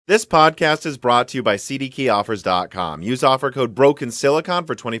This podcast is brought to you by CDKeyoffers.com. Use offer code BrokenSilicon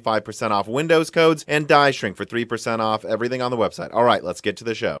for 25% off Windows codes and Die Shrink for 3% off everything on the website. All right, let's get to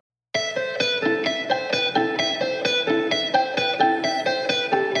the show.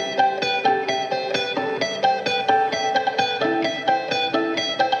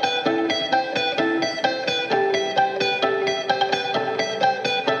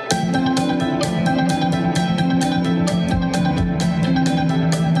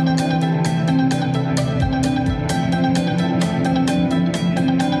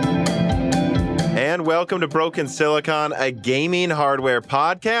 Welcome to Broken Silicon, a gaming hardware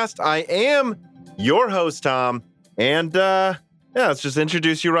podcast. I am your host, Tom, and let's just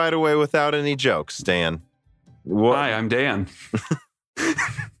introduce you right away without any jokes, Dan. Hi, I'm Dan.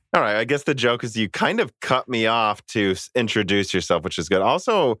 All right, I guess the joke is you kind of cut me off to introduce yourself, which is good.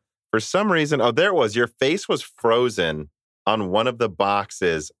 Also, for some reason, there it was. Your face was frozen on one of the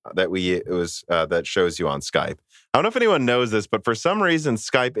boxes that shows you on Skype. I don't know if anyone knows this, but for some reason,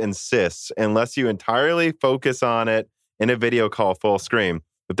 Skype insists, unless you entirely focus on it in a video call full screen,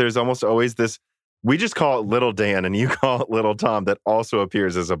 that there's almost always this, we just call it Little Dan and you call it Little Tom, that also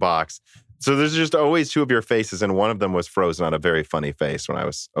appears as a box. So there's just always two of your faces, and one of them was frozen on a very funny face when I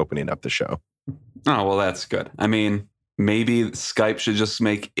was opening up the show. Oh, well, that's good. I mean, maybe Skype should just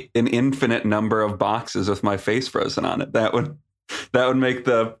make an infinite number of boxes with my face frozen on it. That would make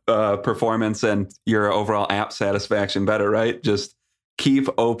the performance and your overall app satisfaction better, right? Just keep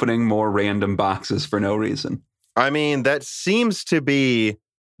opening more random boxes for no reason. I mean, that seems to be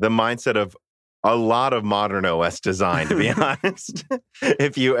the mindset of a lot of modern OS design, to be honest,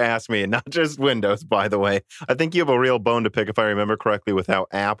 if you ask me. Not just Windows, by the way. I think you have a real bone to pick, if I remember correctly, with how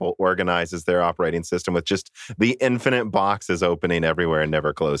Apple organizes their operating system with just the infinite boxes opening everywhere and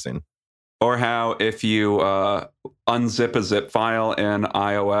never closing. Or how if you unzip a zip file in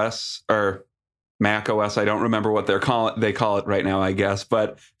iOS or Mac OS, I don't remember what they call it right now, I guess.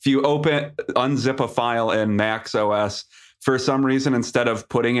 But if you unzip a file in Mac OS, for some reason, instead of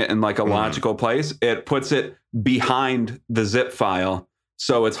putting it in like a logical place, it puts it behind the zip file.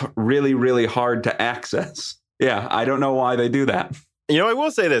 So it's really, really hard to access. Yeah, I don't know why they do that. You know, I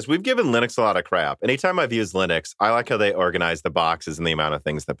will say this. We've given Linux a lot of crap. Anytime I've used Linux, I like how they organize the boxes and the amount of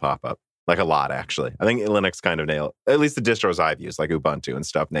things that pop up. Like a lot, actually. I think Linux kind of nail it. At least the distros I've used, like Ubuntu and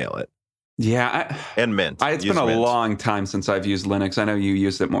stuff, nail it. Yeah. And Mint. It's been a long time since I've used Linux. I know you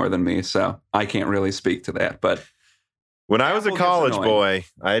used it more than me, so I can't really speak to that. But when I was a college boy,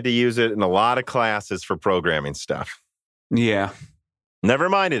 I had to use it in a lot of classes for programming stuff. Yeah. Never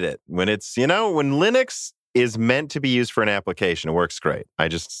minded it. When it's, when Linux is meant to be used for an application, it works great. I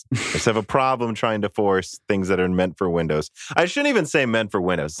just have a problem trying to force things that are meant for Windows. I shouldn't even say meant for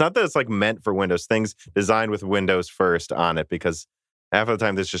Windows. It's not that it's like meant for Windows, things designed with Windows first on it, because half of the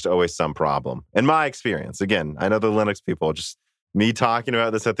time there's just always some problem. In my experience, again, I know the Linux people, just me talking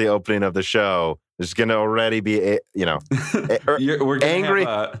about this at the opening of the show, there's going to already be, we're angry.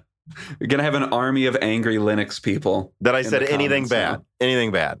 We're going to have an army of angry Linux people. That I said anything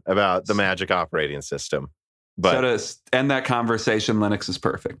bad about the Magic operating system. But so to end that conversation, Linux is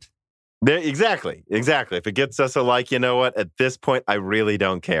perfect. Exactly. If it gets us you know what? At this point, I really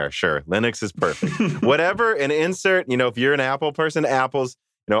don't care. Sure, Linux is perfect. Whatever, and insert, if you're an Apple person, Apple's,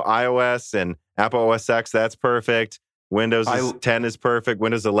 iOS and Apple OS X, that's perfect. Windows 10 is perfect.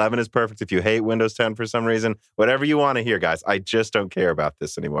 Windows 11 is perfect if you hate Windows 10 for some reason. Whatever you want to hear, guys. I just don't care about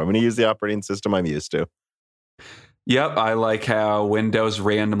this anymore. I'm going to use the operating system I'm used to. Yep, I like how Windows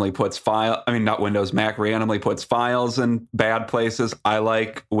randomly puts Mac randomly puts files in bad places. I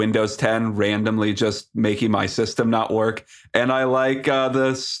like Windows 10 randomly just making my system not work. And I like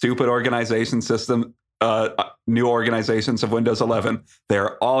the stupid organization system, new organizations of Windows 11.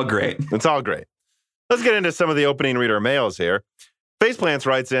 They're all great. It's all great. Let's get into some of the opening reader mails here. Faceplants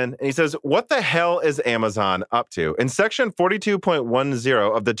writes in, and he says, what the hell is Amazon up to? In section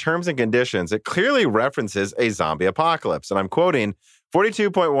 42.10 of the terms and conditions, it clearly references a zombie apocalypse. And I'm quoting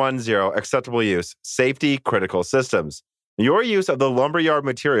 42.10, acceptable use, safety critical systems. Your use of the lumberyard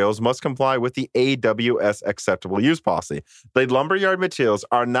materials must comply with the AWS acceptable use policy. The lumberyard materials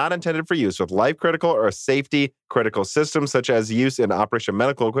are not intended for use with life-critical or safety-critical systems, such as use in operation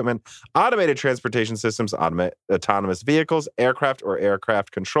medical equipment, automated transportation systems, autonomous vehicles, aircraft or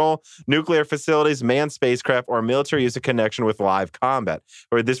aircraft control, nuclear facilities, manned spacecraft, or military use in connection with live combat.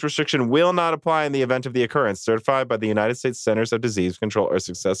 Where this restriction will not apply in the event of the occurrence, certified by the United States Centers of Disease Control or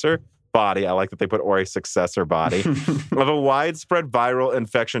successor body, I like that they put or a successor body, of a widespread viral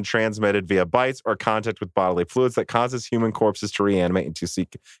infection transmitted via bites or contact with bodily fluids that causes human corpses to reanimate into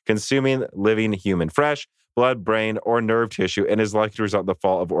consuming living human flesh, blood, brain, or nerve tissue and is likely to result in the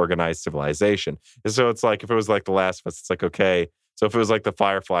fall of organized civilization. And so it's like, if it was like The Last of Us, it's like, okay. So if it was like the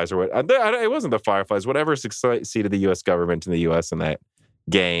Fireflies or what, it wasn't the Fireflies, whatever succeeded the U.S. government in the U.S. in that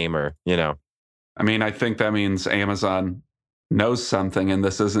game or, I mean, I think that means Amazon knows something, and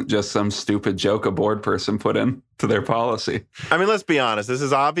this isn't just some stupid joke a board person put in to their policy. I mean, let's be honest. This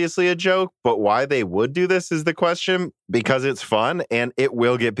is obviously a joke, but why they would do this is the question, because it's fun and it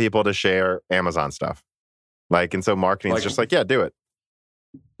will get people to share Amazon stuff. And so marketing is just like, yeah, do it.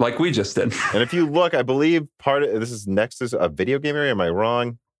 Like we just did. And if you look, I believe this is next to a video game area. Am I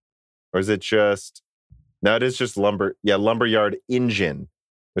wrong? Or is it just, no, it is just Lumberyard Engine,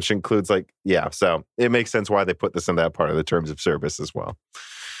 which includes so it makes sense why they put this in that part of the terms of service as well.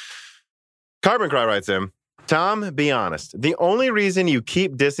 Carbon Cry writes in, Tom, be honest. The only reason you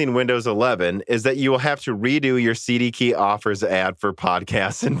keep dissing Windows 11 is that you will have to redo your CD key offers ad for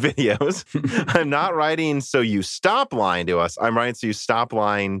podcasts and videos. I'm not writing so you stop lying to us. I'm writing so you stop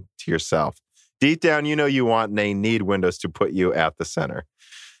lying to yourself. Deep down, you want and need Windows to put you at the center.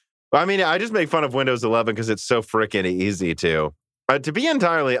 I mean, I just make fun of Windows 11 because it's so freaking easy to. To be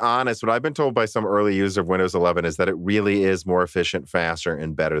entirely honest, what I've been told by some early users of Windows 11 is that it really is more efficient, faster,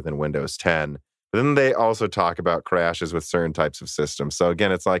 and better than Windows 10. But then they also talk about crashes with certain types of systems. So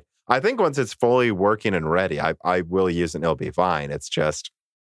again, it's like, I think once it's fully working and ready, I will use it and it'll be fine. It's just,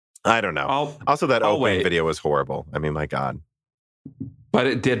 I don't know. Also, that opening video was horrible. I mean, my God. But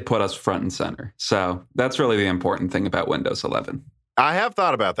it did put us front and center. So that's really the important thing about Windows 11. I have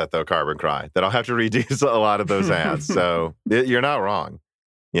thought about that, though, Carbon Cry, that I'll have to redo a lot of those ads. So you're not wrong.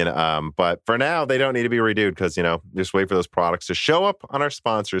 But for now, they don't need to be redoed because, just wait for those products to show up on our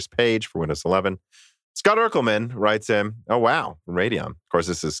sponsors page for Windows 11. Scott Erkelman writes in, oh, wow, from Radeon. Of course,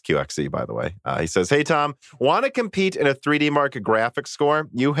 this is QXC, by the way. He says, hey, Tom, want to compete in a 3D Mark graphics score?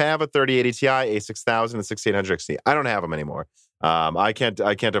 You have a 3080 Ti, A6000, and 6800 XT. I don't have them anymore. I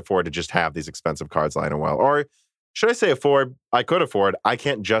can't afford to just have these expensive cards lying around. Or should I say afford? I could afford. I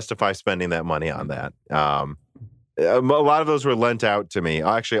can't justify spending that money on that. A lot of those were lent out to me.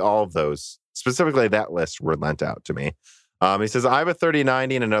 Actually, all of those, specifically that list, were lent out to me. He says, I have a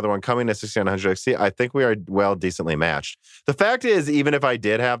 3090 and another one coming to 6900 XT. I think we are decently matched. The fact is, even if I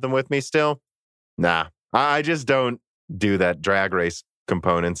did have them with me still, nah, I just don't do that drag race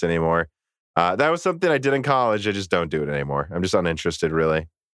components anymore. That was something I did in college. I just don't do it anymore. I'm just uninterested, really.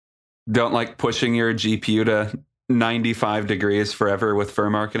 Don't like pushing your GPU to 95 degrees forever with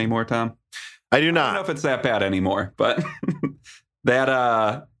FurMark anymore, Tom? I do not. I don't know if it's that bad anymore, but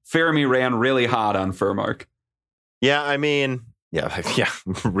that Fermi ran really hot on FurMark. Yeah, I mean, yeah,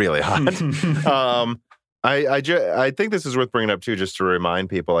 really hot. I think this is worth bringing up too, just to remind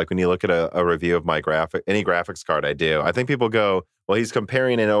people, like when you look at a review of my any graphics card I do, I think people go, well, he's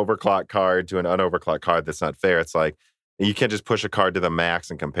comparing an overclocked card to an unoverclocked card. That's not fair. It's like, you can't just push a card to the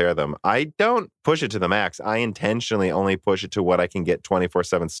max and compare them. I don't push it to the max. I intentionally only push it to what I can get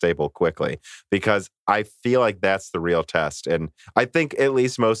 24/7 stable quickly, because I feel like that's the real test. And I think at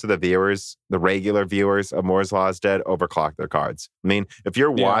least most of the viewers, the regular viewers of Moore's Law is Dead, overclock their cards. I mean, if you're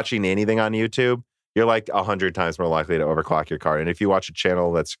watching anything on YouTube, you're like 100 times more likely to overclock your card. And if you watch a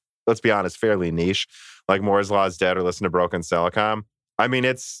channel that's, let's be honest, fairly niche, like Moore's Law is Dead or listen to Broken Silicon, I mean,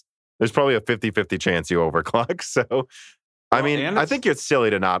 there's probably a 50-50 chance you overclock. So, I mean, I think it's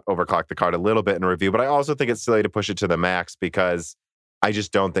silly to not overclock the card a little bit in a review, but I also think it's silly to push it to the max because I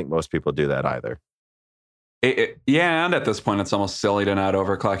just don't think most people do that either. Yeah, and at this point, it's almost silly to not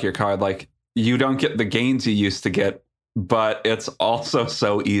overclock your card. Like, you don't get the gains you used to get, but it's also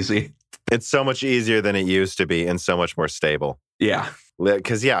so easy. It's so much easier than it used to be and so much more stable. Yeah.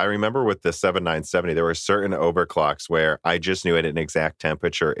 Because, I remember with the 7970, there were certain overclocks where I just knew at an exact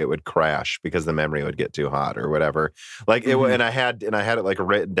temperature it would crash because the memory would get too hot or whatever. Like and I had it like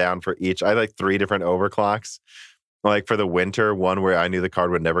written down for each. I had like 3 different overclocks. Like for the winter, one where I knew the card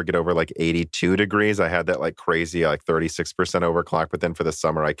would never get over like 82 degrees. I had that like crazy like 36% overclock. But then for the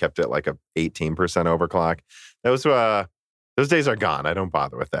summer, I kept it like a 18% overclock. Those days are gone. I don't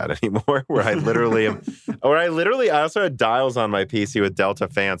bother with that anymore. Where I literally I also had dials on my PC with Delta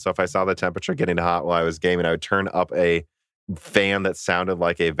fans. So if I saw the temperature getting hot while I was gaming, I would turn up a fan that sounded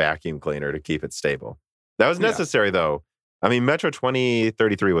like a vacuum cleaner to keep it stable. That was necessary though. I mean, Metro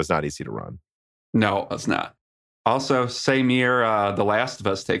 2033 was not easy to run. No, it was not. Also, same year The Last of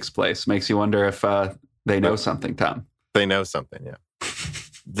Us takes place. Makes you wonder if they know something, Tom. They know something, yeah.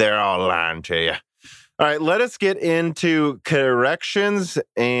 They're all lying to you. All right, let us get into corrections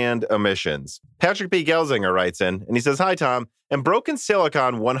and omissions. Patrick B. Gelsinger writes in, and he says, hi, Tom. In Broken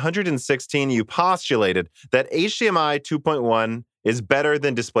Silicon 116, you postulated that HDMI 2.1 is better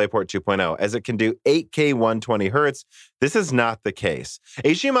than DisplayPort 2.0, as it can do 8K 120 hertz. This is not the case.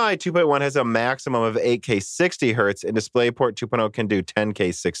 HDMI 2.1 has a maximum of 8K 60 hertz, and DisplayPort 2.0 can do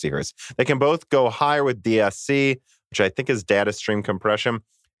 10K 60 hertz. They can both go higher with DSC, which I think is data stream compression,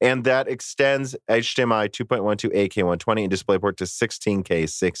 and that extends HDMI 2.1 to 8K 120 and DisplayPort to 16K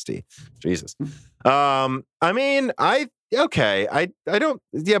 60. Jesus. But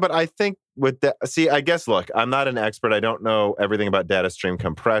I think with that, I guess, look, I'm not an expert. I don't know everything about data stream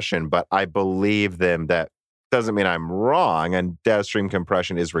compression, but I believe them. That doesn't mean I'm wrong, and data stream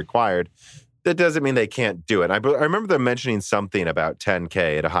compression is required. That doesn't mean they can't do it. I remember them mentioning something about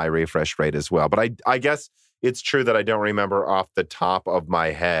 10K at a high refresh rate as well, but I guess it's true that I don't remember off the top of my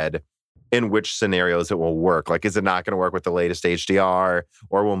head in which scenarios it will work. Like, is it not going to work with the latest HDR,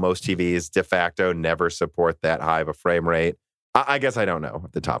 or will most TVs de facto never support that high of a frame rate? I guess I don't know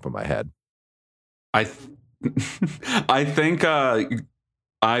at the top of my head. I think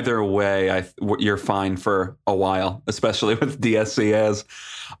either way, you're fine for a while, especially with DSC. As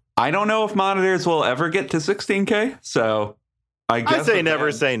I don't know if monitors will ever get to 16K, so I guess say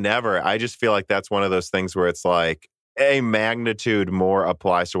never say never. I just feel like that's one of those things where it's like a magnitude more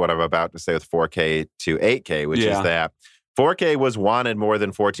applies to what I'm about to say with 4K to 8K, which is that 4K was wanted more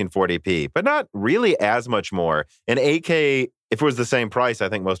than 1440p, but not really as much more. And 8K, if it was the same price, I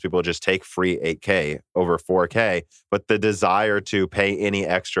think most people would just take free 8K over 4K. But the desire to pay any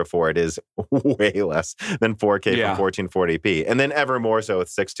extra for it is way less than 4K for 1440p. And then ever more so with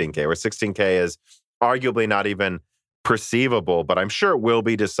 16K, where 16K is arguably not even perceivable, but I'm sure it will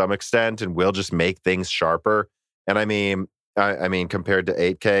be to some extent and will just make things sharper. And I mean compared to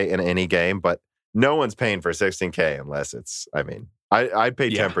 8K in any game, but no one's paying for 16K unless it's, I'd pay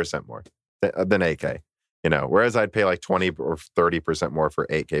 10% more than 8K, whereas I'd pay like 20 or 30% more for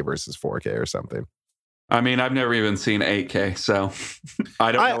 8K versus 4K or something. I've never even seen 8K, so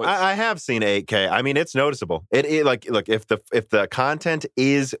I don't know. I have seen 8K. It's noticeable. Look, if the content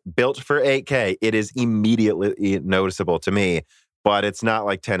is built for 8K, it is immediately noticeable to me. But it's not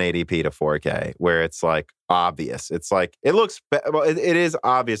like 1080p to 4K where it's like obvious. It's like it looks it is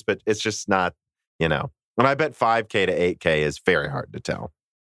obvious, but it's just not. And I bet 5K to 8K is very hard to tell.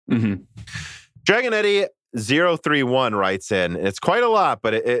 Mm-hmm. Dragon Eddie 031 writes in. It's quite a lot,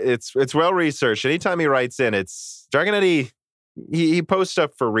 but it's well researched. Anytime he writes in, it's Dragon Eddie. He posts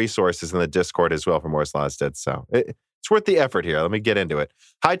stuff for resources in the Discord as well for Moore's Law Instead. So it's worth the effort here. Let me get into it.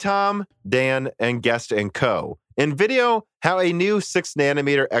 Hi, Tom, Dan, and Guest and Co. In video, how a new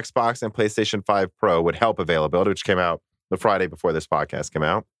 6nm Xbox and PlayStation 5 Pro would help availability, which came out the Friday before this podcast came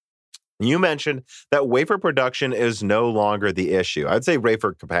out. You mentioned that wafer production is no longer the issue. I'd say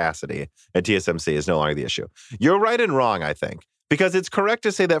wafer capacity at TSMC is no longer the issue. You're right and wrong, I think, because it's correct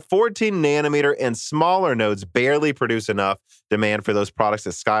to say that 14nm and smaller nodes barely produce enough demand for those products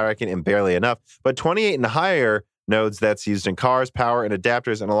that skyrocket and barely enough, but 28 and higher nodes that's used in cars, power, and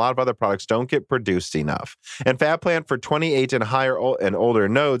adapters, and a lot of other products don't get produced enough. And fab plant for 28 and higher and older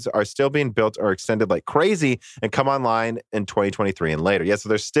nodes are still being built or extended like crazy and come online in 2023 and later. So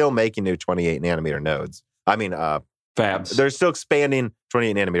they're still making new 28nm nodes. Fabs. They're still expanding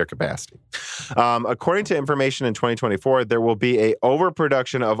 28nm capacity. According to information in 2024, there will be a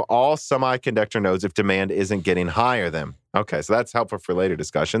overproduction of all semiconductor nodes if demand isn't getting higher than. Okay, so that's helpful for later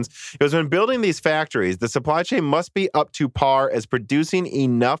discussions. Because when building these factories, the supply chain must be up to par as producing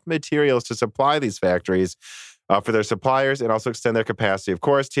enough materials to supply these factories for their suppliers and also extend their capacity. Of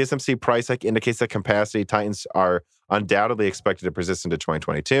course, TSMC price hike indicates that capacity tightens are undoubtedly expected to persist into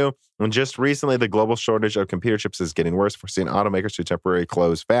 2022. And just recently, the global shortage of computer chips is getting worse, forcing automakers to temporarily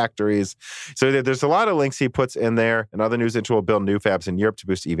close factories. So there's a lot of links he puts in there. And other news, Intel will build new fabs in Europe to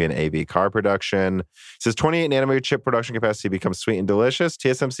boost EV and AV car production. It says 28nm chip production capacity becomes sweet and delicious.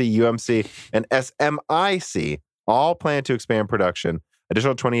 TSMC, UMC, and SMIC all plan to expand production.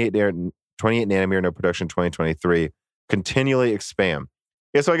 Additional 28nm node production 2023 continually expand.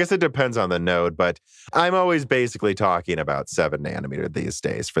 Yeah, so I guess it depends on the node, but I'm always basically talking about 7nm these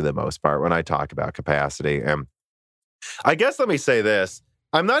days for the most part when I talk about capacity. And I guess let me say this.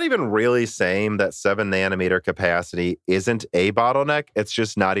 I'm not even really saying that 7nm capacity isn't a bottleneck. It's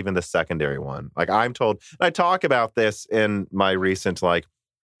just not even the secondary one. Like I'm told, and I talk about this in my recent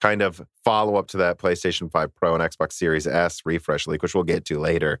kind of follow-up to that PlayStation 5 Pro and Xbox Series S refresh leak, which we'll get to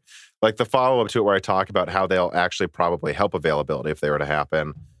later. Like the follow-up to it where I talk about how they'll actually probably help availability if they were to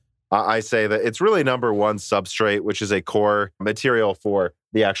happen. I say that it's really number one substrate, which is a core material for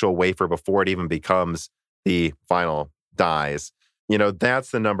the actual wafer before it even becomes the final dies. That's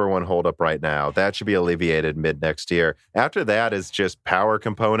the number one holdup right now. That should be alleviated mid next year. After that is just power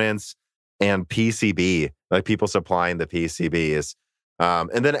components and PCB, like people supplying the PCBs.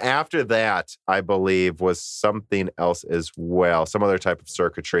 And then after that, I believe, was something else as well, some other type of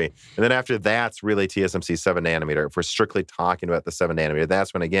circuitry. And then after that's really TSMC 7 nanometer. If we're strictly talking about the 7 nanometer,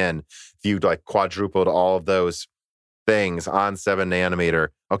 that's when, again, if you like quadrupled all of those things on 7 nanometer,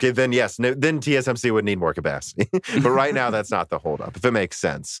 okay, then yes, then TSMC would need more capacity. But right now, that's not the holdup, if it makes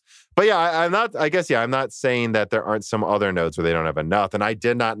sense. But yeah, I'm not saying that there aren't some other nodes where they don't have enough. And I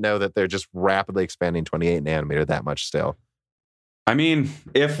did not know that they're just rapidly expanding 28 nanometer that much still. I mean,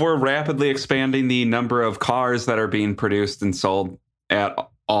 if we're rapidly expanding the number of cars that are being produced and sold at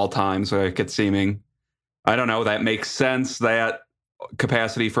all times, like it's seeming, I don't know, that makes sense that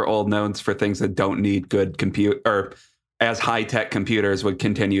capacity for old nodes for things that don't need good compute or as high-tech computers would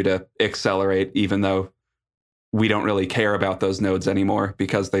continue to accelerate, even though we don't really care about those nodes anymore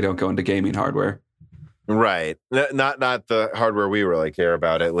because they don't go into gaming hardware. Right. Not the hardware we really care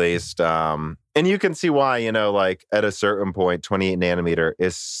about, at least. And you can see why, like at a certain point, 28 nanometer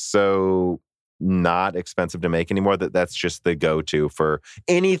is so not expensive to make anymore that's just the go-to for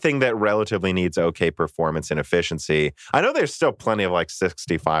anything that relatively needs okay performance and efficiency. I know there's still plenty of like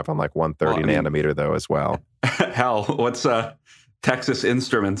 65 on like 130 nanometer though as well. Hell, what's Texas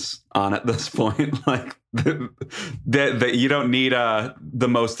Instruments on at this point? Like that you don't need the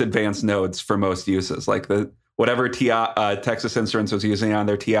most advanced nodes for most uses. Like whatever Texas Instruments was using on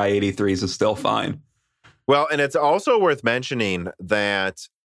their TI-83s is still fine. Well, and it's also worth mentioning that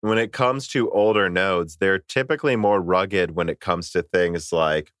when it comes to older nodes, they're typically more rugged when it comes to things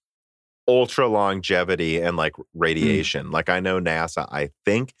like ultra longevity and like radiation. Like I know NASA, I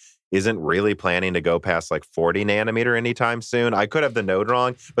think, isn't really planning to go past like 40 nanometer anytime soon. I could have the node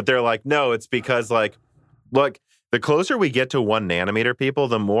wrong, but they're like, no, it's because like, look, the closer we get to 1 nanometer, people,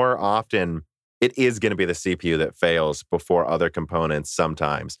 the more often it is going to be the CPU that fails before other components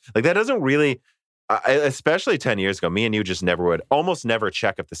sometimes. Like that doesn't really, especially 10 years ago, me and you just almost never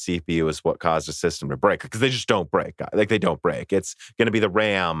check if the CPU is what caused a system to break because they just don't break. Like they don't break. It's going to be the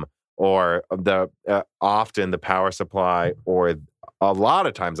RAM or often the power supply, or a lot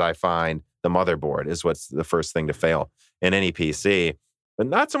of times I find the motherboard is what's the first thing to fail in any PC. But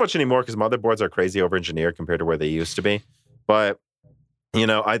not so much anymore because motherboards are crazy over-engineered compared to where they used to be. But,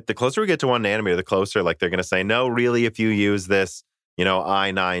 the closer we get to 1 nanometer, the closer like they're going to say, no, really, if you use this,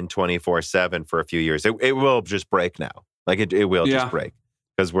 i9 24/7 for a few years, it will just break now. Like it will just break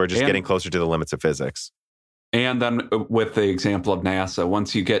because we're just getting closer to the limits of physics. And then with the example of NASA,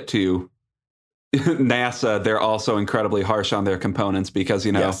 once you get to NASA, they're also incredibly harsh on their components because,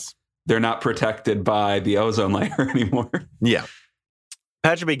 they're not protected by the ozone layer anymore. Yeah.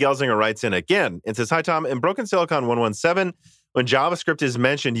 Patrick B. Gelsinger writes in again and says, hi, Tom. In Broken Silicon 117, when JavaScript is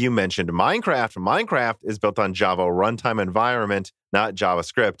mentioned, you mentioned Minecraft. Minecraft is built on Java runtime environment, not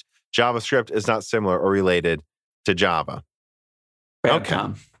JavaScript. JavaScript is not similar or related to Java.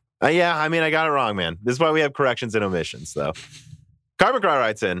 Okay. Yeah, I mean, I got it wrong, man. This is why we have corrections and omissions, though. Carbon Cry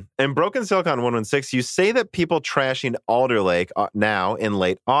writes in Broken Silicon 116, you say that people trashing Alder Lake now in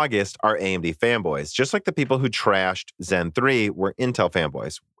late August are AMD fanboys, just like the people who trashed Zen 3 were Intel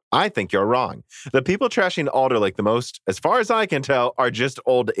fanboys. I think you're wrong. The people trashing Alder Lake the most, as far as I can tell, are just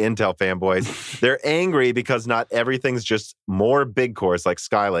old Intel fanboys. They're angry because not everything's just more big cores like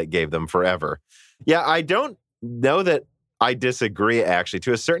Skylake gave them forever. Yeah, I don't know that I disagree, actually.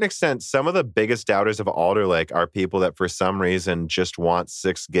 To a certain extent, some of the biggest doubters of Alder Lake are people that for some reason just want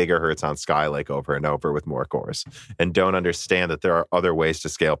 6 gigahertz on Skylake over and over with more cores and don't understand that there are other ways to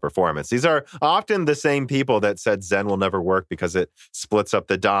scale performance. These are often the same people that said Zen will never work because it splits up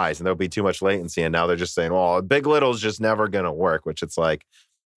the dies and there'll be too much latency. And now they're just saying, well, big little is just never going to work, which it's like,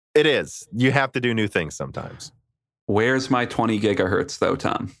 it is. You have to do new things sometimes. Where's my 20 gigahertz, though,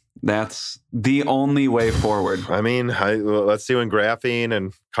 Tom? That's the only way forward. I mean, let's see when graphene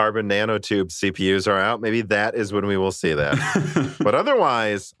and carbon nanotube CPUs are out. Maybe that is when we will see that. But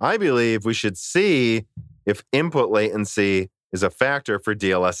otherwise, I believe we should see if input latency is a factor for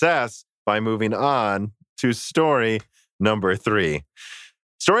DLSS by moving on to story number 3.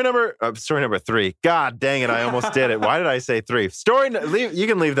 Story number 3. God dang it, I almost did it. Why did I say 3? You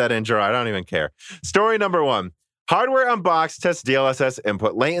can leave that in, Gerard. I don't even care. Story number 1. Hardware Unboxed tests DLSS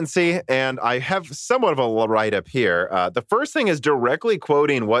input latency, and I have somewhat of a write-up here. The first thing is directly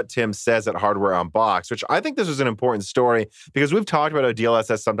quoting what Tim says at Hardware Unboxed, which I think this was an important story because we've talked about how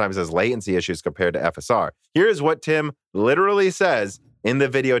DLSS sometimes has latency issues compared to FSR. Here's what Tim literally says in the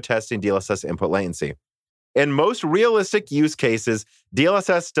video testing DLSS input latency. In most realistic use cases,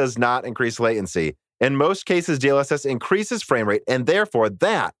 DLSS does not increase latency. In most cases, DLSS increases frame rate, and therefore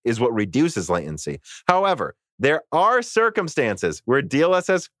that is what reduces latency. However, there are circumstances where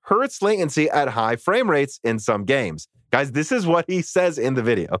DLSS hurts latency at high frame rates in some games. Guys, this is what he says in the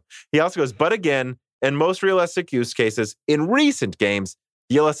video. He also goes, but again, in most realistic use cases in recent games,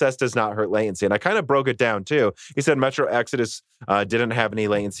 DLSS does not hurt latency. And I kind of broke it down too. He said Metro Exodus didn't have any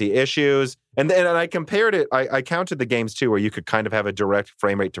latency issues. And I compared it, I counted the games too, where you could kind of have a direct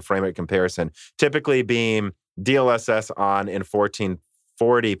frame rate to frame rate comparison, typically being DLSS on in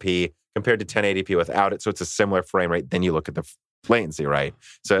 1440p compared to 1080p without it. So it's a similar frame rate. Then you look at the latency, right?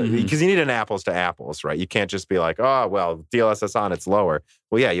 So because you need an apples to apples, right? You can't just be like, oh, well, DLSS on, it's lower.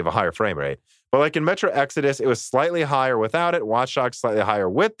 Well, yeah, you have a higher frame rate. But like in Metro Exodus, it was slightly higher without it. Watch Dogs slightly higher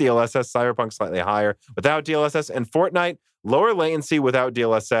with DLSS. Cyberpunk slightly higher without DLSS. And Fortnite, lower latency without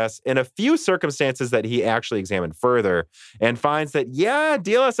DLSS in a few circumstances that he actually examined further and finds that, yeah,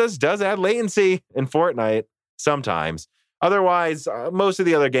 DLSS does add latency in Fortnite sometimes. Otherwise, most of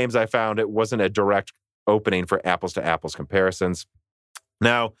the other games I found, it wasn't a direct opening for apples to apples comparisons.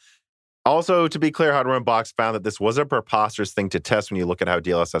 Now, also, to be clear, Hardware Unboxed found that this was a preposterous thing to test when you look at how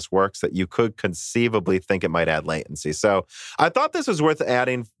DLSS works, that you could conceivably think it might add latency. So I thought this was worth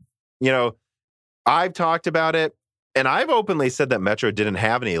adding. You know, I've talked about it, and I've openly said that Metro didn't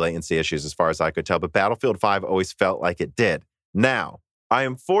have any latency issues as far as I could tell, but Battlefield 5 always felt like it did. Now, I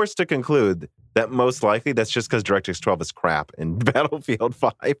am forced to conclude that most likely that's just because DirectX 12 is crap in Battlefield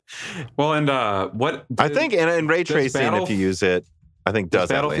 5. Well, and what... I think in ray tracing, if you use it, I think does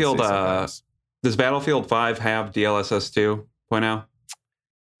Battlefield does Battlefield 5 have DLSS 2.0?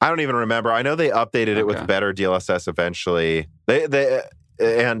 I don't even remember. I know they updated it with better DLSS eventually.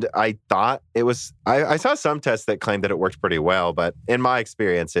 And I thought it was I saw some tests that claimed that it worked pretty well, but in my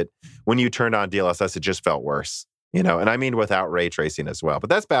experience, when you turned on DLSS, it just felt worse. You know, and I mean without ray tracing as well. But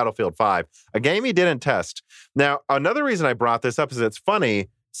that's Battlefield 5, a game he didn't test. Now, another reason I brought this up is it's funny.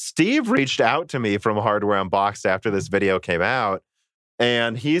 Steve reached out to me from Hardware Unboxed after this video came out.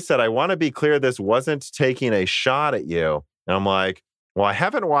 And he said, I want to be clear, this wasn't taking a shot at you. And I'm like, well, I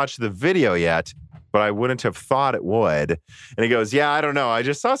haven't watched the video yet, but I wouldn't have thought it would. And he goes, yeah, I don't know. I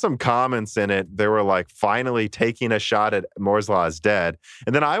just saw some comments in it. They were like, finally taking a shot at Moore's Law is dead.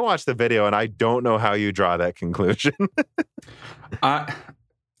 And then I watched the video and I don't know how you draw that conclusion.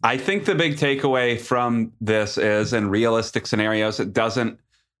 I think the big takeaway from this is in realistic scenarios, it doesn't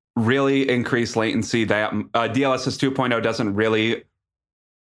really increase latency. That DLSS 2.0 doesn't really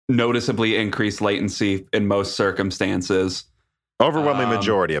noticeably increase latency in most circumstances. Overwhelming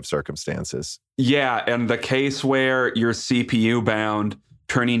majority of circumstances. Yeah, and the case where you're CPU bound,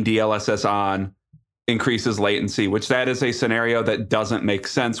 turning DLSS on increases latency, which that is a scenario that doesn't make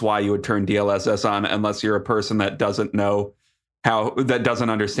sense why you would turn DLSS on unless you're a person that doesn't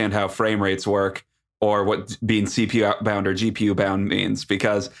understand how frame rates work or what being CPU bound or GPU bound means.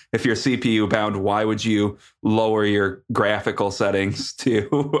 Because if you're CPU bound, why would you lower your graphical settings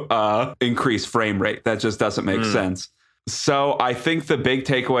to increase frame rate? That just doesn't make sense. So I think the big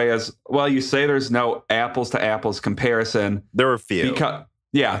takeaway is, well, you say there's no apples to apples comparison. There are a few.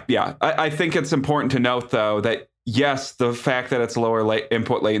 Yeah. I think it's important to note, though, that yes, the fact that it's lower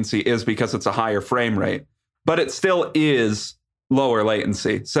input latency is because it's a higher frame rate, but it still is lower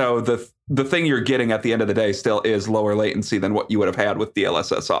latency. So the thing you're getting at the end of the day still is lower latency than what you would have had with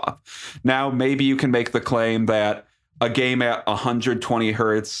DLSS off. Now, maybe you can make the claim that a game at 120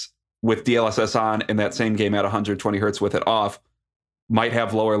 hertz with DLSS on and that same game at 120 hertz with it off might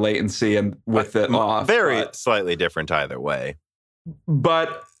have lower latency and with it off. Slightly different either way.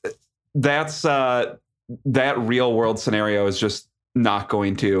 But that's that real world scenario is just not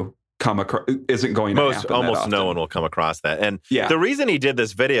going to isn't going to happen. Almost no one will come across that. And the reason he did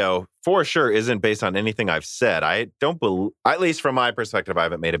this video for sure isn't based on anything I've said. I don't believe, at least from my perspective, I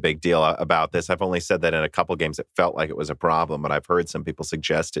haven't made a big deal about this. I've only said that in a couple games it felt like it was a problem, but I've heard some people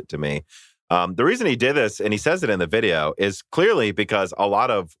suggest it to me. The reason he did this, and he says it in the video, is clearly because a lot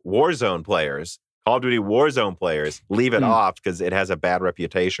of Warzone players, Call of Duty Warzone players, leave it off because it has a bad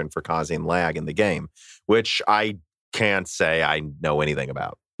reputation for causing lag in the game, which I can't say I know anything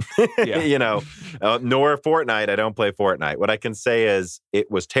about. Nor Fortnite. I don't play Fortnite. What I can say is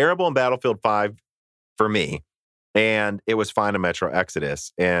it was terrible in Battlefield 5 for me, and it was fine in Metro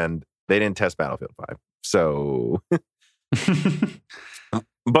Exodus, and they didn't test Battlefield 5. So,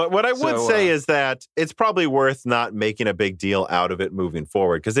 but what I would say is that it's probably worth not making a big deal out of it moving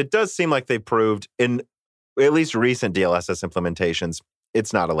forward, because it does seem like they proved in at least recent DLSS implementations,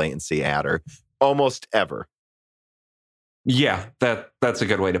 it's not a latency adder almost ever. Yeah, that's a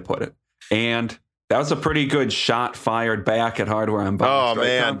good way to put it. And that was a pretty good shot fired back at Hardware Unboxed. Oh,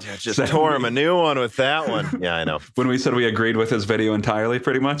 man. Just tore him a new one with that one. Yeah, I know. When we said we agreed with his video entirely,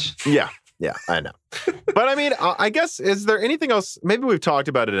 pretty much. Yeah. Yeah, I know. But I mean, I guess, is there anything else? Maybe we've talked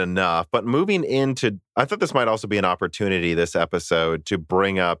about it enough, but moving into, I thought this might also be an opportunity this episode to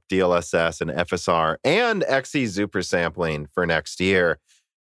bring up DLSS and FSR and XE super sampling for next year.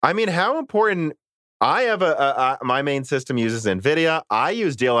 I mean, how important, I have my main system uses NVIDIA. I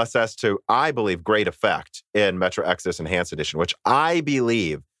use DLSS to, I believe, great effect in Metro Exodus Enhanced Edition, which I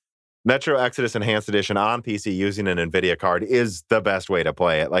believe Metro Exodus Enhanced Edition on PC using an NVIDIA card is the best way to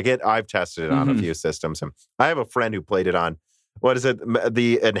play it. Like I've tested it on a few systems. And I have a friend who played it on, what is it?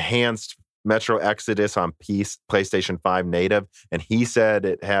 The enhanced Metro Exodus on PlayStation 5 native. And he said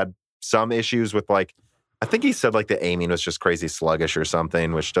it had some issues with I think he said the aiming was just crazy sluggish or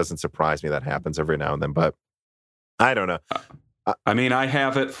something, which doesn't surprise me. That happens every now and then, but I don't know. I mean, I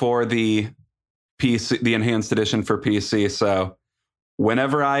have it for the PC, the Enhanced Edition for PC, so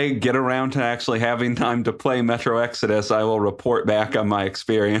whenever I get around to actually having time to play Metro Exodus, I will report back on my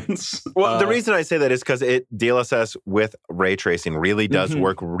experience. Well, the reason I say that is because DLSS with ray tracing really does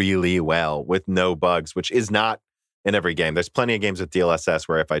work really well with no bugs, which is not in every game. There's plenty of games with DLSS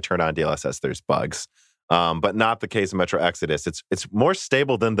where if I turn on DLSS, there's bugs. But not the case of Metro Exodus. It's more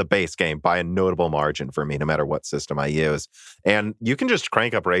stable than the base game by a notable margin for me, no matter what system I use. And you can just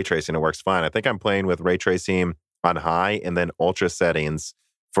crank up ray tracing. It works fine. I think I'm playing with ray tracing on high and then ultra settings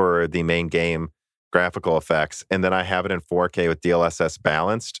for the main game graphical effects. And then I have it in 4K with DLSS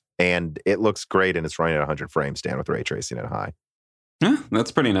balanced, and it looks great, and it's running at 100 frames, Dan, with ray tracing at high. Yeah,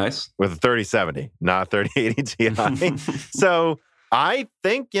 that's pretty nice. With a 3070, not 3080 Ti. So I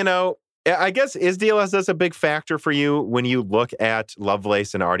think, I guess, is DLSS a big factor for you when you look at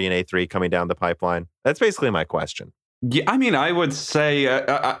Lovelace and RDNA 3 coming down the pipeline? That's basically my question. Yeah, I mean, I would say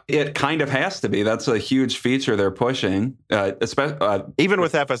it kind of has to be. That's a huge feature they're pushing, especially even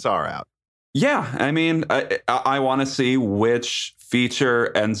with FSR out. Yeah, I mean, I want to see which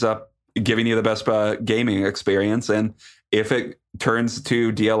feature ends up giving you the best gaming experience, and if it turns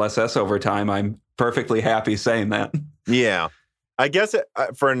to DLSS over time, I'm perfectly happy saying that. Yeah, I guess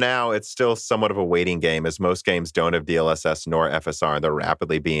for now it's still somewhat of a waiting game, as most games don't have DLSS nor FSR, and they're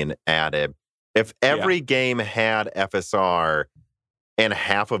rapidly being added. If every game had FSR and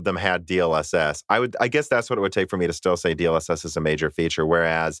half of them had DLSS, I guess that's what it would take for me to still say DLSS is a major feature.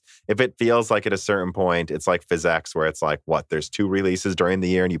 Whereas if it feels like at a certain point, it's like PhysX, where it's there's 2 releases during the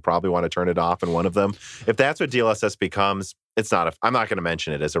year and you probably want to turn it off in one of them. If that's what DLSS becomes, I'm not going to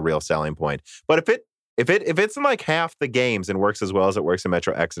mention it as a real selling point. But if it's in half the games and works as well as it works in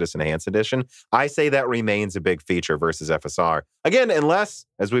Metro Exodus Enhanced Edition, I say that remains a big feature versus FSR. Again, unless,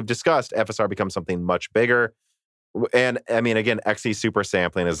 as we've discussed, FSR becomes something much bigger. And I mean, again, XE super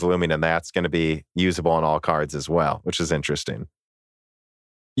sampling is looming, and that's going to be usable on all cards as well, which is interesting.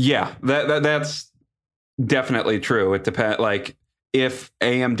 Yeah, that's definitely true. It depends. If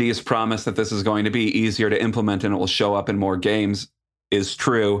AMD's promise that this is going to be easier to implement and it will show up in more games is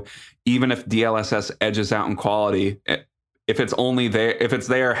true, even if DLSS edges out in quality, if it's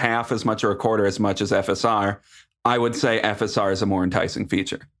there half as much or a quarter as much as FSR, I would say FSR is a more enticing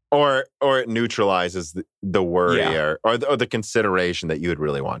feature. Or it neutralizes the worry or the consideration that you would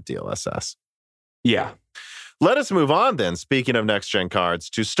really want DLSS. Yeah. Let us move on then, speaking of next-gen cards,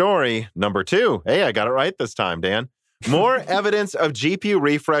 to story number 2. Hey, I got it right this time, Dan. More evidence of GPU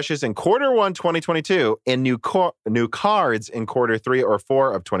refreshes in Q1 2022 and new cards in Q3 or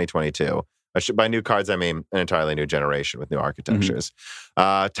 4 of 2022. By new cards, I mean an entirely new generation with new architectures.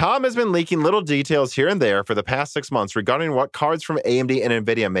 Tom has been leaking little details here and there for the past 6 months regarding what cards from AMD and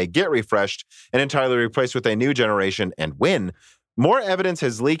NVIDIA may get refreshed and entirely replaced with a new generation, and when. More evidence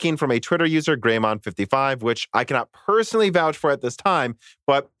is leaking from a Twitter user, Greymon55, which I cannot personally vouch for at this time,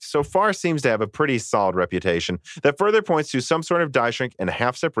 but so far seems to have a pretty solid reputation that further points to some sort of die shrink and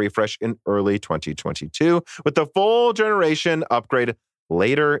half-step refresh in early 2022, with the full generation upgrade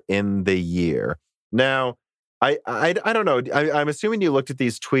later in the year. Now, I don't know. I'm assuming you looked at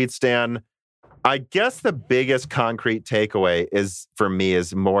these tweets, Dan. I guess the biggest concrete takeaway for me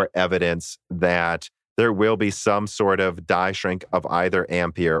is more evidence that there will be some sort of die shrink of either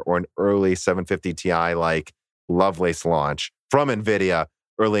Ampere or an early 750 Ti like Lovelace launch from NVIDIA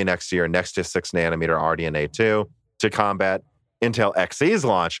early next year, next to 6nm RDNA 2, to combat Intel Xe's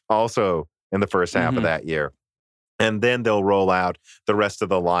launch also in the first half of that year. And then they'll roll out the rest of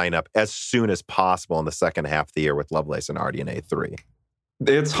the lineup as soon as possible in the second half of the year with Lovelace and RDNA 3.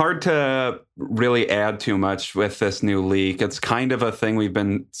 It's hard to really add too much with this new leak. It's kind of a thing we've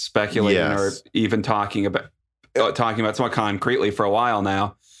been speculating or even talking about somewhat concretely for a while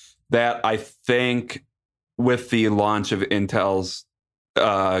now, that I think with the launch of Intel's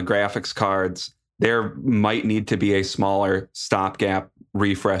graphics cards, there might need to be a smaller stopgap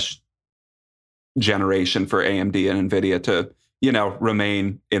refresh generation for AMD and NVIDIA to,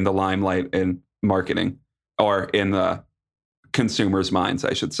 remain in the limelight in marketing, or in the consumers' minds,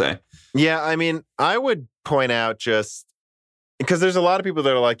 I should say. Yeah, I mean, I would point out just because there's a lot of people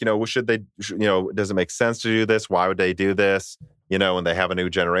that are like, should they, does it make sense to do this? Why would they do this? When they have a new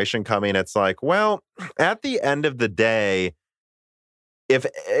generation coming, it's like, well, at the end of the day,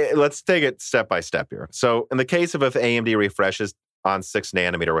 let's take it step by step here. So in the case of if AMD refreshes on 6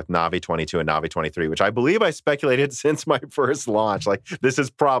 nanometer with Navi 22 and Navi 23, which I believe I speculated since my first launch, like this is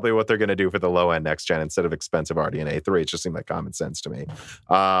probably what they're going to do for the low end next gen instead of expensive RDNA 3. It just seemed like common sense to me.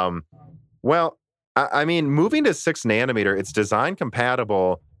 Well, I mean, moving to 6 nanometer, it's design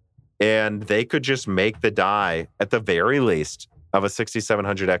compatible, and they could just make the die at the very least of a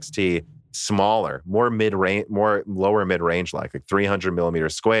 6700 XT smaller, more mid-range, more lower mid-range, like 300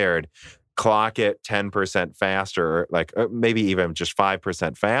 millimeters squared, clock it 10% faster, like maybe even just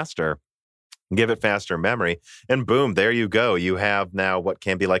 5% faster, give it faster memory, and boom, there you go. You have now what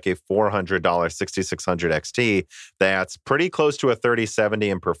can be like a $400 6600 XT that's pretty close to a 3070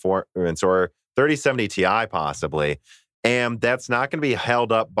 in performance, or 3070 Ti possibly, and that's not going to be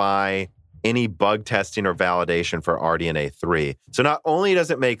held up by any bug testing or validation for RDNA 3. So not only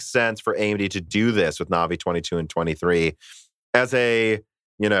does it make sense for AMD to do this with Navi 22 and 23 as a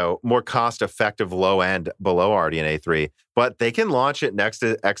more cost-effective low end below RDNA 3, but they can launch it next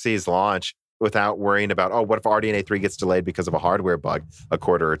to Xe's launch without worrying about, what if RDNA 3 gets delayed because of a hardware bug a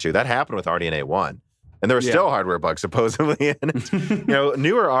quarter or two? That happened with RDNA 1. And there were still hardware bugs supposedly in it.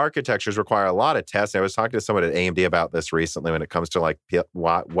 Newer architectures require a lot of testing. I was talking to someone at AMD about this recently when it comes to like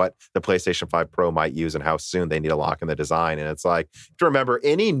what the PlayStation 5 Pro might use and how soon they need to lock in the design. And it's like, to remember,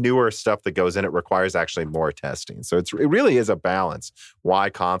 any newer stuff that goes in it requires actually more testing. So it really is a balance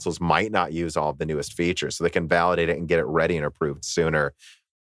why consoles might not use all of the newest features, so they can validate it and get it ready and approved sooner.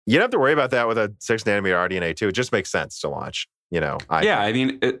 You don't have to worry about that with a 6 nanometer RDNA 2. It just makes sense to launch. I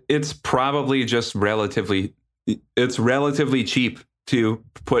mean, it's probably just relatively cheap to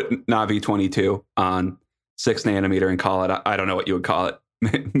put Navi 22 on 6 nanometer and call it, I don't know what you would call it.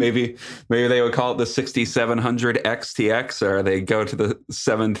 Maybe they would call it the 6700 XTX, or they go to the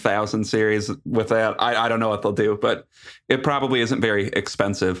 7000 series with that. I don't know what they'll do, but it probably isn't very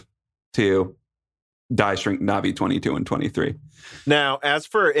expensive to die shrink Navi 22 and 23. Now, as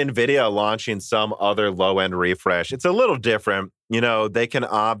for NVIDIA launching some other low-end refresh, it's a little different. They can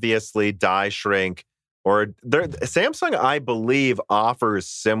obviously die shrink, or Samsung, I believe, offers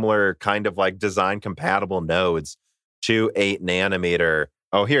similar kind of like design-compatible nodes to 8 nanometer.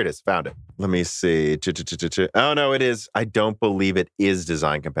 Oh, here it is. Found it. Let me see. Oh, no, it is. I don't believe it is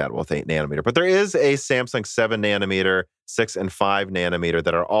design-compatible with 8 nanometer, but there is a Samsung 7 nanometer, 6 and 5 nanometer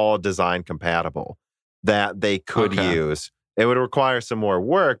that are all design-compatible that they could use. It would require some more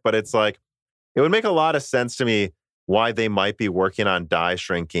work, but it's like, it would make a lot of sense to me why they might be working on die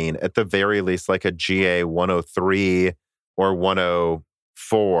shrinking, at the very least, like a GA 103 or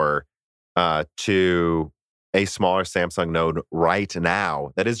 104 to a smaller Samsung node right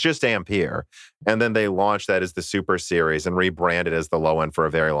now that is just Ampere. And then they launch that as the Super Series and rebrand it as the low end for a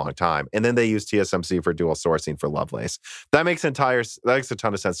very long time. And then they use TSMC for dual sourcing for Lovelace. That makes a ton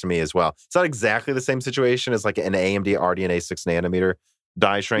of sense to me as well. It's not exactly the same situation as like an AMD RDNA 6 nanometer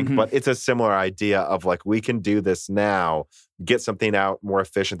die shrink, but it's a similar idea of like, we can do this now, get something out more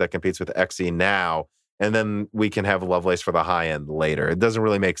efficient that competes with Xe now, and then we can have Lovelace for the high end later. It doesn't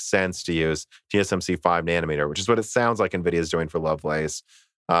really make sense to use TSMC 5 nanometer, which is what it sounds like NVIDIA is doing for Lovelace,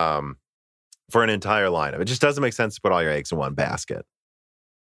 for an entire lineup. It just doesn't make sense to put all your eggs in one basket.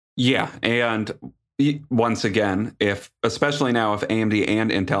 Yeah, and once again, especially now if AMD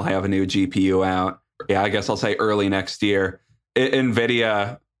and Intel have a new GPU out, I guess I'll say early next year,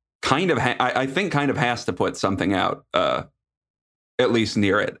 NVIDIA I think kind of has to put something out, at least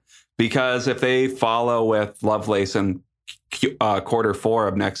near it. Because if they follow with Lovelace in quarter 4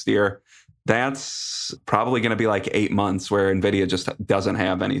 of next year, that's probably going to be like 8 months where NVIDIA just doesn't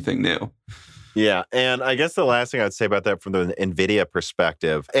have anything new. Yeah, and I guess the last thing I'd say about that from the NVIDIA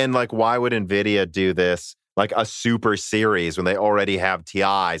perspective, and like, why would NVIDIA do this, like a Super Series, when they already have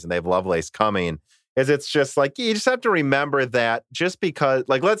TIs and they have Lovelace coming, is it's just like, you just have to remember that just because,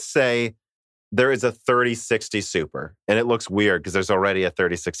 like, let's say there is a 3060 Super, and it looks weird because there's already a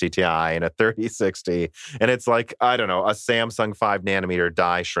 3060 Ti and a 3060, and it's like, I don't know, a Samsung 5 nanometer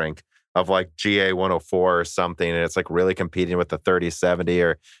die shrink of like GA 104 or something, and it's like really competing with the 3070,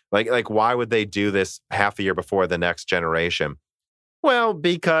 or like why would they do this half a year before the next generation? Well,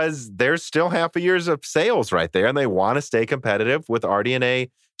 because there's still half a year's of sales right there, and they want to stay competitive with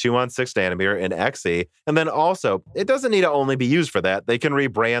RDNA 2 on 6 nanometer in Xe. And then also, it doesn't need to only be used for that. They can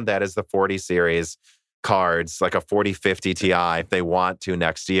rebrand that as the 40 series cards, like a 4050 Ti if they want to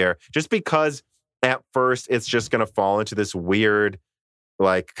next year, just because at first it's just going to fall into this weird,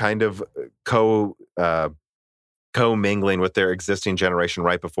 like kind of co-mingling with their existing generation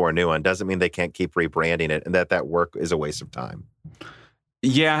right before a new one. Doesn't mean they can't keep rebranding it and that work is a waste of time.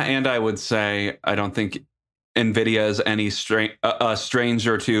 Yeah, and I would say I don't think NVIDIA is any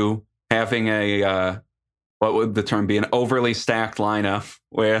stranger to having what would the term be, an overly stacked lineup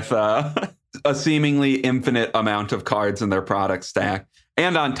with a seemingly infinite amount of cards in their product stack.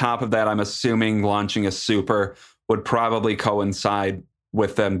 And on top of that, I'm assuming launching a Super would probably coincide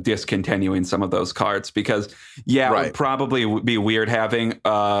with them discontinuing some of those cards because, It would probably be weird having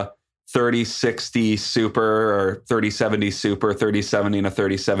 3060 Super or 3070 Super, 3070 and a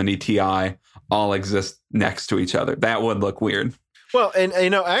 3070 Ti all exist next to each other. That would look weird. Well, and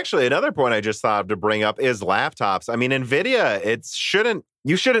actually another point I just thought to bring up is laptops. I mean, NVIDIA,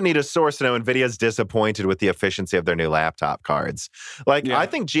 you shouldn't need a source to know NVIDIA's disappointed with the efficiency of their new laptop cards. I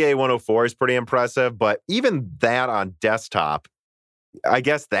think GA104 is pretty impressive, but even that on desktop, I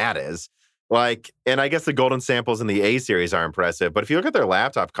guess that is. And I guess the golden samples in the A series are impressive, but if you look at their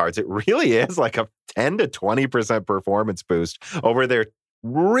laptop cards, it really is like a 10 to 20% performance boost over their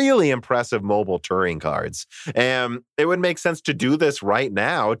really impressive mobile Turing cards. And it would make sense to do this right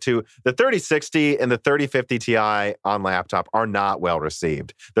now. To the 3060 and the 3050 Ti on laptop are not well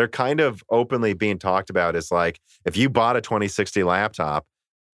received. They're kind of openly being talked about as like, if you bought a 2060 laptop,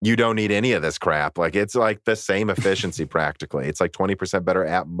 you don't need any of this crap. It's like the same efficiency practically. It's like 20% better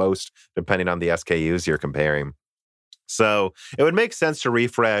at most, depending on the SKUs you're comparing. So it would make sense to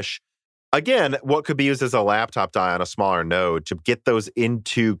refresh, again, what could be used as a laptop die on a smaller node to get those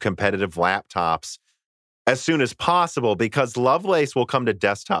into competitive laptops as soon as possible, because Lovelace will come to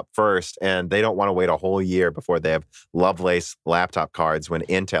desktop first, and they don't want to wait a whole year before they have Lovelace laptop cards when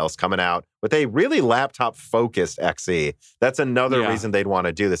Intel's coming out with a really laptop-focused Xe. That's another reason they'd want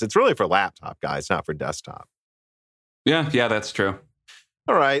to do this. It's really for laptop guys, not for desktop. Yeah, that's true.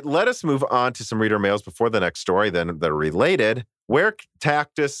 All right, let us move on to some reader mails before the next story, then they're related. Where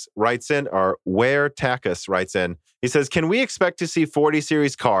Tactus writes in, he says, can we expect to see 40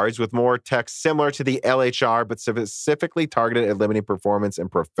 series cards with more tech similar to the LHR, but specifically targeted at limiting performance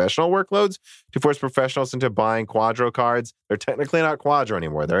and professional workloads to force professionals into buying Quadro cards? They're technically not Quadro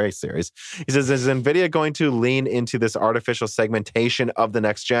anymore. They're A series. He says, is NVIDIA going to lean into this artificial segmentation of the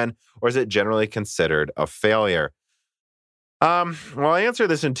next gen, or is it generally considered a failure? Well, I answer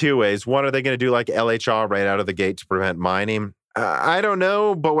this in two ways. One, are they going to do like LHR right out of the gate to prevent mining? I don't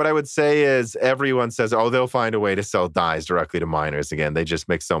know, but what I would say is everyone says, they'll find a way to sell dies directly to miners again. They just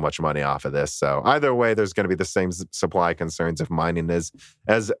make so much money off of this. So either way, there's going to be the same supply concerns if mining is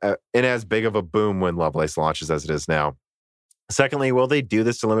as big of a boom when Lovelace launches as it is now. Secondly, will they do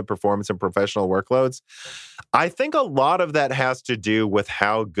this to limit performance in professional workloads? I think a lot of that has to do with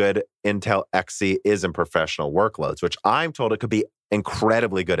how good Intel Xe is in professional workloads, which I'm told it could be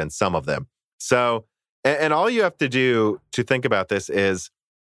incredibly good in some of them. So, and all you have to do to think about this is,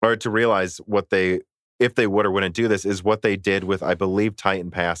 or to realize if they would or wouldn't do this, is what they did with, I believe,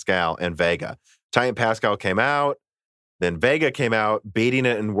 Titan Pascal and Vega. Titan Pascal came out, then Vega came out, beating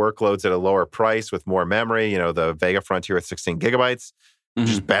it in workloads at a lower price with more memory. The Vega Frontier at 16 gigabytes,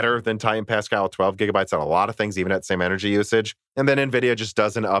 which is better than Titan Pascal at 12 gigabytes on a lot of things, even at same energy usage. And then NVIDIA just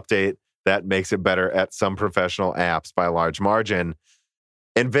does an update that makes it better at some professional apps by a large margin.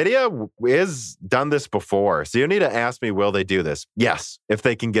 NVIDIA has done this before. So you need to ask me, will they do this? Yes, if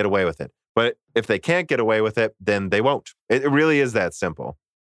they can get away with it. But if they can't get away with it, then they won't. It really is that simple.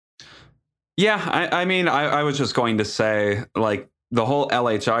 Yeah, I was just going to say, like, the whole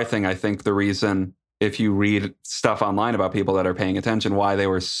LHI thing, I think the reason, if you read stuff online about people that are paying attention, why they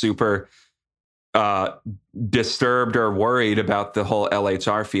were super disturbed or worried about the whole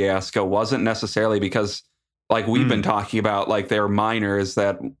LHR fiasco wasn't necessarily because, like we've been talking about, like there are miners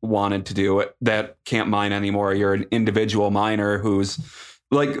that wanted to do it that can't mine anymore. You're an individual miner who's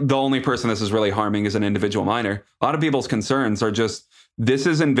like, the only person this is really harming is an individual miner. A lot of people's concerns are just, this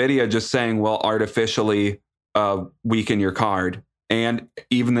is NVIDIA just saying, well, artificially weaken your card. And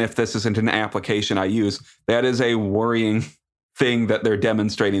even if this isn't an application I use, that is a worrying thing that they're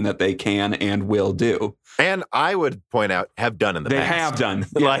demonstrating that they can and will do. And I would point out, have done in the past.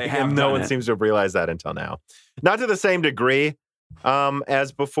 They have done. No one seems to have realized that until now. Not to the same degree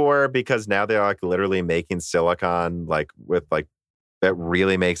as before, because now they're like literally making silicon that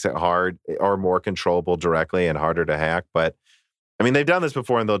really makes it hard or more controllable directly and harder to hack. But I mean, they've done this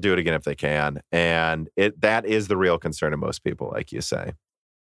before and they'll do it again if they can. And that is the real concern of most people, like you say.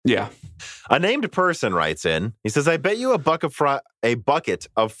 Yeah. A named person writes in. He says, I bet you a bucket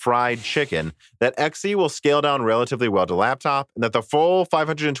of fried chicken that XE will scale down relatively well to laptop and that the full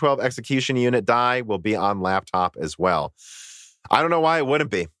 512 execution unit die will be on laptop as well. I don't know why it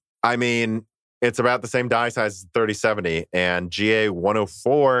wouldn't be. I mean, it's about the same die size as 3070 and GA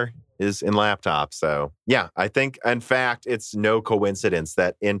 104 is in laptop. So yeah, I think, in fact, it's no coincidence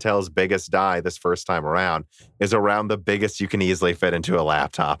that Intel's biggest die this first time around is around the biggest you can easily fit into a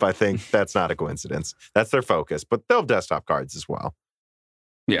laptop. I think that's not a coincidence. That's their focus, but they'll have desktop cards as well.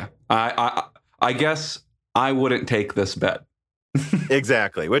 Yeah. I guess I wouldn't take this bet.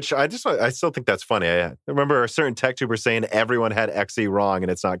 Exactly, which I still think that's funny. I remember a certain tech tuber saying everyone had XE wrong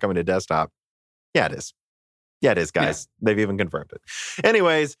and it's not coming to desktop. Yeah, it is. Yeah, it is, guys. Yeah. They've even confirmed it.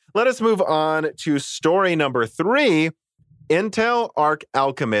 Anyways, let us move on to story number 3. Intel Arc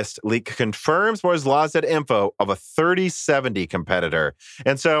Alchemist leak confirms Moore's Law's info of a 3070 competitor.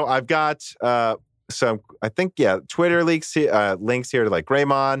 And so I've got Twitter links here to like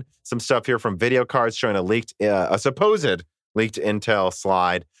Greymon, some stuff here from video cards showing a supposed leaked Intel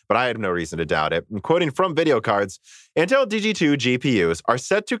slide, but I had no reason to doubt it. And quoting from video cards, Intel DG2 GPUs are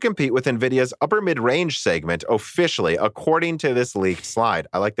set to compete with NVIDIA's upper mid-range segment officially, according to this leaked slide.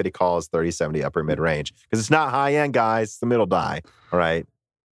 I like that he calls 3070 upper mid-range, because it's not high-end, guys. It's the middle die, all right?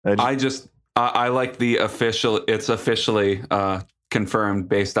 I like the official, it's officially confirmed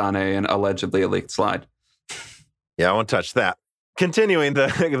based on an allegedly leaked slide. Yeah, I won't touch that. Continuing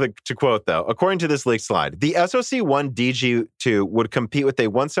to quote, though, according to this leaked slide, the SoC1 DG2 would compete with a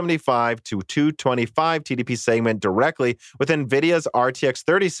 175 to 225 TDP segment directly with NVIDIA's RTX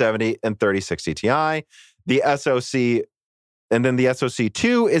 3070 and 3060 Ti. The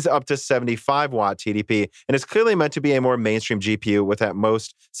SoC2 is up to 75 watt TDP and is clearly meant to be a more mainstream GPU with at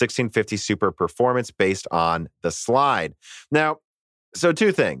most 1650 super performance based on the slide. Now, so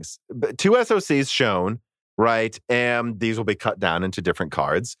 2 things. 2 SoCs shown, right? And these will be cut down into different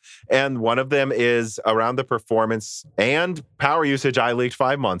cards. And one of them is around the performance and power usage I leaked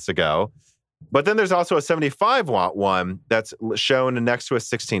 5 months ago. But then there's also a 75 watt one that's shown next to a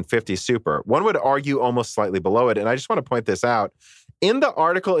 1650 Super. One would argue almost slightly below it. And I just want to point this out. In the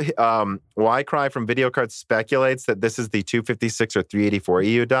article, Ycry from Video Card speculates that this is the 256 or 384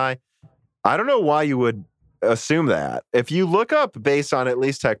 EU die. I don't know why you would assume that. If you look up, based on At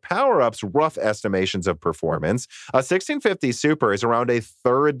Least Tech Power-Up's rough estimations of performance, a 1650 Super is around a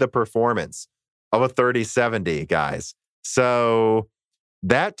third the performance of a 3070, guys. So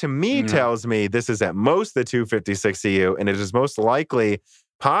that, to me, tells me this is at most the 256 EU, and it is most likely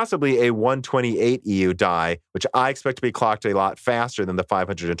possibly a 128 EU die, which I expect to be clocked a lot faster than the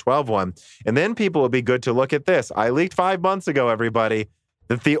 512 one. And then people will be good to look at this. I leaked 5 months ago, everybody,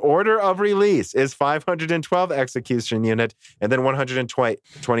 that the order of release is 512 execution unit and then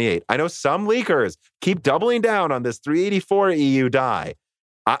 128. I know some leakers keep doubling down on this 384 EU die.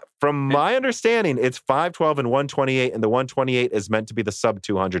 From my understanding, it's 512 and 128, and the 128 is meant to be the sub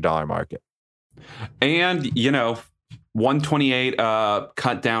 $200 market. And, 128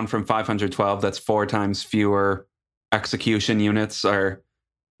 cut down from 512, that's 4 times fewer execution units, or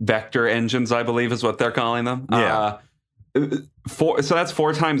vector engines, I believe is what they're calling them. Yeah. So that's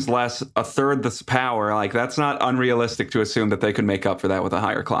 4 times less, a third this power. Like, that's not unrealistic to assume that they could make up for that with a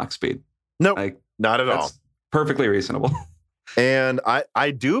higher clock speed. Nope, not at all. Perfectly reasonable. And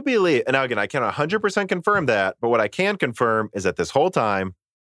I do believe, and now again, I can't 100% confirm that, but what I can confirm is that this whole time,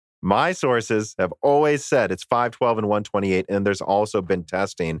 my sources have always said it's 512 and 128, and there's also been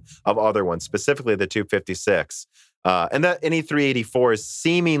testing of other ones, specifically the 256. And that any 384 is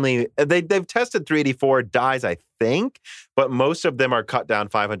seemingly, they've tested 384 dies, I think, but most of them are cut down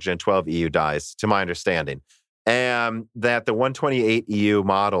 512 EU dies, to my understanding. And that the 128 EU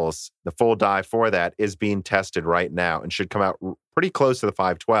models, the full die for that, is being tested right now and should come out pretty close to the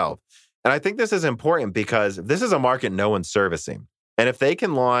 512. And I think this is important because this is a market no one's servicing. And if they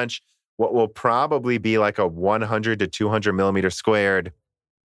can launch what will probably be like a 100 to 200 millimeter squared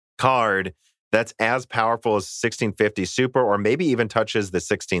card that's as powerful as 1650 Super, or maybe even touches the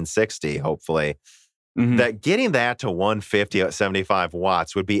 1660, hopefully, that getting that to 150 at 75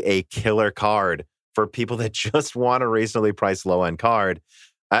 watts would be a killer card for people that just want a reasonably priced low-end card.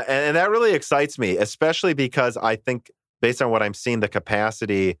 And that really excites me, especially because I think, based on what I'm seeing, the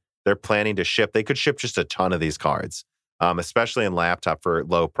capacity they're planning to ship, they could ship just a ton of these cards, especially in laptop for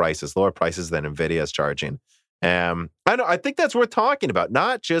lower prices than NVIDIA is charging. I think that's worth talking about.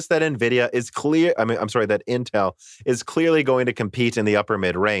 Not just that that Intel is clearly going to compete in the upper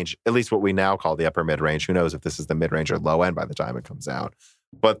mid-range, at least what we now call the upper mid-range. Who knows if this is the mid-range or low end by the time it comes out.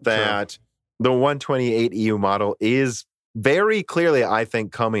 But that the 128 EU model is very clearly, I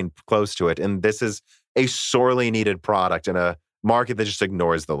think, coming close to it. And this is a sorely needed product in a market that just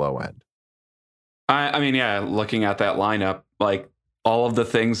ignores the low end. I mean, yeah, looking at that lineup, like all of the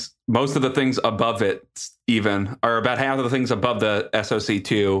things, most of the things above it even, or about half of the things above the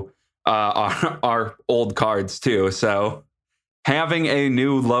SoC2 are old cards too. So having a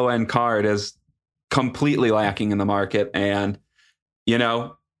new low end card is completely lacking in the market. And, you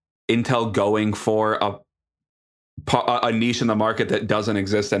know, Intel going for a niche in the market that doesn't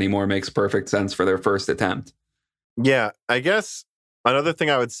exist anymore makes perfect sense for their first attempt. Yeah, I guess another thing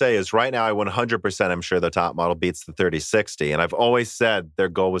I would say is right now I 100% am sure the top model beats the 3060. And I've always said their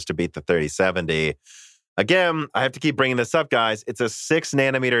goal was to beat the 3070. Again, I have to keep bringing this up, guys. It's a 6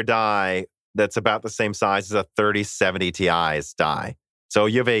 nanometer die that's about the same size as a 3070 Ti's die. So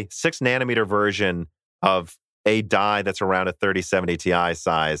you have a 6 nanometer version of a die that's around a 3070 Ti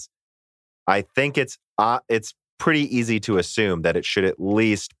size. I think it's pretty easy to assume that it should at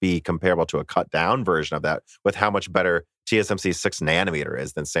least be comparable to a cut down version of that with how much better TSMC's 6 nanometer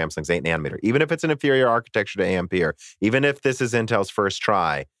is than Samsung's 8 nanometer. Even if it's an inferior architecture to Ampere, even if this is Intel's first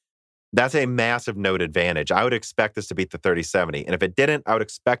try, that's a massive node advantage. I would expect this to beat the 3070. And if it didn't, I would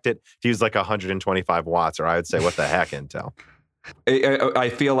expect it to use like 125 watts, or I would say, what the heck, Intel? I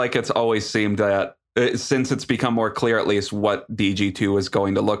feel like it's always seemed that since it's become more clear, at least what DG2 is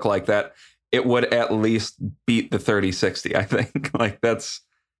going to look like, that it would at least beat the 3060. I think like that's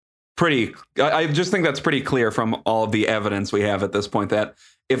pretty. I just think that's pretty clear from all of the evidence we have at this point that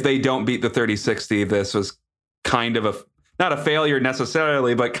if they don't beat the 3060, this was kind of not a failure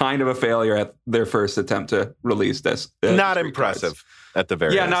necessarily, but kind of a failure at their first attempt to release this. Not impressive cards. At the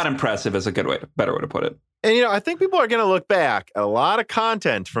very least. Not impressive is a better way to put it. And, you know, I think people are going to look back at a lot of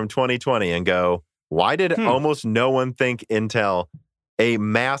content from 2020 and go, why did almost no one think Intel, a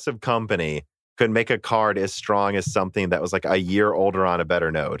massive company, could make a card as strong as something that was like a year older on a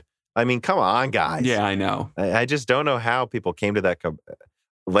better node? I mean, come on, guys. Yeah, I know. I just don't know how people came to that.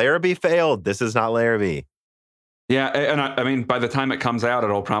 Larrabee failed. This is not Larrabee. Yeah, and I mean, by the time it comes out,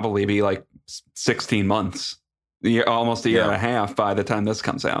 it'll probably be like 16 months, almost a year and a half by the time this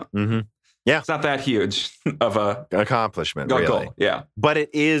comes out. Mm-hmm. Yeah. It's not that huge of a accomplishment, really. Goal. Yeah. But it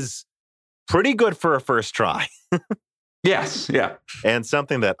is pretty good for a first try. Yes, yeah. And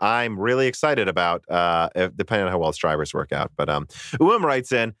something that I'm really excited about, depending on how well its drivers work out. But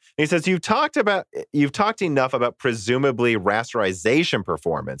writes in, he says, you've talked enough about presumably rasterization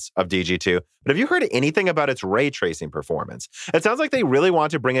performance of DG2, but have you heard anything about its ray tracing performance? It sounds like they really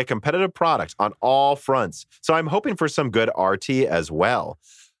want to bring a competitive product on all fronts. So I'm hoping for some good RT as well.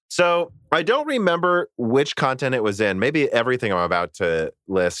 So I don't remember which content it was in, maybe everything I'm about to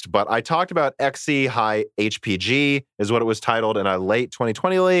list, but I talked about XE High HPG is what it was titled in a late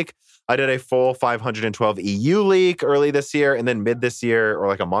 2020 leak. I did a full 512 EU leak early this year, and then mid this year, or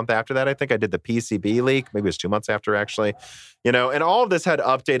like a month after that, I think I did the PCB leak. Maybe it was 2 months after, actually. You know, and all of this had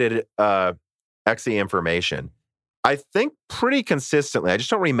updated XE information. I think pretty consistently. I just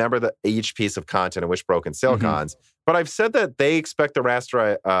don't remember each piece of content in which Broken Silicons. But I've said that they expect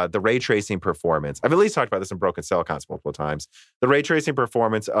the ray tracing performance. I've at least talked about this in Broken Silicons multiple times. The ray tracing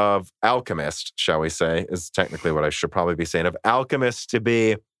performance of Alchemist, shall we say, is technically what I should probably be saying, of Alchemist to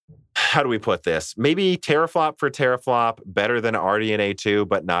be, how do we put this? Maybe teraflop for teraflop, better than RDNA 2,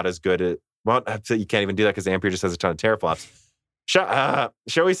 but not as good at, well, you can't even do that because Ampere just has a ton of teraflops.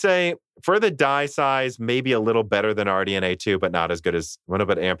 Shall we say, for the die size, maybe a little better than RDNA 2, but not as good as,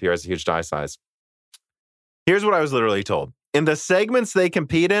 but Ampere has a huge die size. Here's what I was literally told. In the segments they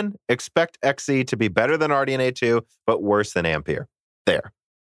compete in, expect XE to be better than RDNA 2, but worse than Ampere. There.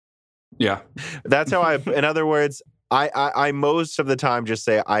 Yeah. That's how in other words, I most of the time just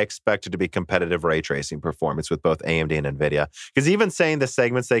say I expect it to be competitive ray tracing performance with both AMD and NVIDIA. Because even saying the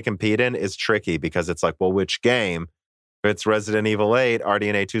segments they compete in is tricky because it's like, well, which game? If it's Resident Evil 8,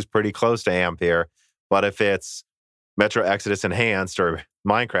 RDNA 2 is pretty close to Ampere. But if it's Metro Exodus Enhanced or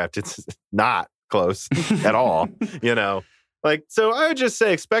Minecraft, it's not close at all, you know? Like, so I would just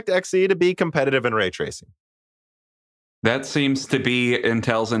say expect XE to be competitive in ray tracing. That seems to be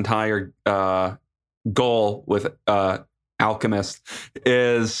Intel's entire goal with Alchemist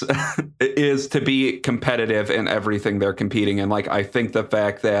is to be competitive in everything they're competing in. Like, I think the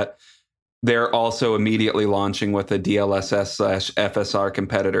fact that they're also immediately launching with a DLSS/FSR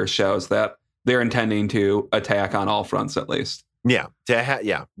competitor shows that they're intending to attack on all fronts at least. Yeah,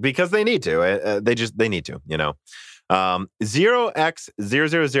 because they need to. They need to, you know.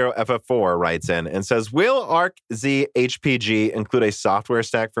 0x000ff4 writes in and says, will ARC-Z HPG include a software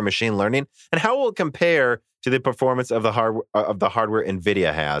stack for machine learning? And how will it compare to the performance of the hardware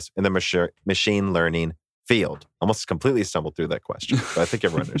NVIDIA has in the machine learning field? Almost completely stumbled through that question, but I think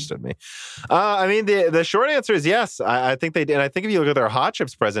everyone understood me. I mean, the short answer is yes. I think they did. And I think if you look at their hot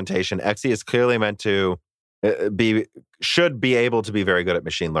chips presentation, Xe is clearly meant to should be able to be very good at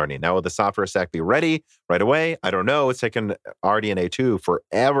machine learning. Now, will the software stack be ready right away? I don't know. It's taken RDNA 2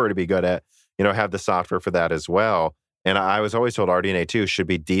 forever to be good at, have the software for that as well. And I was always told RDNA 2 should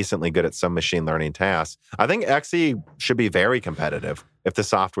be decently good at some machine learning tasks. I think Xe should be very competitive if the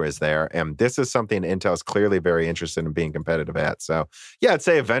software is there. And this is something Intel is clearly very interested in being competitive at. So, yeah, I'd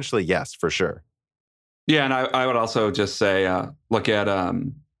say eventually, yes, for sure. Yeah, and I would also just say, look at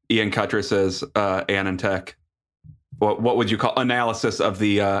Ian Cutress's AnandTech. What would you call analysis of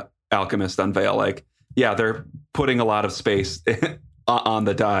the Alchemist unveil? Like, yeah, they're putting a lot of space on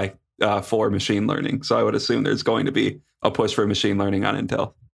the die for machine learning. So I would assume there's going to be a push for machine learning on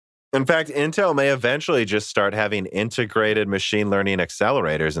Intel. In fact, Intel may eventually just start having integrated machine learning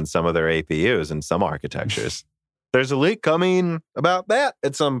accelerators in some of their APUs and some architectures. There's a leak coming about that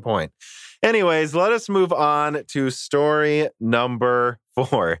at some point. Anyways, let us move on to story number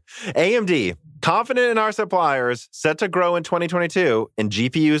 4. AMD, confident in our suppliers, set to grow in 2022, and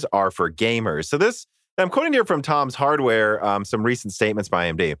GPUs are for gamers. So this, I'm quoting here from Tom's Hardware, some recent statements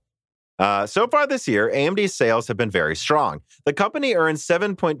by AMD. So far this year, AMD's sales have been very strong. The company earned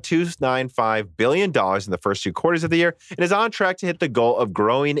 $7.295 billion in the first 2 quarters of the year and is on track to hit the goal of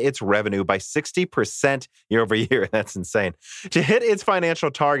growing its revenue by 60% year over year. That's insane. To hit its financial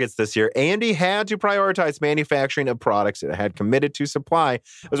targets this year, AMD had to prioritize manufacturing of products it had committed to supply,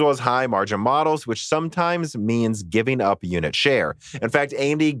 as well as high-margin models, which sometimes means giving up unit share. In fact,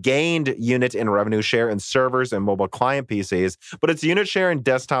 AMD gained unit and revenue share in servers and mobile client PCs, but its unit share in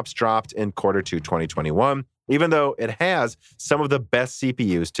desktops dropped in Q2 2021, even though it has some of the best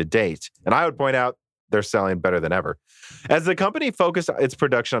CPUs to date. And I would point out they're selling better than ever. As the company focused its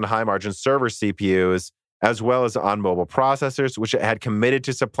production on high-margin server CPUs, as well as on mobile processors, which it had committed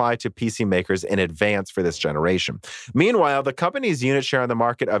to supply to PC makers in advance for this generation. Meanwhile, the company's unit share on the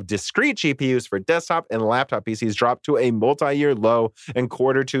market of discrete GPUs for desktop and laptop PCs dropped to a multi-year low in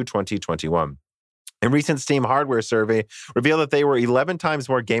Q2 2021. A recent Steam hardware survey revealed that they were 11 times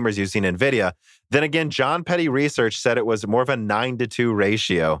more gamers using NVIDIA. Then again, John Petty Research said it was more of a 9-to-2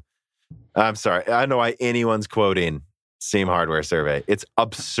 ratio. I'm sorry. I don't know why anyone's quoting Steam hardware survey. It's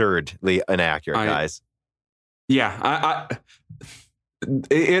absurdly inaccurate, guys. Yeah.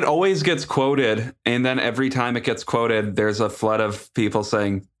 It always gets quoted, and then every time it gets quoted, there's a flood of people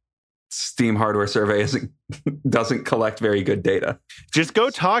saying Steam hardware survey doesn't collect very good data. Just go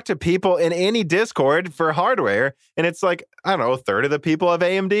talk to people in any Discord for hardware, and it's like, I don't know, a third of the people have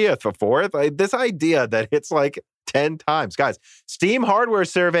AMD, a fourth. This idea that it's like 10 times. Guys, Steam hardware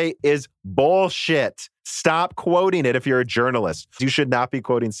survey is bullshit. Stop quoting it if you're a journalist. You should not be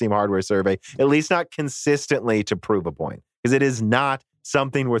quoting Steam hardware survey, at least not consistently to prove a point, because it is not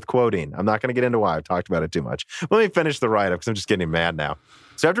something worth quoting. I'm not going to get into why. I've talked about it too much. Let me finish the write-up because I'm just getting mad now.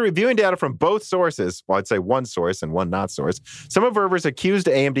 So after reviewing data from both sources, well, I'd say one source and one not source, some observers accused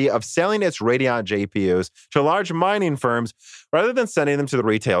AMD of selling its Radeon GPUs to large mining firms rather than sending them to the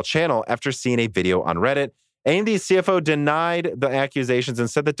retail channel after seeing a video on Reddit. AMD's CFO denied the accusations and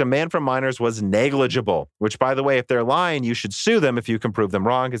said that demand from miners was negligible, which, by the way, if they're lying, you should sue them if you can prove them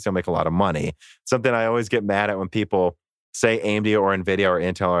wrong because they'll make a lot of money. Something I always get mad at when people say AMD or NVIDIA or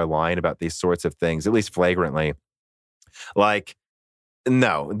Intel are lying about these sorts of things, at least flagrantly. Like,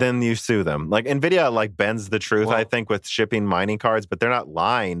 no, then you sue them. Like, NVIDIA, like, bends the truth, I think, with shipping mining cards, but they're not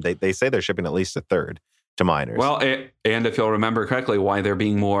lying. They say they're shipping at least a third to miners. Well, and if you'll remember correctly, why they're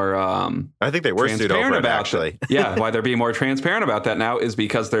being more I think they were sued over it, actually. Yeah, why they're being more transparent about that now is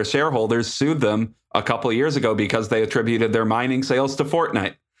because their shareholders sued them a couple of years ago because they attributed their mining sales to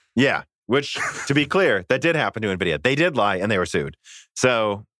Fortnite. Yeah, which, to be clear, that did happen to NVIDIA. They did lie, and they were sued.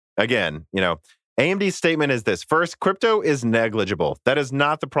 So, again, AMD's statement is this. First, crypto is negligible. That is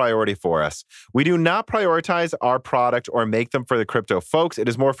not the priority for us. We do not prioritize our product or make them for the crypto folks. It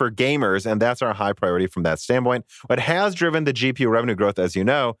is more for gamers, and that's our high priority from that standpoint. What has driven the GPU revenue growth, as you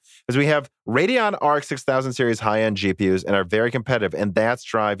know, is we have Radeon RX 6000 series high-end GPUs and are very competitive, and that's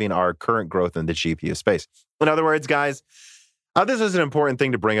driving our current growth in the GPU space. In other words, guys, this is an important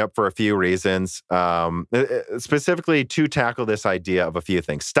thing to bring up for a few reasons, specifically to tackle this idea of a few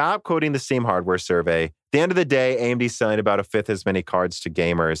things. Stop quoting the Steam hardware survey. At the end of the day, AMD's selling about a fifth as many cards to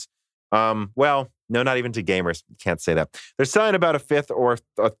gamers. Well, no, not even to gamers. Can't say that. They're selling about a fifth or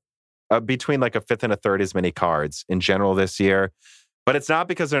between like a fifth and a third as many cards in general this year. But it's not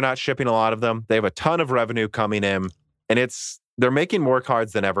because they're not shipping a lot of them. They have a ton of revenue coming in, and they're making more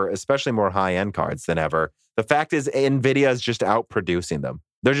cards than ever, especially more high-end cards than ever. The fact is, NVIDIA is just outproducing them.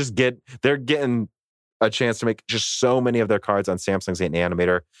 They're getting a chance to make just so many of their cards on Samsung's 8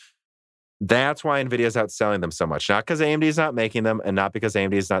 nanometer. That's why NVIDIA is outselling them so much. Not because AMD is not making them and not because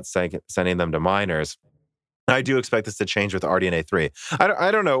AMD is not sending them to miners. I do expect this to change with RDNA 3. I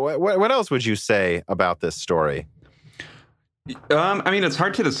don't know. What else would you say about this story? I mean, it's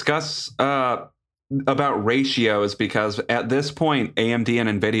hard to discuss about ratios because at this point, AMD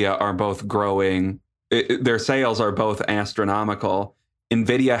and NVIDIA are both growing. Their sales are both astronomical.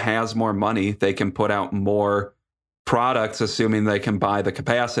 NVIDIA has more money. They can put out more products, assuming they can buy the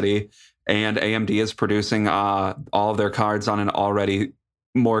capacity. And AMD is producing all of their cards on an already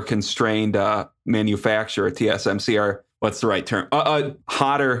more constrained manufacturer, TSMC, or what's the right term? A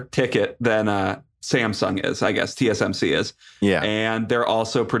hotter ticket than Samsung is, I guess, TSMC is. Yeah. And they're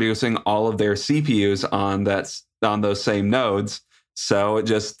also producing all of their CPUs on those same nodes. So it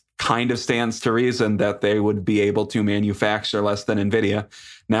just kind of stands to reason that they would be able to manufacture less than NVIDIA.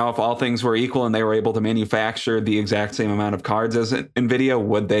 Now, if all things were equal and they were able to manufacture the exact same amount of cards as NVIDIA,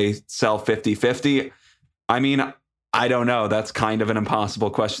 would they sell 50-50? I mean, I don't know. That's kind of an impossible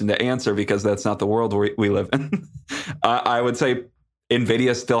question to answer because that's not the world we live in. I would say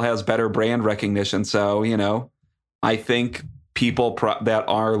NVIDIA still has better brand recognition. So, I think people that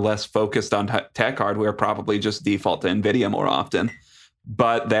are less focused on tech hardware probably just default to NVIDIA more often.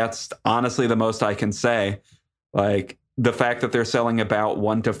 But that's honestly the most I can say. Like, the fact that they're selling about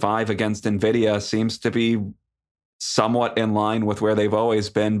 1-5 against NVIDIA seems to be somewhat in line with where they've always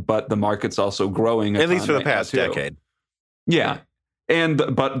been, but the market's also growing. At least for the past decade. Yeah.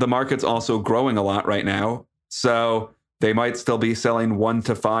 But the market's also growing a lot right now. So they might still be selling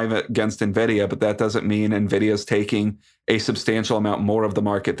 1-5 against NVIDIA, but that doesn't mean NVIDIA's taking a substantial amount more of the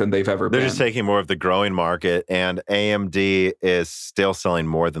market than they've ever been. They're just taking more of the growing market, and AMD is still selling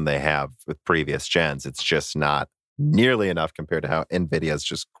more than they have with previous gens. It's just not nearly enough compared to how NVIDIA is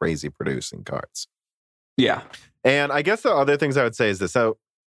just crazy producing cards. Yeah. And I guess the other things I would say is this.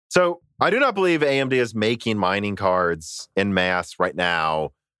 So I do not believe AMD is making mining cards in mass right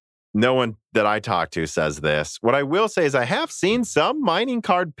now. No one that I talk to says this. What I will say is I have seen some mining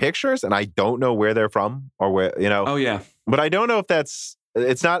card pictures, and I don't know where they're from or where, Oh, yeah. But I don't know if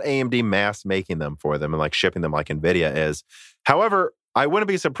it's not AMD mass making them for them and like shipping them like NVIDIA is. However, I wouldn't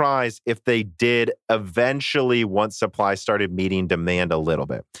be surprised if they did eventually once supply started meeting demand a little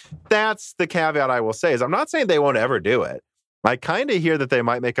bit. That's the caveat I will say is I'm not saying they won't ever do it. I kind of hear that they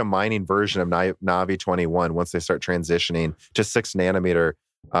might make a mining version of Navi 21 once they start transitioning to 6 nanometer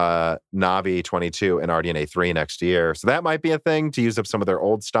Navi 22 and RDNA 3 next year. So that might be a thing to use up some of their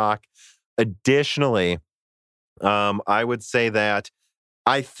old stock. Additionally, I would say that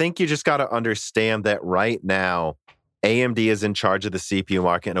I think you just got to understand that right now, AMD is in charge of the CPU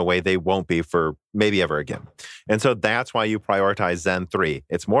market in a way they won't be for maybe ever again. And so that's why you prioritize Zen 3.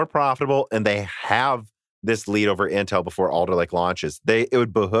 It's more profitable, and they have this lead over Intel before Alder Lake launches. It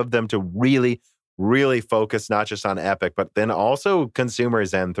would behoove them to really, really focus not just on EPYC, but then also consumer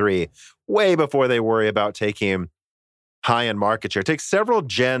Zen 3 way before they worry about taking high-end market share. It takes several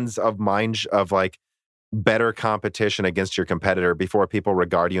gens of better competition against your competitor before people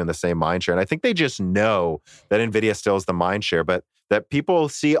regard you in the same mind share. And I think they just know that NVIDIA still is the mind share, but that people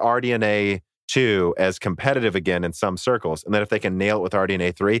see RDNA 2 as competitive again in some circles. And that if they can nail it with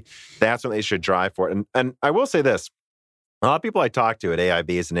RDNA 3, that's when they should drive for it. And I will say this, a lot of people I talk to at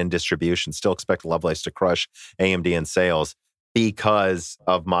AIBs and in distribution still expect Lovelace to crush AMD in sales because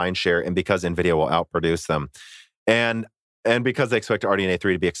of mind share and because NVIDIA will outproduce them. And because they expect RDNA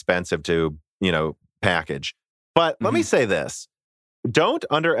 3 to be expensive to, package. But let me say this. Don't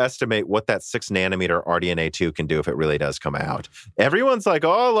underestimate what that 6 nanometer RDNA 2 can do if it really does come out. Everyone's like,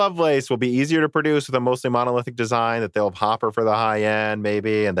 oh, Lovelace will be easier to produce with a mostly monolithic design, that they'll have Hopper for the high end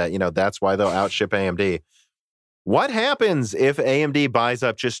maybe, and that, that's why they'll outship AMD. What happens if AMD buys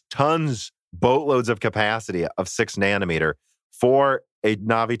up just boatloads of capacity of 6 nanometer for a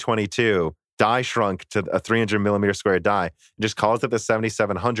Navi 22 die shrunk to a 300 millimeter square die, and just calls it the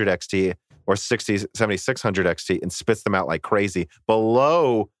 7700 XT or 7600 XT and spits them out like crazy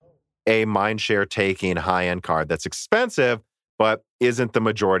below a mindshare taking high-end card that's expensive, but isn't the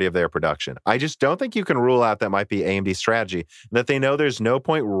majority of their production? I just don't think you can rule out that might be AMD's strategy, that they know there's no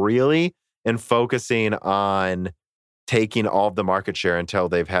point really in focusing on taking all of the market share until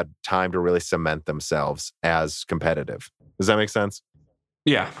they've had time to really cement themselves as competitive. Does that make sense?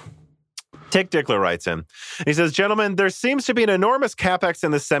 Yeah. Tick Dickler writes in. He says, gentlemen, there seems to be an enormous capex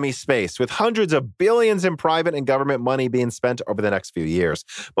in the semi space, with hundreds of billions in private and government money being spent over the next few years.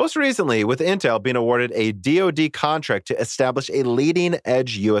 Most recently, with Intel being awarded a DoD contract to establish a leading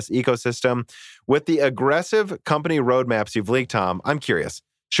edge U.S. ecosystem. With the aggressive company roadmaps you've leaked, Tom, I'm curious.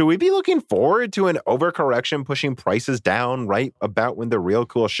 Should we be looking forward to an overcorrection pushing prices down right about when the real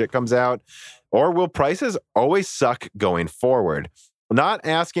cool shit comes out? Or will prices always suck going forward? Not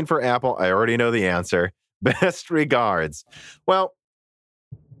asking for Apple. I already know the answer. Best regards. Well,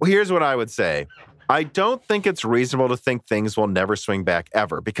 here's what I would say. I don't think it's reasonable to think things will never swing back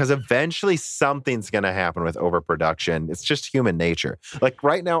ever, because eventually something's going to happen with overproduction. It's just human nature. Like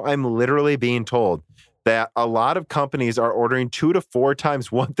right now, I'm literally being told that a lot of companies are ordering 2 to 4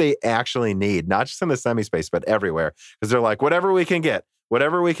 times what they actually need, not just in the semi space, but everywhere. Because they're like, whatever we can get,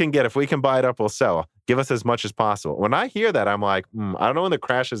 if we can buy it up, we'll sell. Give us as much as possible. When I hear that, I'm like, I don't know when the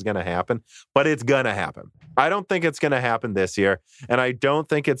crash is going to happen, but it's going to happen. I don't think it's going to happen this year, and I don't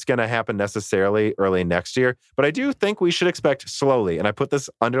think it's going to happen necessarily early next year, but I do think we should expect slowly, and I put this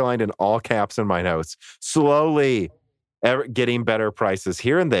underlined in all caps in my notes, slowly getting better prices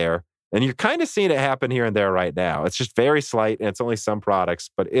here and there. And you're kind of seeing it happen here and there right now. It's just very slight, and it's only some products,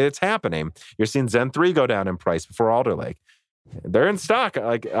 but it's happening. You're seeing Zen 3 go down in price before Alder Lake. They're in stock,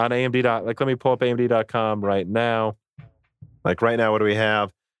 like on AMD. Let me pull up AMD.com right now. Like right now, what do we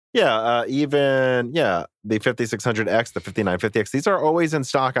have? The 5600X, the 5950X. These are always in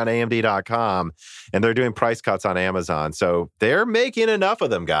stock on AMD.com, and they're doing price cuts on Amazon. So they're making enough of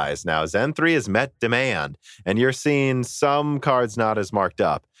them, guys. Now, Zen 3 has met demand, and you're seeing some cards not as marked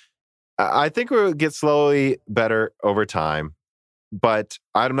up. I think we'll get slowly better over time, but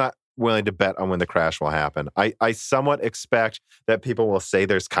I'm not willing to bet on when the crash will happen. I somewhat expect that people will say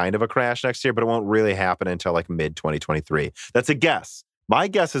there's kind of a crash next year, but it won't really happen until like mid-2023. That's a guess. My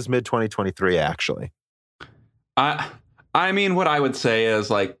guess is mid-2023, actually. I mean, what I would say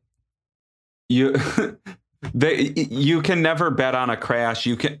is like, you can never bet on a crash.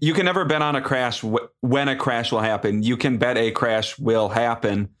 You can never bet on a crash when a crash will happen. You can bet a crash will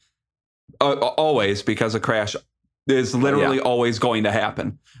happen always, because a crash is literally always going to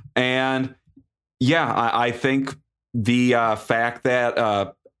happen. And I think the fact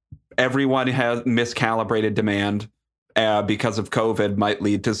that everyone has miscalibrated demand because of COVID might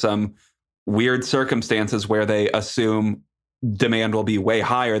lead to some weird circumstances where they assume demand will be way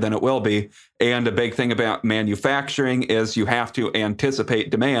higher than it will be. And a big thing about manufacturing is you have to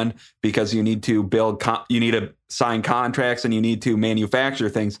anticipate demand, because you need to you need to sign contracts, and you need to manufacture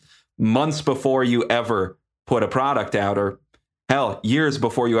things months before you ever put a product out, or hell, years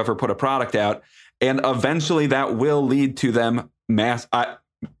before you ever put a product out. And eventually that will lead to them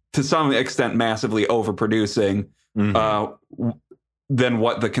to some extent massively overproducing than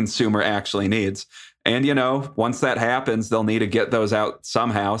what the consumer actually needs. And, once that happens, they'll need to get those out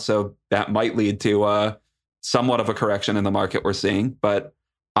somehow. So that might lead to somewhat of a correction in the market we're seeing. But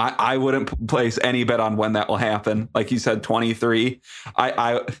I wouldn't place any bet on when that will happen. Like you said, 23.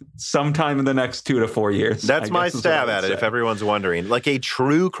 I sometime in the next 2 to 4 years. That's my stab at it, if everyone's wondering. Like a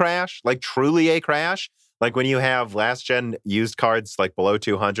true crash, like truly a crash, like when you have last gen used cards like below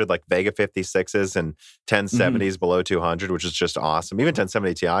 200, like Vega 56s and 1070s below 200, which is just awesome. Even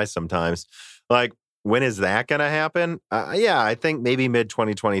 1070 Ti sometimes. Like, when is that going to happen? I think maybe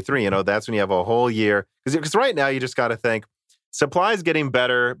mid-2023. That's when you have a whole year. Because right now you just got to think, supply is getting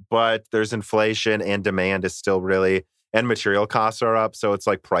better, but there's inflation and demand is still and material costs are up. So it's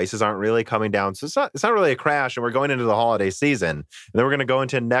like prices aren't really coming down. So it's not really a crash. And we're going into the holiday season. And then we're going to go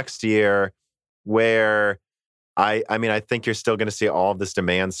into next year where I think you're still going to see all of this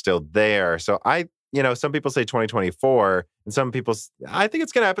demand still there. So some people say 2024, and some people, I think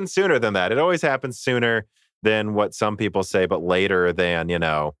it's going to happen sooner than that. It always happens sooner than what some people say, but later than,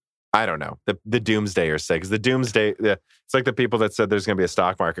 I don't know, the doomsdayers say. Because the doomsday, it's like the people that said there's going to be a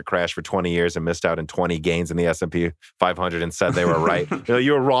stock market crash for 20 years and missed out in 20 gains in the S&P 500 and said they were right.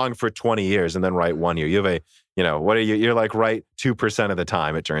 You were wrong for 20 years and then right 1 year. You have you're like right 2% of the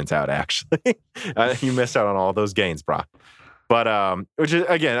time, it turns out, actually. You missed out on all those gains, bro. But, which is,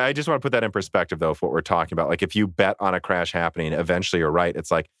 again, I just want to put that in perspective, though, of what we're talking about. Like, if you bet on a crash happening, eventually you're right.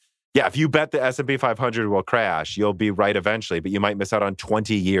 It's like, if you bet the S&P 500 will crash, you'll be right eventually, but you might miss out on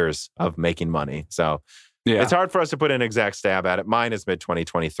 20 years of making money. So it's hard for us to put an exact stab at it. Mine is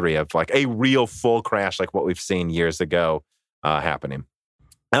mid-2023 of like a real full crash like what we've seen years ago happening.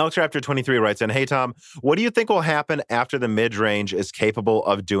 Alex Raptor 23 writes in, hey, Tom, what do you think will happen after the mid-range is capable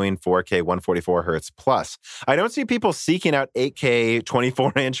of doing 4K 144 hertz plus? I don't see people seeking out 8K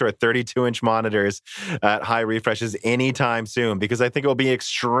 24-inch or 32-inch monitors at high refreshes anytime soon, because I think it will be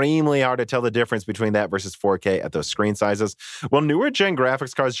extremely hard to tell the difference between that versus 4K at those screen sizes. Will newer gen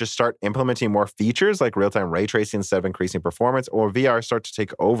graphics cards just start implementing more features like real-time ray tracing instead of increasing performance, or VR start to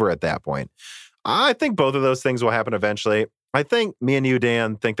take over at that point? I think both of those things will happen eventually. I think me and you,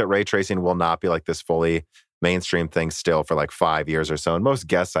 Dan, think that ray tracing will not be like this fully mainstream thing still for like 5 years or so. And most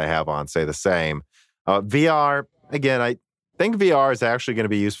guests I have on say the same. VR, again, I think VR is actually going to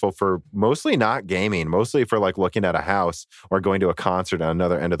be useful for mostly not gaming, mostly for like looking at a house or going to a concert on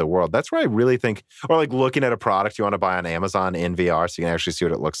another end of the world. That's where I really think, or like looking at a product you want to buy on Amazon in VR so you can actually see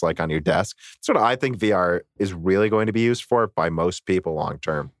what it looks like on your desk. That's what I think VR is really going to be used for by most people long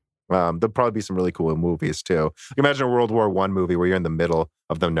term. There'll probably be some really cool movies too. Imagine a World War I movie where you're in the middle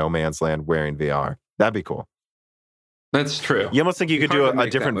of the no man's land wearing VR. That'd be cool. That's true. You almost think you could do a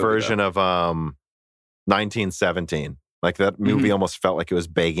different version of 1917. Like that movie almost felt like it was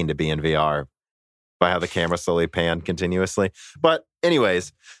begging to be in VR by how the camera slowly panned continuously. But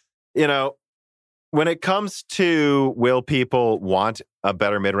anyways, you know, when it comes to will people want a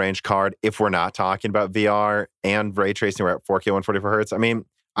better mid-range card if we're not talking about VR and ray tracing, we're at 4K 144 hertz. I mean,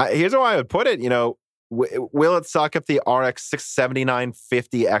 here's how I would put it. You know, will it suck if the RX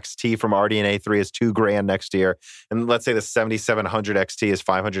 67950 XT from RDNA 3 is $2,000 next year? And let's say the 7700 XT is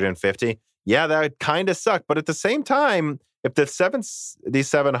 $550. Yeah, that would kind of suck. But at the same time, if the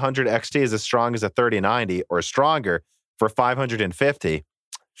 700 XT is as strong as a 3090 or stronger for $550,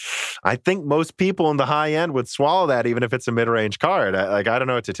 I think most people in the high end would swallow that, even if it's a mid-range card. I don't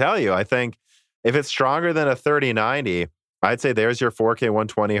know what to tell you. I think if it's stronger than a 3090, I'd say there's your 4K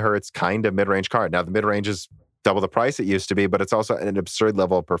 120 hertz kind of mid-range card. Now, the mid-range is double the price it used to be, but it's also an absurd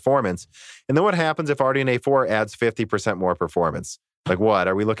level of performance. And then what happens if RDNA 4 adds 50% more performance? Like what?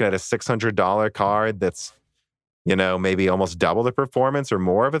 Are we looking at a $600 card that's, you know, maybe almost double the performance or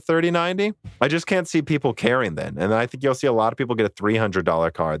more of a 3090? I just can't see people caring then. And I think you'll see a lot of people get a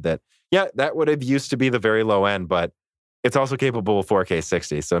 $300 card that, yeah, that would have used to be the very low end, but it's also capable of 4K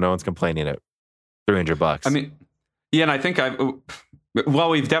 60. So no one's complaining at $300. I mean, yeah, and I think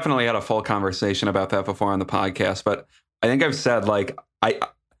we've definitely had a full conversation about that before on the podcast, but I think I've said like,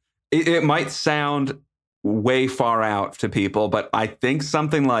 it might sound way far out to people, but I think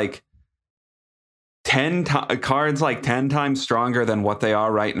something like 10 cards like 10 times stronger than what they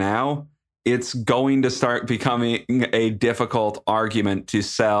are right now, it's going to start becoming a difficult argument to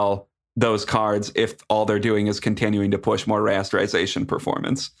sell those cards if all they're doing is continuing to push more rasterization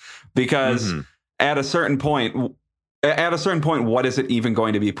performance. Because at a certain point, what is it even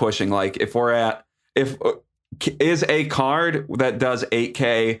going to be pushing? Like is a card that does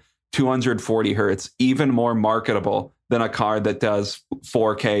 8K 240 hertz even more marketable than a card that does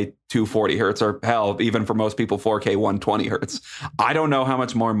 4K 240 hertz, or hell, even for most people, 4K 120 hertz? I don't know how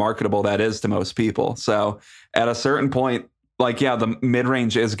much more marketable that is to most people. So at a certain point, like, yeah, the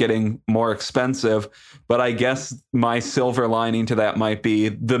mid-range is getting more expensive, but I guess my silver lining to that might be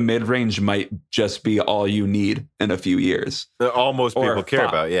the mid-range might just be all you need in a few years. All most people care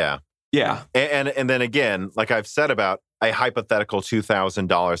about, yeah. Yeah. And then again, like I've said about a hypothetical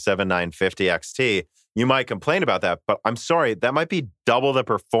 $2,000 7950 XT, you might complain about that, but I'm sorry, that might be double the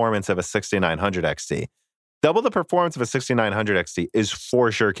performance of a 6900 XT. Double the performance of a 6900 XT is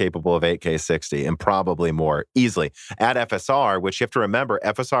for sure capable of 8K 60 and probably more easily. At FSR, which you have to remember,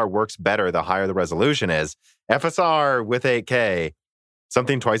 FSR works better the higher the resolution is. FSR with 8K,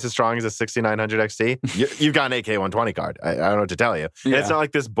 something twice as strong as a 6900 XT, you've got an 8K 120 card. I don't know what to tell you. Yeah. And it's not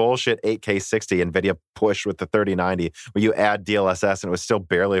like this bullshit 8K 60 NVIDIA push with the 3090 where you add DLSS and it was still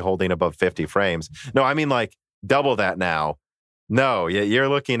barely holding above 50 frames. No, I mean like double that now. No, you're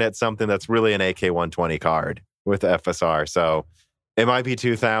looking at something that's really an 8K 120 card with FSR. So it might be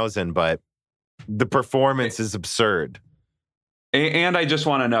 2000, but the performance is absurd. And I just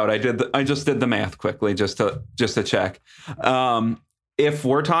want to note, I just did the math quickly just to check. If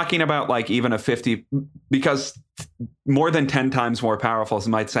we're talking about like even a 50, because more than 10 times more powerful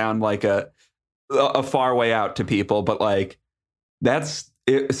might sound like a far way out to people, but like that's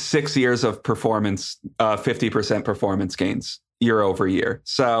 6 years of performance, 50% performance gains year over year.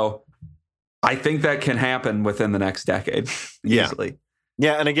 So I think that can happen within the next decade easily.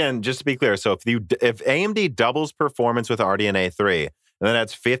 Yeah, and again, just to be clear, so if AMD doubles performance with RDNA 3, and then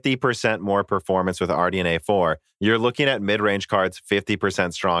that's 50% more performance with RDNA 4, you're looking at mid-range cards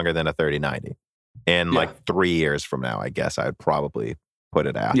 50% stronger than a 3090. In like 3 years from now, I guess I would probably put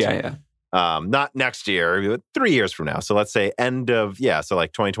it at. Yeah. Not next year, but 3 years from now. So let's say so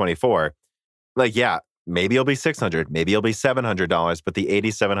like 2024. Like, yeah, maybe it'll be $600, maybe it'll be $700, but the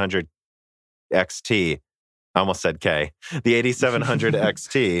 8700 XT, I almost said K, the 8700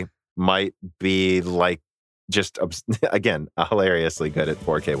 XT might be like just, again, hilariously good at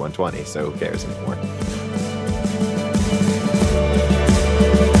 4K 120, so who cares anymore?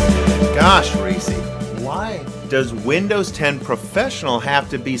 Gosh, Reese, why does Windows 10 Professional have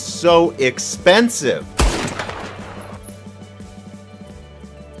to be so expensive?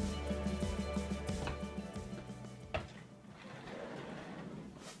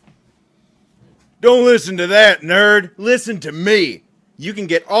 Don't listen to that, nerd. Listen to me. You can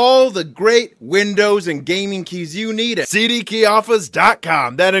get all the great Windows and gaming keys you need at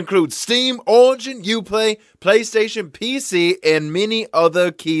cdkeyoffers.com. That includes Steam, Origin, Uplay, PlayStation, PC, and many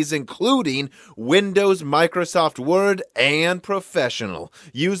other keys, including Windows, Microsoft Word, and Professional.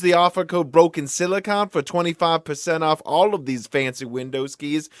 Use the offer code BrokenSilicon for 25% off all of these fancy Windows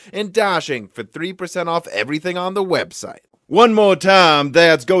keys and Dashing for 3% off everything on the website. One more time,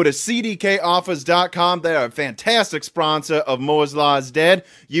 that's go to cdkoffers.com. They are a fantastic sponsor of Moore's Law is Dead.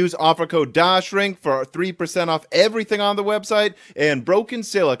 Use offer code DASHRINK for 3% off everything on the website and Broken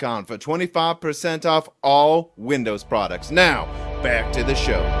Silicon for 25% off all Windows products. Now, back to the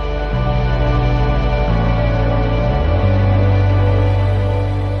show.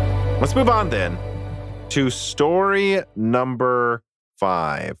 Let's move on then to story number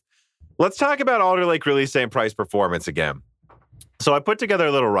 5. Let's talk about Alder Lake release and price performance again. So I put together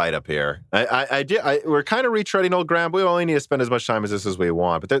a little write-up here. We're kind of retreading old ground. We only need to spend as much time as this as we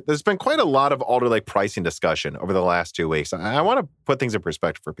want. But there's been quite a lot of Alder Lake pricing discussion over the last 2 weeks. I want to put things in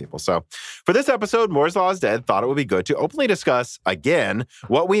perspective for people. So for this episode, Moore's Law is Dead thought it would be good to openly discuss, again,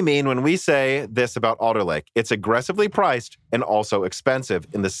 what we mean when we say this about Alder Lake. It's aggressively priced and also expensive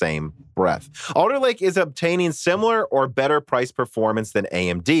in the same breath. Alder Lake is obtaining similar or better price performance than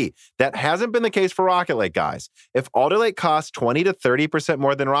AMD. That hasn't been the case for Rocket Lake, guys. If Alder Lake costs 20 to 30%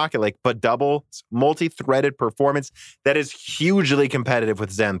 more than Rocket Lake, but doubles multi-threaded performance, that is hugely competitive with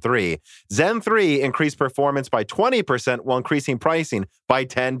Zen 3. Zen 3 increased performance by 20% while increasing pricing by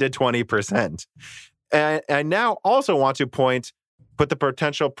 10 to 20%. And I now also want to put the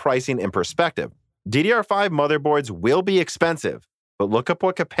potential pricing in perspective. DDR5 motherboards will be expensive, but look up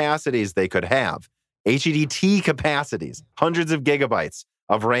what capacities they could have. HEDT capacities, hundreds of gigabytes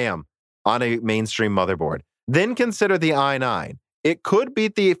of RAM on a mainstream motherboard. Then consider the i9. It could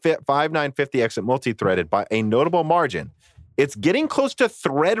beat the 5950X at multi-threaded by a notable margin. It's getting close to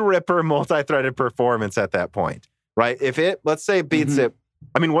Threadripper multi-threaded performance at that point, right? If it, let's say, beats it,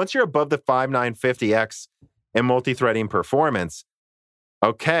 I mean, once you're above the 5950X in multi-threading performance,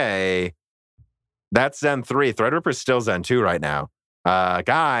 okay, that's Zen 3. Threadripper's still Zen 2 right now.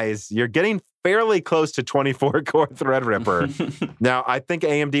 Guys, you're getting fairly close to 24-core Threadripper. Now, I think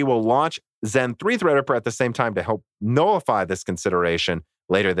AMD will launch Zen 3 Threadripper at the same time to help nullify this consideration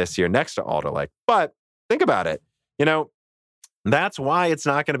later this year next to Alder Lake. But think about it. You know, that's why it's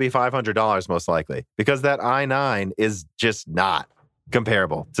not going to be $500 most likely, because that i9 is just not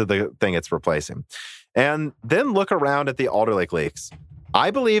comparable to the thing it's replacing. And then look around at the Alder Lake leaks. I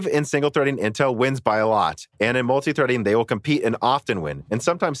believe in single-threading, Intel wins by a lot, and in multi-threading, they will compete and often win, and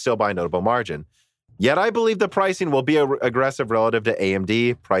sometimes still by a notable margin. Yet I believe the pricing will be aggressive relative to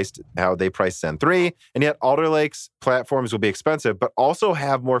AMD, priced how they price Zen 3, and yet Alder Lake's platforms will be expensive, but also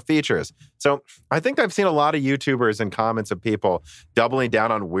have more features. So I think I've seen a lot of YouTubers and comments of people doubling down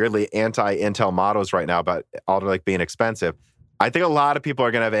on weirdly anti-Intel models right now about Alder Lake being expensive. I think a lot of people are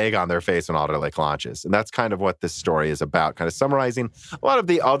going to have egg on their face when Alder Lake launches. And that's kind of what this story is about, kind of summarizing a lot of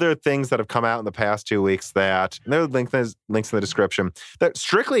the other things that have come out in the past 2 weeks that, and there are links in the description, that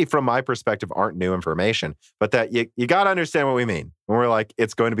strictly from my perspective aren't new information, but that you got to understand what we mean when we're like,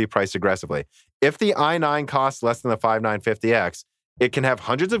 it's going to be priced aggressively. If the i9 costs less than the 5950X, it can have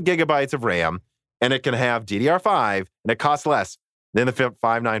hundreds of gigabytes of RAM, and it can have DDR5, and it costs less than the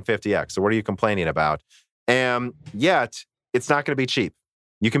 5950X. So what are you complaining about? And yet, it's not going to be cheap.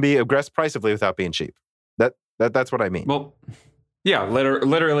 You can be aggressively without being cheap. That's what I mean. Well, yeah,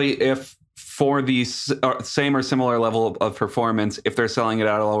 literally, if for the same or similar level of performance, if they're selling it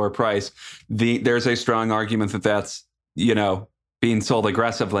at a lower price, there's a strong argument that that's, being sold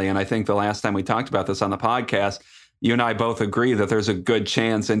aggressively. And I think the last time we talked about this on the podcast, you and I both agree that there's a good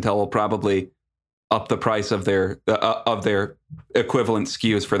chance Intel will probably up the price of their equivalent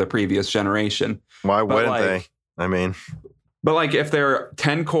SKUs for the previous generation. Why wouldn't they? I mean... But like if their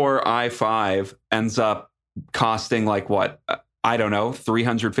 10-core i5 ends up costing like what, I don't know,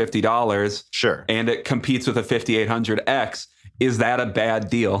 $350. Sure. And it competes with a 5800X, is that a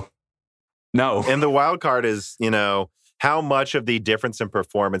bad deal? No. And the wild card is, how much of the difference in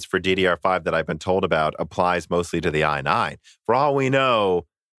performance for DDR5 that I've been told about applies mostly to the i9. For all we know,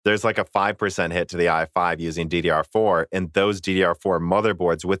 there's like a 5% hit to the i5 using DDR4, and those DDR4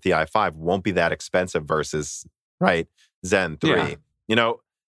 motherboards with the i5 won't be that expensive versus, right, Zen 3. Yeah.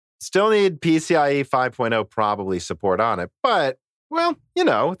 Still need PCIe 5.0 probably support on it. But, well,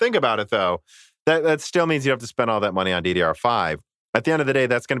 think about it, though. That still means you have to spend all that money on DDR5. At the end of the day,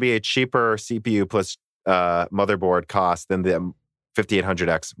 that's going to be a cheaper CPU plus motherboard cost than the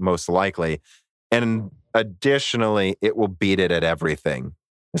 5800X, most likely. And additionally, it will beat it at everything.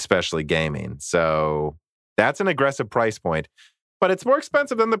 especially gaming. So that's an aggressive price point, but it's more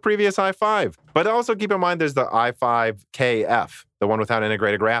expensive than the previous i5. But also keep in mind there's the i5KF, the one without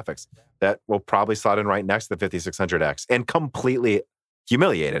integrated graphics, that will probably slot in right next to the 5600X and completely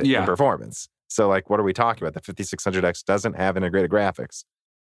humiliate it in performance. So like, what are we talking about? The 5600X doesn't have integrated graphics.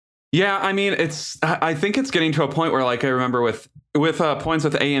 Yeah, I mean, I think it's getting to a point where, like, I remember with points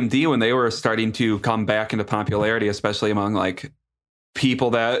with AMD when they were starting to come back into popularity, especially among like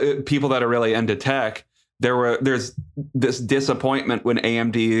people that are really into tech. There's this disappointment when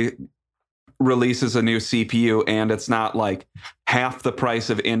AMD releases a new CPU and it's not like half the price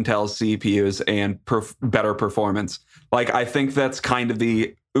of Intel's CPUs and better performance. Like, I think that's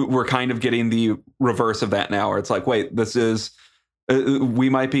we're kind of getting the reverse of that now, where it's like, wait, this is. We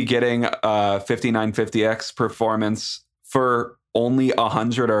might be getting 5950X performance for only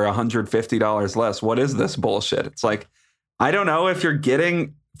 $100 or $150 less. What is this bullshit? It's like, I don't know, if you're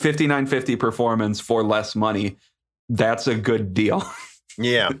getting 5950 performance for less money, that's a good deal.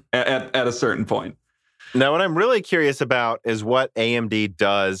 Yeah. at a certain point. Now, what I'm really curious about is what AMD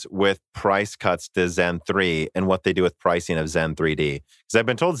does with price cuts to Zen 3 and what they do with pricing of Zen 3D. Because I've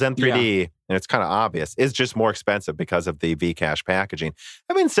been told Zen 3D, and it's kind of obvious, is just more expensive because of the Vcache packaging.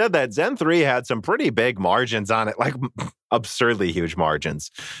 Having said that, Zen 3 had some pretty big margins on it, like absurdly huge margins.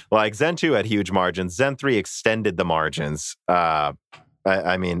 Like Zen 2 had huge margins. Zen 3 extended the margins. I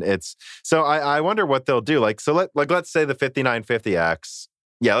mean, I wonder what they'll do. Like, so let's say the 5950X.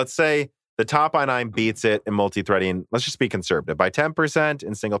 Yeah, let's say the top i9 beats it in multi-threading. Let's just be conservative, by 10%,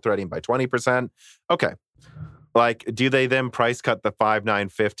 in single threading by 20%. Okay. Like, do they then price cut the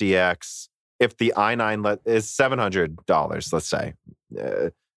 5950X if the i9 is $700, let's say?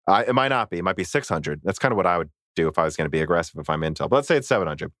 It might not be. It might be $600. That's kind of what I would do if I was going to be aggressive if I'm Intel. But let's say it's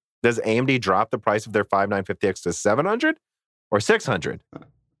 $700. Does AMD drop the price of their 5950X to $700 or $600?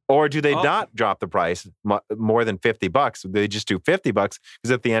 Or do they not drop the price more than $50? They just do $50 because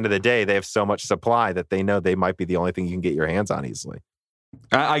at the end of the day, they have so much supply that they know they might be the only thing you can get your hands on easily.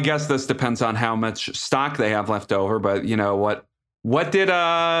 I guess this depends on how much stock they have left over. But you know what? What did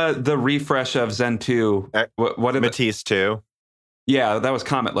the refresh of Zen 2? What did Matisse 2? Yeah, that was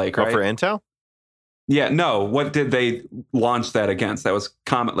Comet Lake, right? Oh, for Intel? Yeah, no. What did they launch that against? That was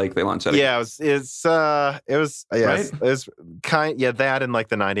Comet Lake. They launched that. Yeah, it was kind. Yeah, that and like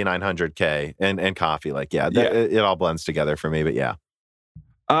the 9900K and Coffee Lake. Yeah, it all blends together for me. But yeah.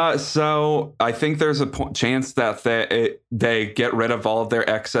 So I think there's a chance that they get rid of all of their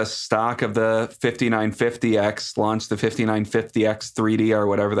excess stock of the 5950X, launch the 5950X 3D or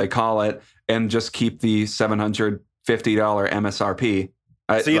whatever they call it, and just keep the $750 MSRP.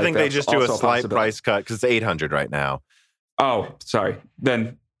 So you think they just do a slight price cut because it's $800 right now? Oh, sorry.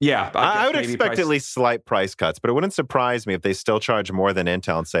 Then yeah, I would expect at least slight price cuts, but it wouldn't surprise me if they still charge more than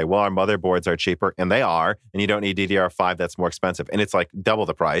Intel and say, well, our motherboards are cheaper, and they are, and you don't need DDR5 that's more expensive, and it's like double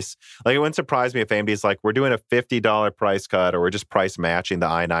the price. Like, it wouldn't surprise me if AMD's like, we're doing a $50 price cut, or we're just price matching the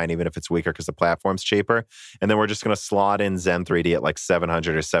i9 even if it's weaker because the platform's cheaper, and then we're just going to slot in Zen 3D at like $700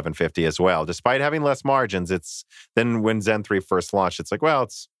 or $750 as well. Despite having less margins, it's then when Zen 3 first launched, it's like, well,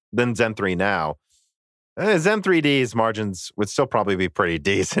 it's then Zen 3 now. Zen 3D's margins would still probably be pretty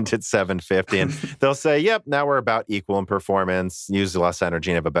decent at $750, and they'll say, "Yep, now we're about equal in performance, use less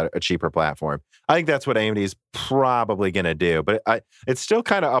energy, and have a cheaper platform." I think that's what AMD is probably going to do, but it's still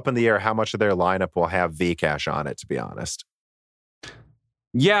kind of up in the air how much of their lineup will have Vcache on it. To be honest,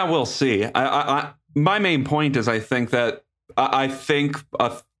 yeah, we'll see. My main point is I think a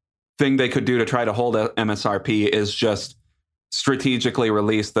thing they could do to try to hold MSRP is just strategically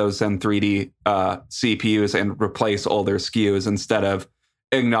release those Zen 3D CPUs and replace older SKUs instead of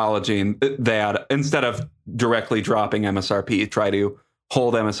acknowledging that, instead of directly dropping MSRP, try to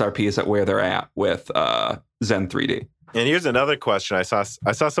hold MSRPs at where they're at with Zen 3D. And here's another question. I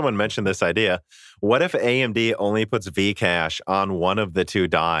saw someone mention this idea. What if AMD only puts Vcache on one of the two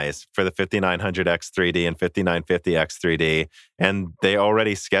dies for the 5900X3D and 5950X3D, and they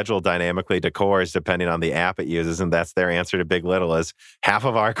already schedule dynamically to cores depending on the app it uses, and that's their answer to Big Little is half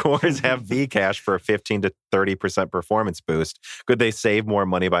of our cores have Vcache for a 15 to 30% performance boost. Could they save more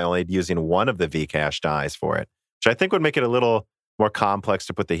money by only using one of the Vcache dies for it? Which I think would make it a little more complex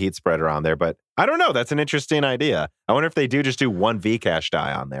to put the heat spreader on there, but I don't know. That's an interesting idea. I wonder if they do just do one Vcache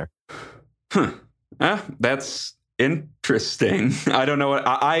die on there. That's interesting. I don't know what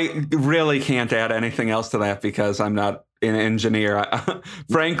I really can't add anything else to that because I'm not an engineer.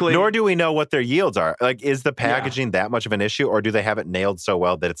 Frankly, nor do we know what their yields are. Like, is the packaging that much of an issue, or do they have it nailed so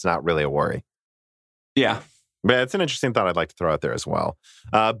well that it's not really a worry? Yeah. But it's an interesting thought I'd like to throw out there as well.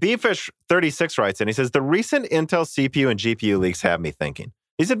 Bfish36 writes in, he says, the recent Intel CPU and GPU leaks have me thinking.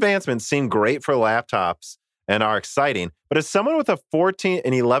 These advancements seem great for laptops and are exciting, but as someone with an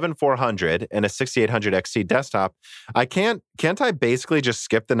 11400 and a 6800 XT desktop, can't I basically just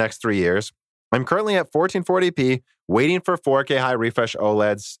skip the next 3 years? I'm currently at 1440p, waiting for 4K high refresh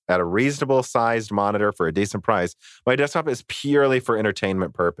OLEDs at a reasonable sized monitor for a decent price. My desktop is purely for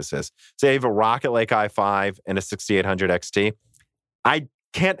entertainment purposes. Say I have a Rocket Lake i5 and a 6800 XT. I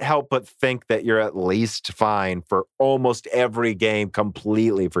can't help but think that you're at least fine for almost every game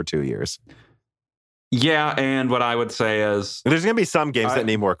completely for 2 years. Yeah, and what I would say is there's going to be some games that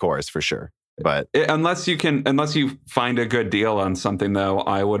need more cores for sure. But unless you find a good deal on something, though,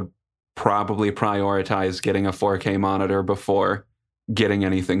 I would probably prioritize getting a 4K monitor before getting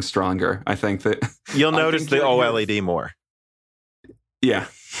anything stronger. I think that you'll notice the OLED more. Yeah.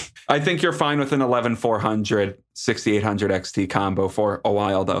 I think you're fine with an 11400 6800 XT combo for a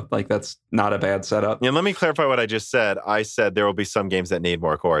while, though. Like, that's not a bad setup. Yeah, let me clarify what I just said. I said there will be some games that need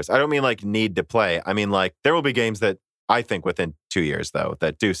more cores. I don't mean like need to play. I mean like there will be games that I think within 2 years, though,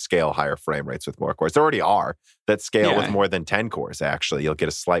 that do scale higher frame rates with more cores. There already are that scale with more than 10 cores, actually. You'll get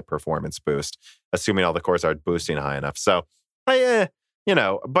a slight performance boost, assuming all the cores are boosting high enough. So,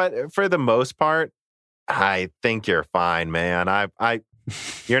 but for the most part, I think you're fine, man.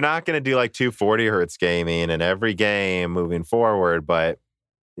 You're not going to do like 240 hertz gaming in every game moving forward, but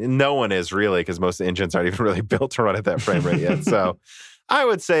no one is really, because most engines aren't even really built to run at that frame rate yet. So I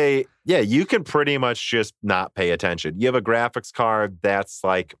would say, yeah, you can pretty much just not pay attention. You have a graphics card that's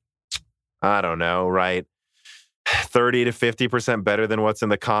like, I don't know, right? 30 to 50% better than what's in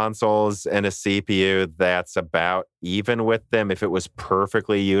the consoles, and a CPU that's about even with them if it was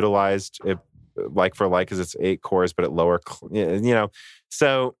perfectly utilized, like for like, because it's 8 cores, but at lower,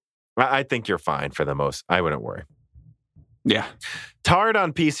 So I think you're fine for the most. I wouldn't worry. Yeah. Tard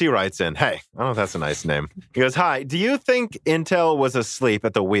on PC writes in, hey, I don't know if that's a nice name. He goes, hi, do you think Intel was asleep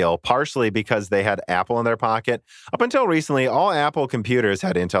at the wheel, partially because they had Apple in their pocket? Up until recently, all Apple computers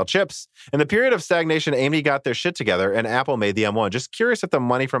had Intel chips. In the period of stagnation, AMD got their shit together and Apple made the M1. Just curious if the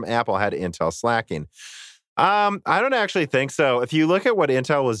money from Apple had Intel slacking. I don't actually think so. If you look at what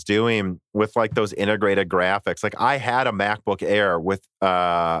Intel was doing with like those integrated graphics, like I had a MacBook Air with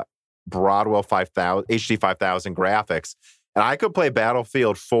Broadwell 5000 HD 5000 graphics, and I could play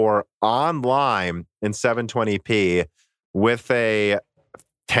Battlefield 4 online in 720p with a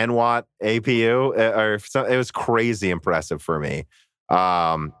 10-watt APU. It was crazy impressive for me.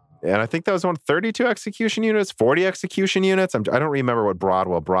 And I think that was on 32 execution units, 40 execution units. I don't remember what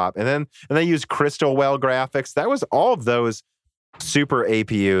Broadwell brought. And they used Crystal Well graphics. That was all of those super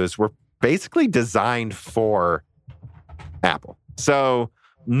APUs were basically designed for Apple. So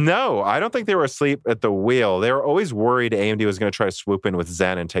no, I don't think they were asleep at the wheel. They were always worried AMD was going to try to swoop in with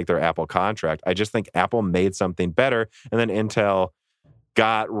Zen and take their Apple contract. I just think Apple made something better, and then Intel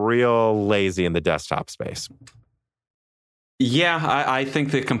got real lazy in the desktop space. Yeah, I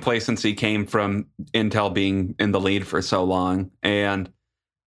think the complacency came from Intel being in the lead for so long. And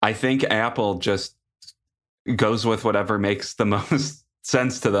I think Apple just goes with whatever makes the most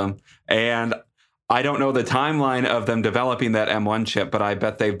sense to them. And I don't know the timeline of them developing that M1 chip, but I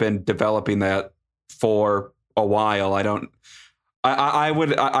bet they've been developing that for a while. I don't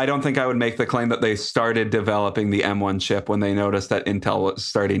think I would make the claim that they started developing the M1 chip when they noticed that Intel was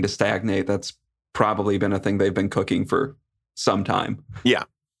starting to stagnate. That's probably been a thing they've been cooking for some time. Yeah.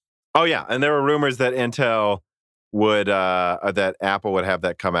 Oh, yeah. And there were rumors that Intel would, that Apple would have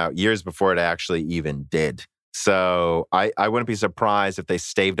that come out years before it actually even did. So I wouldn't be surprised if they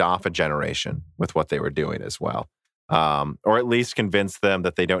staved off a generation with what they were doing as well. Or at least convince them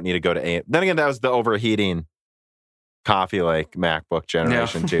that they don't need to go to AM. Then again, that was the overheating Coffee Lake MacBook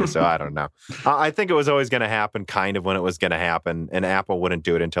generation too. So I don't know. I think it was always going to happen kind of when it was going to happen. And Apple wouldn't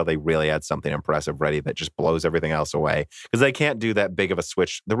do it until they really had something impressive ready that just blows everything else away. Because they can't do that big of a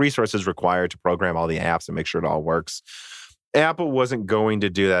switch. The resources required to program all the apps and make sure it all works. Apple wasn't going to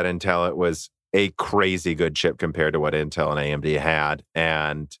do that until it was a crazy good chip compared to what Intel and AMD had.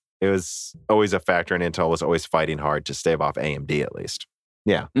 And it was always a factor, and Intel was always fighting hard to stave off AMD at least.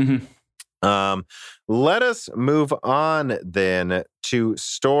 Yeah. Mm-hmm. Let us move on then to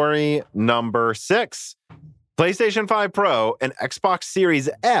story number 6. PlayStation 5 Pro and Xbox Series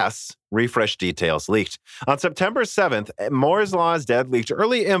S refresh details leaked. On September 7th, Moore's Law is Dead leaked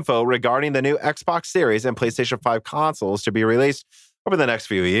early info regarding the new Xbox Series and PlayStation 5 consoles to be released over the next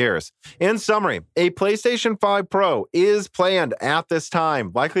few years. In summary, a PlayStation 5 Pro is planned at this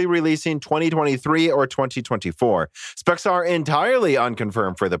time, likely releasing 2023 or 2024. Specs are entirely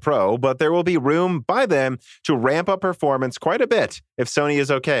unconfirmed for the Pro, but there will be room by then to ramp up performance quite a bit if Sony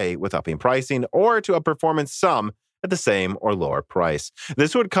is okay with upping pricing, or to up performance some at the same or lower price.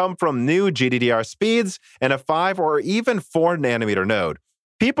 This would come from new GDDR speeds and a 5 or even 4 nanometer node.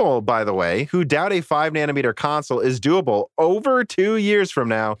 People, by the way, who doubt a 5 nanometer console is doable over 2 years from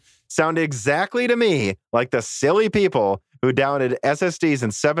now sound exactly to me like the silly people who doubted SSDs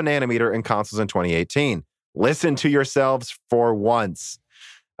and 7 nanometer in consoles in 2018. Listen to yourselves for once.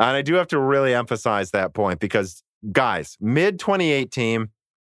 And I do have to really emphasize that point because, guys, mid-2018,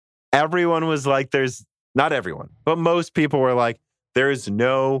 everyone was like, not everyone, but most people were like, there's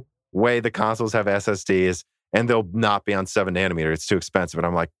no way the consoles have SSDs and they'll not be on 7 nanometer. It's too expensive. And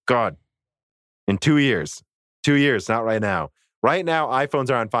I'm like, God, in 2 years, not right now. Right now, iPhones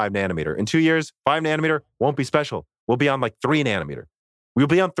are on 5 nanometer. In 2 years, 5 nanometer won't be special. We'll be on like 3 nanometer. We'll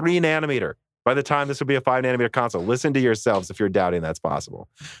be on 3 nanometer by the time this will be a 5 nanometer console. Listen to yourselves if you're doubting that's possible.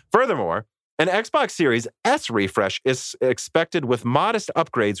 Furthermore, an Xbox Series S refresh is expected with modest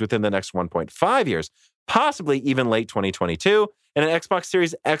upgrades within the next 1.5 years, possibly even late 2022. And an Xbox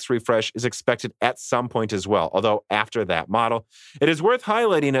Series X refresh is expected at some point as well, although after that model. It is worth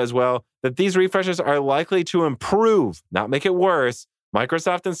highlighting as well that these refreshes are likely to improve, not make it worse,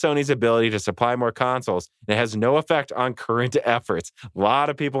 Microsoft and Sony's ability to supply more consoles. And it has no effect on current efforts. A lot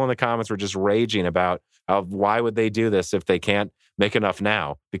of people in the comments were just raging about why would they do this if they can't make enough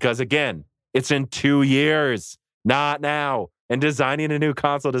now? Because again, it's in 2 years, not now. And designing a new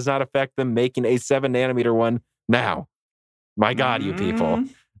console does not affect them making a 7 nanometer one now. My God, you people.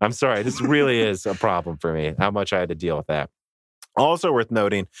 I'm sorry. This really is a problem for me, how much I had to deal with that. Also worth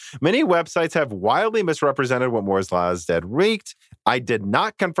noting, many websites have wildly misrepresented what Moore's Law is dead leaked. I did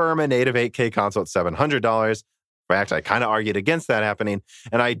not confirm a native 8K console at $700. In fact, I kind of argued against that happening.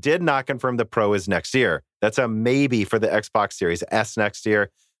 And I did not confirm the Pro is next year. That's a maybe for the Xbox Series S next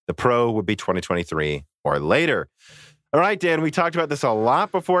year. The Pro would be 2023 or later. All right, Dan, we talked about this a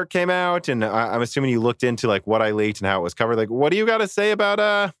lot before it came out, and I'm assuming you looked into like what I leaked and how it was covered. Like, what do you got to say about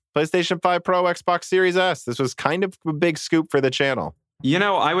PlayStation 5 Pro, Xbox Series S? This was kind of a big scoop for the channel. You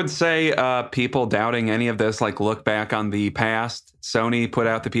know, I would say people doubting any of this, like look back on the past. Sony put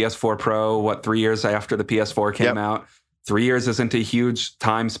out the PS4 Pro, 3 years after the PS4 came out. 3 years isn't a huge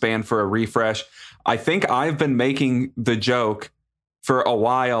time span for a refresh. I think I've been making the joke for a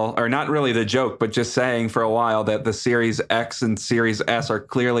while, or not really the joke, but just saying for a while that the Series X and Series S are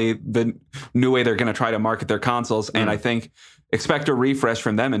clearly the new way they're going to try to market their consoles. And I think expect a refresh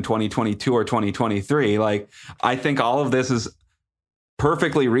from them in 2022 or 2023. Like, I think all of this is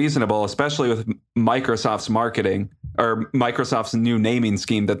perfectly reasonable, especially with Microsoft's marketing or Microsoft's new naming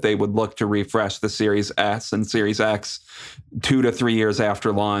scheme that they would look to refresh the Series S and Series X 2 to 3 years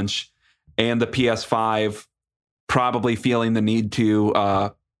after launch, and the PS5 probably feeling the need to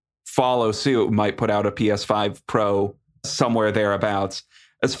follow suit, might put out a PS5 Pro somewhere thereabouts.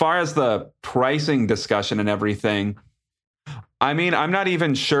 As far as the pricing discussion and everything, I mean, I'm not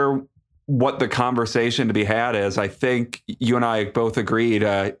even sure what the conversation to be had is. I think you and I both agreed,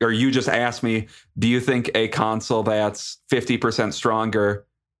 or you just asked me, do you think a console that's 50% stronger,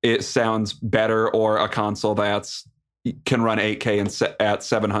 it sounds better, or a console that's can run 8K at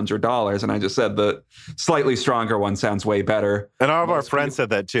 $700? And I just said the slightly stronger one sounds way better. And all of our friends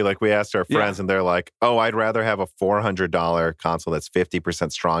said that too. Like, we asked our friends and they're like, oh, I'd rather have a $400 console that's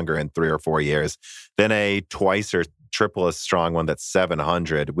 50% stronger in 3 or 4 years than a twice or triple as strong one that's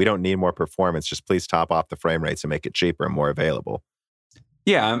 $700. We don't need more performance. Just please top off the frame rates and make it cheaper and more available.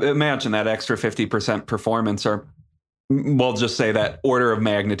 Yeah, imagine that extra 50% performance, or we'll just say that order of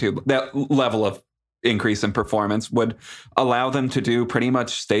magnitude, that level of increase in performance would allow them to do pretty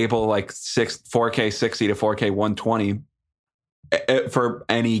much stable like 4K 60 to 4K 120 for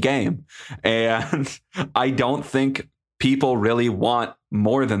any game. And I don't think people really want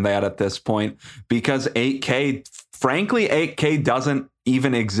more than that at this point, because 8K, frankly, 8K doesn't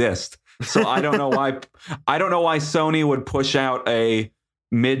even exist. So I don't know why Sony would push out a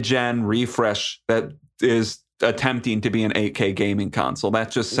mid-gen refresh that is attempting to be an 8K gaming console. That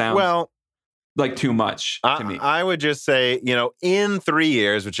just sounds like too much to me. I would just say, in 3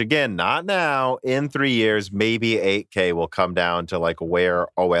 years, which again, not now, in 3 years, maybe 8K will come down to like where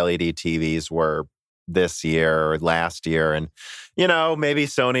OLED TVs were this year or last year. And, maybe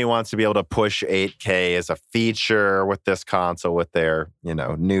Sony wants to be able to push 8K as a feature with this console with their,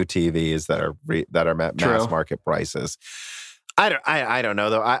 new TVs that are mass market prices. I don't know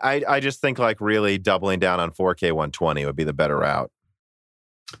though. I just think like really doubling down on 4K 120 would be the better route.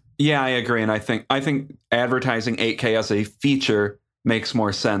 Yeah, I agree. And I think advertising 8K as a feature makes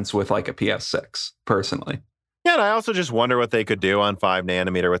more sense with like a PS6, personally. Yeah, and I also just wonder what they could do on 5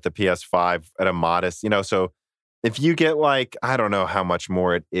 nanometer with the PS5 at a modest, so if you get like, I don't know how much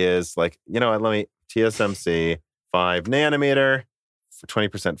more it is, like, let me, TSMC 5 nanometer for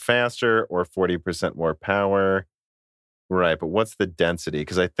 20% faster or 40% more power. Right, but what's the density?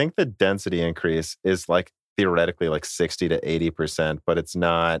 Because I think the density increase is like theoretically like 60 to 80%, but it's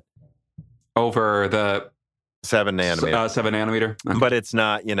not over the 7 nanometer. 7 nanometer. Okay. But it's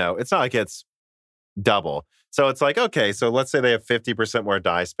not, it's not like it's double. So it's like, okay, so let's say they have 50% more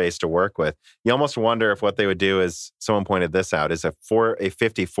die space to work with. You almost wonder if what they would do is, someone pointed this out, is a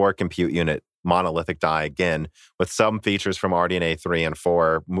 54 compute unit monolithic die, again, with some features from RDNA 3 and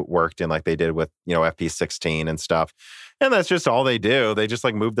 4 worked in like they did with, FP16 and stuff. And that's just all they do. They just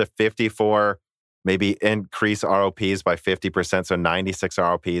like move the 54, maybe increase ROPs by 50%. So 96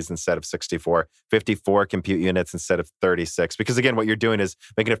 ROPs instead of 64, 54 compute units instead of 36. Because again, what you're doing is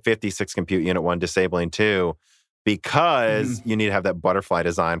making a 56 compute unit one, disabling 2, because you need to have that butterfly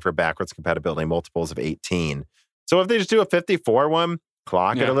design for backwards compatibility, multiples of 18. So if they just do a 54 one,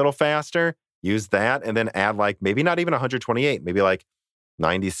 clock it a little faster, use that, and then add like maybe not even 128, maybe like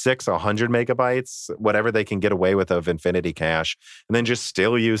 96, 100 megabytes, whatever they can get away with of Infinity Cache, and then just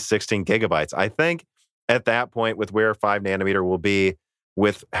still use 16 gigabytes. I think at that point, with where 5 nanometer will be,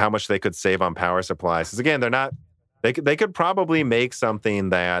 with how much they could save on power supplies, because again, they could probably make something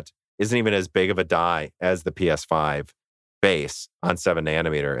that isn't even as big of a die as the PS5 base on 7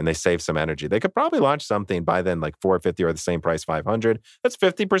 nanometer, and they save some energy. They could probably launch something by then like 450 or the same price, 500. That's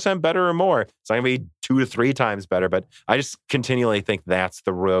 50% better or more. It's not going to be 2 to 3 times better, but I just continually think that's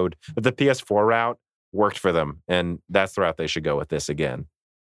the road. But the PS4 route worked for them, and that's the route they should go with this again.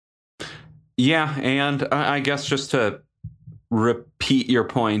 Yeah, and I guess just to repeat your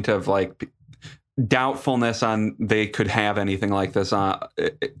point of like doubtfulness on they could have anything like this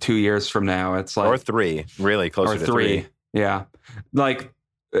 2 years from now. It's like, or 3, really closer to 3. Yeah. Like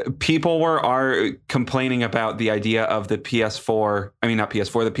people are complaining about the idea of the PS4, I mean, not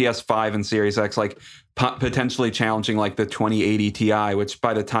PS4, the PS5 and Series X, like potentially challenging like the 2080 Ti, which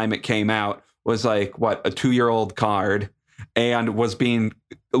by the time it came out was like, what, a 2-year-old card, and was being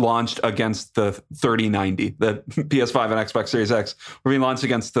launched against the 3090. The PS5 and Xbox Series X were being launched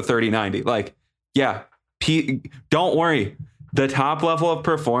against the 3090. Like, yeah, don't worry. The top level of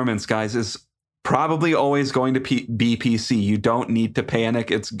performance, guys, is probably always going to be PC. You don't need to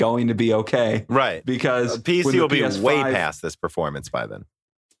panic. It's going to be okay. Right. Because PC will be way past this performance by then.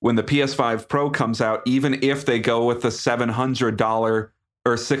 When the PS5 Pro comes out, even if they go with the $700 or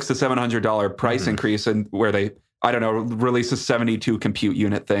 $600 to $700 price increase, and where they, I don't know, release a 72 compute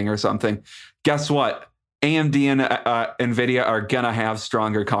unit thing or something, guess what? AMD and NVIDIA are going to have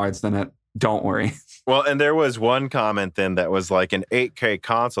stronger cards than it. Don't worry. Well, and there was one comment then that was like an 8K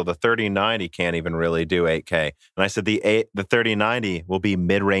console. The 3090 can't even really do 8K. And I said the 3090 will be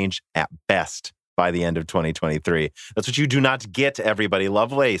mid-range at best by the end of 2023. That's what you do not get, everybody.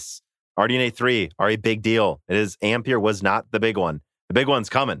 Lovelace, RDNA 3 are a big deal. It is. Ampere was not the big one. The big one's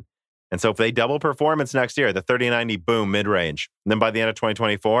coming. And so if they double performance next year, the 3090, boom, mid-range. And then by the end of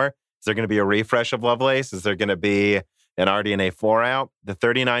 2024, is there going to be a refresh of Lovelace? Is there going to be an RDNA 4 out? The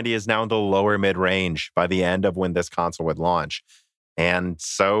 3090 is now in the lower mid-range by the end of when this console would launch. And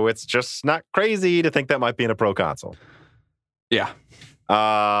so it's just not crazy to think that might be in a pro console. Yeah.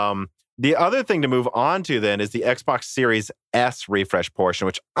 The other thing to move on to then is the Xbox Series S refresh portion,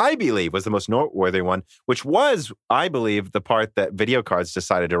 which I believe was the most noteworthy one, which was, I believe, the part that video cards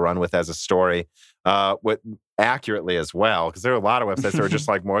decided to run with as a story, accurately as well, because there are a lot of websites that are just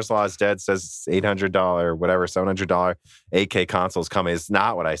like, Moore's Law is dead, says $800, whatever, $700 8K consoles coming. It's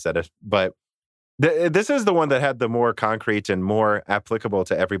not what I said, but this is the one that had the more concrete and more applicable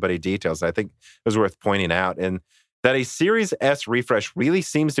to everybody details. I think it was worth pointing out. And that a Series S refresh really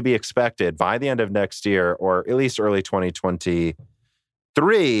seems to be expected by the end of next year, or at least early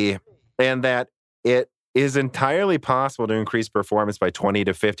 2023, and that it is entirely possible to increase performance by 20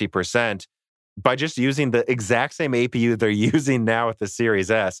 to 50% by just using the exact same APU they're using now with the Series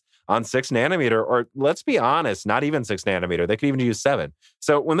S on 6 nanometer, or let's be honest, not even 6 nanometer. They could even use 7.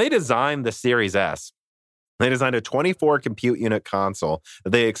 So when they designed the Series S, they designed a 24 compute unit console that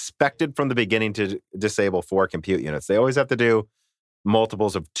they expected from the beginning to disable 4 compute units. They always have to do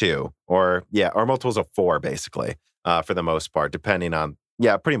multiples of 2 or multiples of 4, basically, for the most part, depending on,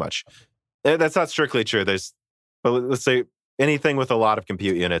 pretty much. That's not strictly true. But let's say anything with a lot of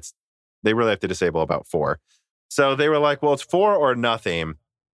compute units, they really have to disable about 4. So they were like, well, it's 4 or nothing.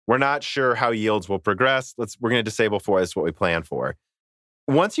 We're not sure how yields will progress. We're going to disable 4. That's what we plan for.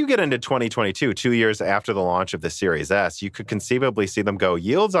 Once you get into 2022, 2 years after the launch of the Series S, you could conceivably see them go,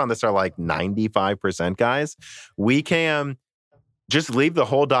 yields on this are like 95%, guys. We can just leave the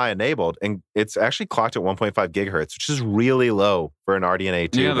whole die enabled, and it's actually clocked at 1.5 gigahertz, which is really low for an RDNA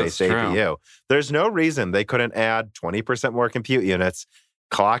 2-based APU. There's no reason they couldn't add 20% more compute units,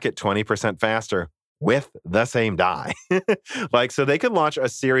 clock it 20% faster with the same die. So they could launch a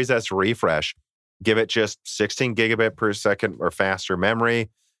Series S refresh, give it just 16 gigabit per second or faster memory.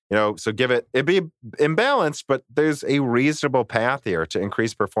 So it'd be imbalanced, but there's a reasonable path here to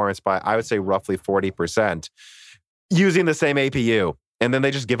increase performance by, I would say, roughly 40% using the same APU. And then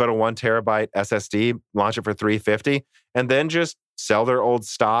they just give it a 1 terabyte SSD, launch it for $350, and then just sell their old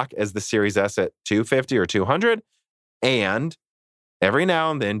stock as the Series S at $250 or $200. And every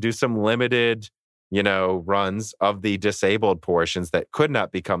now and then do some limited, runs of the disabled portions that could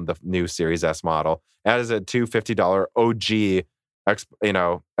not become the new Series S model as a $250 OG,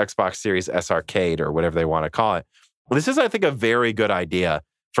 Xbox Series S Arcade or whatever they want to call it. This is, I think, a very good idea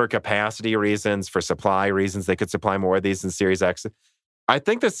for capacity reasons, for supply reasons. They could supply more of these in Series X. I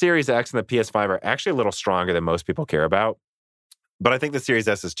think the Series X and the PS5 are actually a little stronger than most people care about, but I think the Series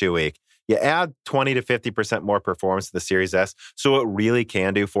S is too weak. You add 20 to 50% more performance to the Series S, so it really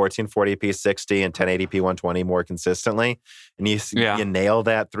can do 1440p 60 and 1080p 120 more consistently, and you nail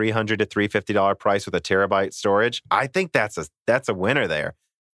that $300 to $350 price with a terabyte storage. I think that's a winner there.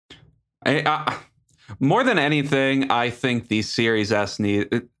 More than anything, I think the Series S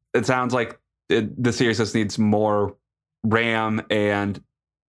it sounds like the Series S needs more RAM and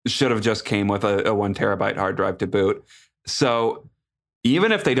should have just came with a 1 terabyte hard drive to boot. So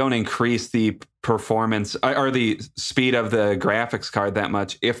even if they don't increase the performance or the speed of the graphics card that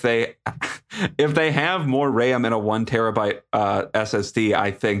much, if they have more RAM in a 1 terabyte SSD,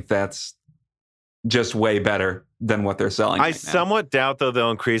 I think that's just way better than what they're selling. I somewhat doubt, though, they'll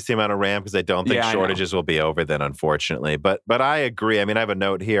increase the amount of RAM because I don't think shortages will be over then, unfortunately. But I agree. I mean, I have a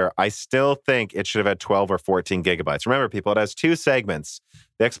note here. I still think it should have had 12 or 14 gigabytes. Remember, people, it has 2 segments.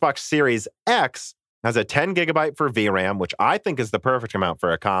 The Xbox Series X has a 10 gigabyte for VRAM, which I think is the perfect amount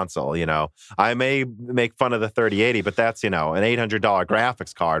for a console. I may make fun of the 3080, but that's, an $800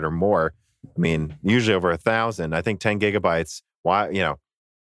 graphics card or more. I mean, usually over $1,000. I think 10 gigabytes,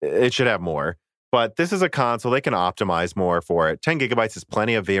 it should have more. But this is a console. They can optimize more for it. 10 gigabytes is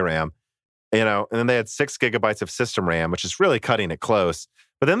plenty of VRAM, and then they had 6 gigabytes of system RAM, which is really cutting it close.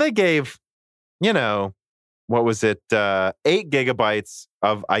 But then they gave, what was it? 8 gigabytes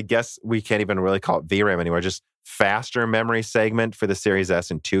of, I guess we can't even really call it VRAM anymore, just faster memory segment for the Series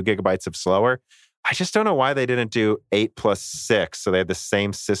S and 2 gigabytes of slower. I just don't know why they didn't do 8 plus 6. So they had the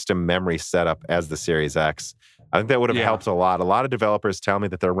same system memory setup as the Series X. I think that would have helped a lot. A lot of developers tell me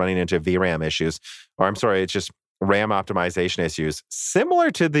that they're running into VRAM issues, it's just RAM optimization issues,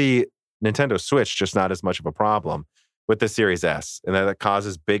 similar to the Nintendo Switch, just not as much of a problem with the Series S, and that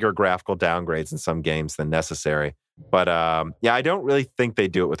causes bigger graphical downgrades in some games than necessary. But I don't really think they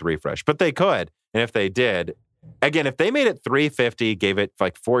do it with refresh, but they could. And if they did, again, if they made it $350, gave it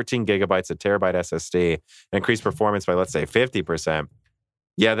like 14 gigabytes, a terabyte SSD, increased performance by, let's say, 50%,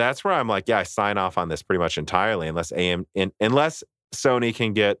 that's where I'm like, I sign off on this pretty much entirely, unless Sony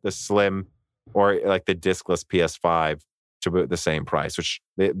can get the slim or like the diskless PS5 to boot the same price, which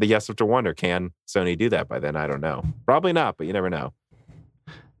yes, have to wonder, can Sony do that by then? I don't know. Probably not, but you never know.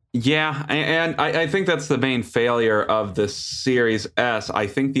 Yeah, and I think that's the main failure of the Series S. I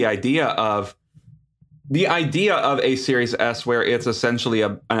think the idea of a Series S where it's essentially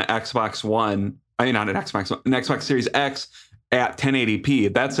an Xbox One, not an Xbox One, an Xbox Series X at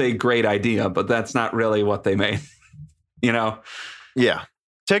 1080p, that's a great idea, but that's not really what they made. Yeah.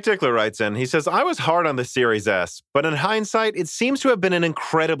 Tech Tickler writes in, he says, I was hard on the Series S, but in hindsight, it seems to have been an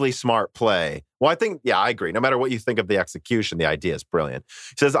incredibly smart play. Well, I think, I agree. No matter what you think of the execution, the idea is brilliant.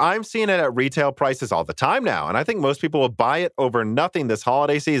 He says, I'm seeing it at retail prices all the time now, and I think most people will buy it over nothing this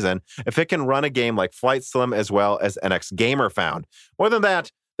holiday season if it can run a game like Flight Sim as well as NX Gamer found. More than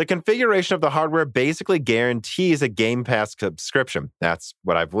that, the configuration of the hardware basically guarantees a Game Pass subscription. That's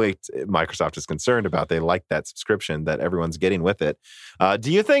what I've leaked. Microsoft is concerned about. They like that subscription that everyone's getting with it.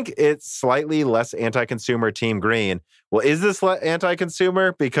 Do you think it's slightly less anti-consumer, Team Green? Well, is this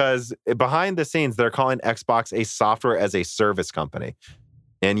anti-consumer? Because behind the scenes, they're calling Xbox a software as a service company.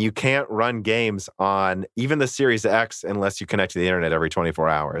 And you can't run games on even the Series X unless you connect to the internet every 24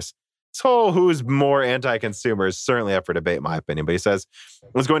 hours. So who's more anti-consumer is certainly up for debate, in my opinion. But he says,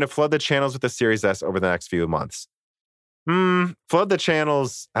 was going to flood the channels with the Series S over the next few months. Flood the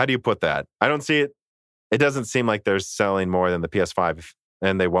channels, how do you put that? I don't see it. It doesn't seem like they're selling more than the PS5,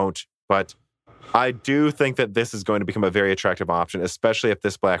 and they won't. But I do think that this is going to become a very attractive option, especially if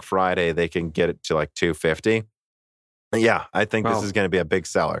this Black Friday they can get it to like $250. Yeah, I think this is going to be a big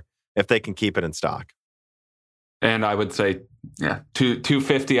seller if they can keep it in stock. And I would say,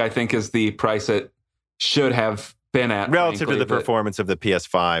 $250 I think is the price it should have been at. Relative frankly, to the performance of the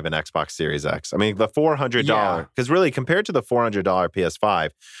PS5 and Xbox Series X. I mean, the $400, because really compared to the $400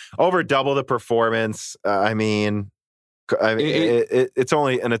 PS5, over double the performance. It's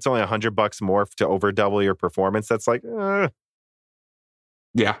only $100 more to over double your performance. That's like,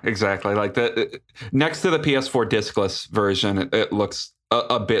 yeah, exactly. Like next to the PS4 discless version, it looks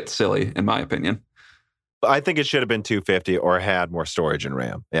a bit silly in my opinion. I think it should have been $250 or had more storage and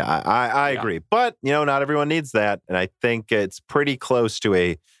RAM. Yeah, I agree. But, not everyone needs that. And I think it's pretty close to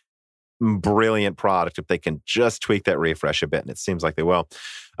a brilliant product if they can just tweak that refresh a bit. And it seems like they will.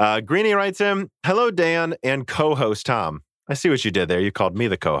 Greenie writes in, hello, Dan and co-host Tom. I see what you did there. You called me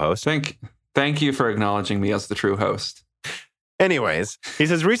the co-host. Thank you for acknowledging me as the true host. Anyways, he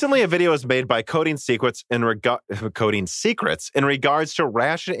says, recently a video was made by Coding Secrets in regards to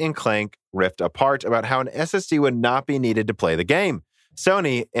Ratchet & Clank Rift Apart about how an SSD would not be needed to play the game.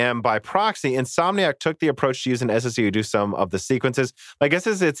 Sony, and by proxy, Insomniac took the approach to use an SSD to do some of the sequences. My guess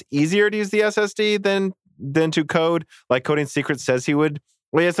is it's easier to use the SSD than to code, like Coding Secrets says he would.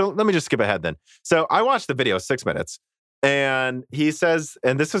 Well, yeah, so let me just skip ahead then. So I watched the video, 6 minutes. And he says,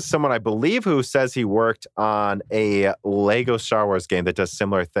 and this is someone I believe who says he worked on a Lego Star Wars game that does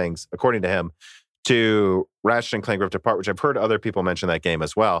similar things, according to him, to Ratchet & Clank Rift Apart, which I've heard other people mention that game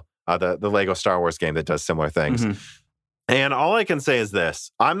as well, the Lego Star Wars game that does similar things. Mm-hmm. And all I can say is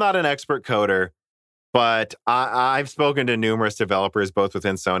this. I'm not an expert coder, but I've spoken to numerous developers, both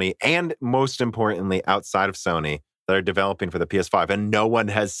within Sony and most importantly, outside of Sony, that are developing for the PS5, and no one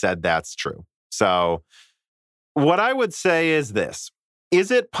has said that's true. So what I would say is this.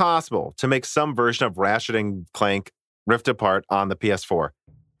 Is it possible to make some version of Ratchet & Clank Rift Apart on the PS4?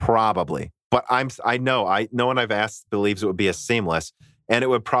 Probably. But no one I've asked believes it would be as seamless, and it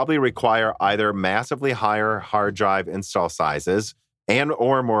would probably require either massively higher hard drive install sizes and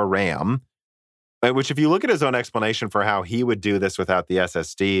or more RAM, which if you look at his own explanation for how he would do this without the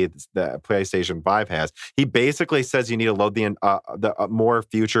SSD the PlayStation 5 has, he basically says you need to load the more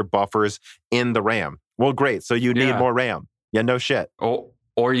future buffers in the RAM. Well, great. So you need more RAM. Yeah, no shit.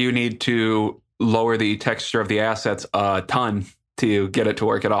 Or you need to lower the texture of the assets a ton to get it to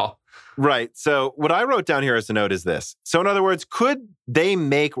work at all. Right. So what I wrote down here as a note is this. So in other words, could they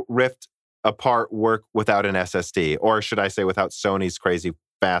make Rift Apart work without an SSD? Or should I say without Sony's crazy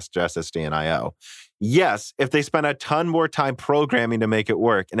fast SSD and I/O? Yes, if they spent a ton more time programming to make it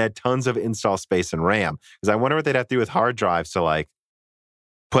work and had tons of install space and RAM. Because I wonder what they'd have to do with hard drives to like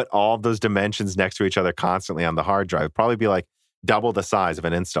put all of those dimensions next to each other constantly on the hard drive. It'd probably be like double the size of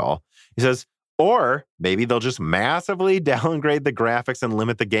an install. He says, or maybe they'll just massively downgrade the graphics and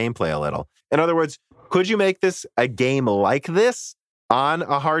limit the gameplay a little. In other words, could you make this a game like this on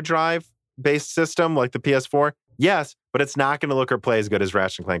a hard drive-based system like the PS4? Yes, but it's not going to look or play as good as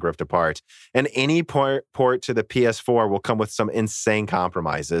Ratchet & Clank Rift Apart. And any port to the PS4 will come with some insane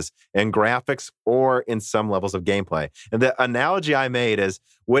compromises in graphics or in some levels of gameplay. And the analogy I made is,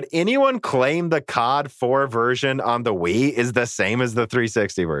 would anyone claim the COD 4 version on the Wii is the same as the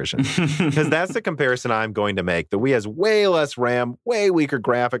 360 version? Because that's the comparison I'm going to make. The Wii has way less RAM, way weaker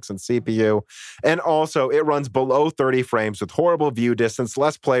graphics and CPU. And also, it runs below 30 frames with horrible view distance,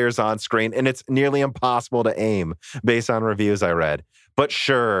 less players on screen, and it's nearly impossible to aim based on reviews I read. But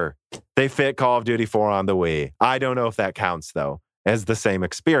sure, they fit Call of Duty 4 on the Wii. I don't know if that counts, though, as the same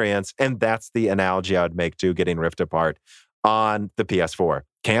experience. And that's the analogy I would make to getting Rift Apart on the PS4.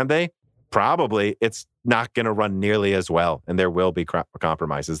 Can they? Probably. It's not going to run nearly as well. And there will be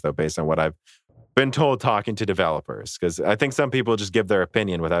compromises, though, based on what I've been told talking to developers. Because I think some people just give their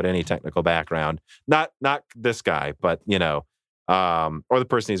opinion without any technical background. Not this guy, but, or the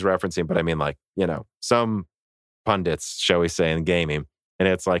person he's referencing. But I mean, like, some pundits, shall we say, in gaming. And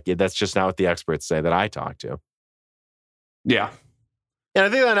it's like, that's just not what the experts say that I talk to. Yeah. And I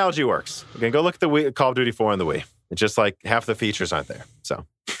think that analogy works. You can go look at the Wii, Call of Duty 4 on the Wii. It's just like half the features aren't there. So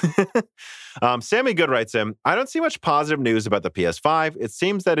Sammy Good writes in, I don't see much positive news about the PS5. It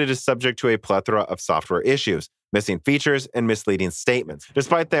seems that it is subject to a plethora of software issues, missing features, and misleading statements.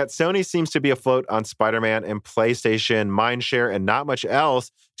 Despite that, Sony seems to be afloat on Spider-Man and PlayStation mindshare and not much else.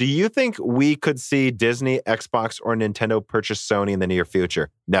 Do you think we could see Disney, Xbox, or Nintendo purchase Sony in the near future?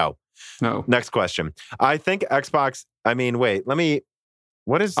 No. Next question. I think Xbox, I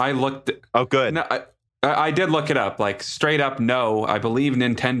looked. Oh, good. No, I did look it up. Like, straight up, no. I believe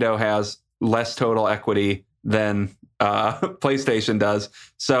Nintendo has less total equity than PlayStation does.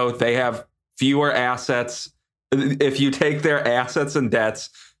 So they have fewer assets. If you take their assets and debts,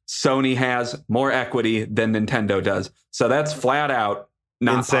 Sony has more equity than Nintendo does. So that's flat out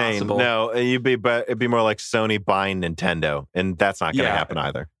not insane. possible. No, it'd be more like Sony buying Nintendo, and that's not going to happen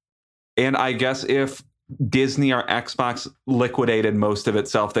either. And I guess if Disney or Xbox liquidated most of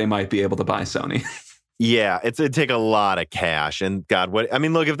itself, they might be able to buy Sony. Yeah, it'd take a lot of cash. And God, look,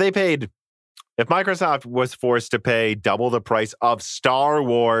 if Microsoft was forced to pay double the price of Star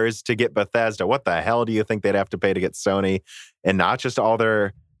Wars to get Bethesda, what the hell do you think they'd have to pay to get Sony? And not just all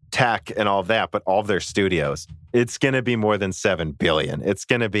their tech and all of that, but all of their studios. It's going to be more than $7 billion. It's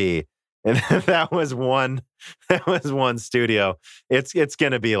going to be, and that was one studio. It's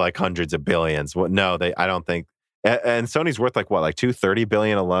going to be like hundreds of billions. Well, no, I don't think. And Sony's worth like $230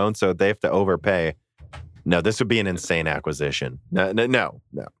 billion alone, so they have to overpay. No, this would be an insane acquisition. No.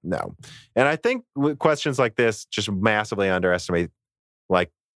 And I think questions like this just massively underestimate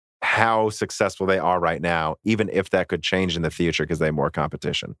like how successful they are right now, even if that could change in the future because they have more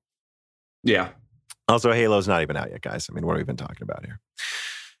competition. Yeah. Also, Halo's not even out yet, guys. I mean, what are we even talking about here?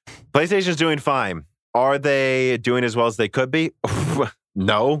 PlayStation's doing fine. Are they doing as well as they could be?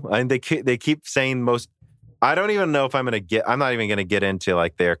 No. I mean, they keep saying most. I don't even know if I'm not even going to get into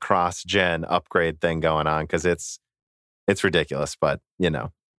like their cross-gen upgrade thing going on because it's ridiculous, but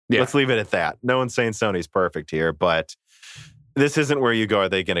let's leave it at that. No one's saying Sony's perfect here, but this isn't where you go. Are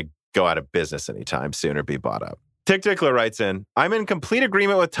they going to go out of business anytime soon or be bought up? Tick Tickler writes in, I'm in complete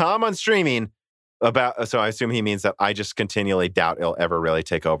agreement with Tom on streaming so I assume he means that I just continually doubt it'll ever really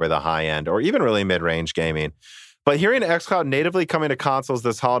take over the high end or even really mid-range gaming. But hearing xCloud natively coming to consoles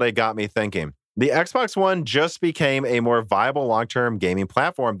this holiday got me thinking. The Xbox One just became a more viable long-term gaming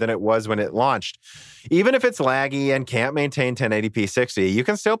platform than it was when it launched. Even if it's laggy and can't maintain 1080p 60, you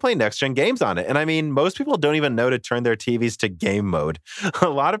can still play next-gen games on it. And I mean, most people don't even know to turn their TVs to game mode. A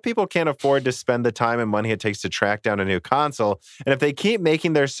lot of people can't afford to spend the time and money it takes to track down a new console. And if they keep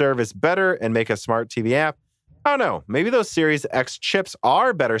making their service better and make a smart TV app, I don't know, maybe those Series X chips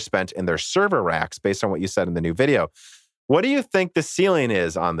are better spent in their server racks based on what you said in the new video. What do you think the ceiling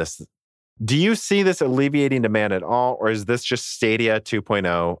is on this? Do you see this alleviating demand at all, or is this just Stadia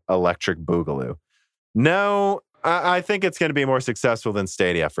 2.0 electric boogaloo? No, I think it's going to be more successful than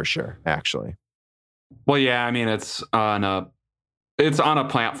Stadia for sure, actually. Well, yeah, I mean, it's on a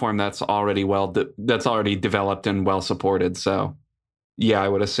platform that's already that's already developed and well supported. So, yeah, I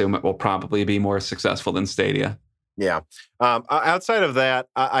would assume it will probably be more successful than Stadia. Yeah. Outside of that,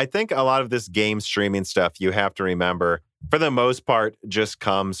 I think a lot of this game streaming stuff, you have to remember, for the most part, just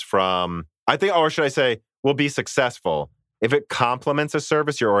comes from, I think, or should I say, will be successful if it complements a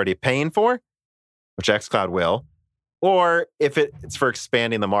service you're already paying for, which xCloud will, or if it's for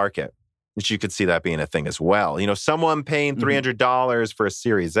expanding the market, which you could see that being a thing as well. Someone paying $300 for a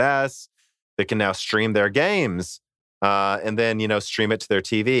Series S that can now stream their games and then, stream it to their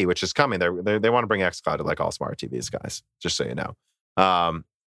TV, which is coming. They want to bring xCloud to like all smart TVs, guys, just so you know.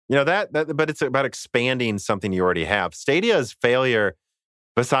 But it's about expanding something you already have. Stadia's failure,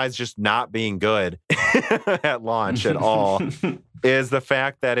 besides just not being good at launch at all, is the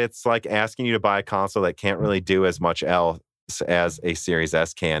fact that it's like asking you to buy a console that can't really do as much else as a Series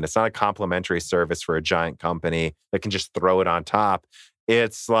S can. It's not a complimentary service for a giant company that can just throw it on top.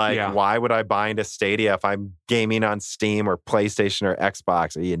 It's like, Why would I buy into Stadia if I'm gaming on Steam or PlayStation or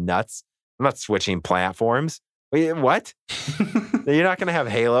Xbox? Are you nuts? I'm not switching platforms. What? You're not going to have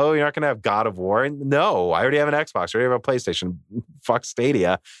Halo. You're not going to have God of War. No, I already have an Xbox. I already have a PlayStation. Fuck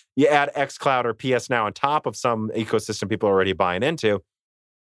Stadia. You add xCloud or PS Now on top of some ecosystem people are already buying into.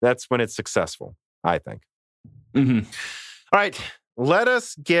 That's when it's successful, I think. Mm-hmm. All right. Let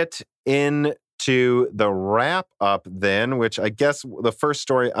us get into the wrap up then, which I guess the first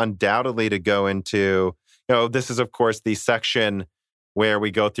story undoubtedly to go into, this is, of course, the section where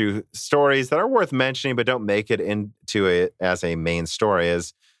we go through stories that are worth mentioning but don't make it into it as a main story,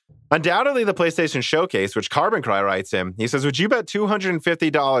 is undoubtedly the PlayStation Showcase, which Carbon Cry writes in. He says, would you bet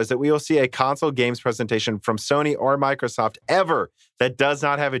 $250 that we will see a console games presentation from Sony or Microsoft ever that does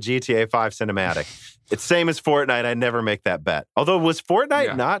not have a GTA 5 cinematic? It's same as Fortnite. I never make that bet. Although, was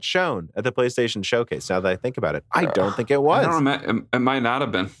Fortnite not shown at the PlayStation Showcase? Now that I think about it, I don't think it was. I don't know. It might not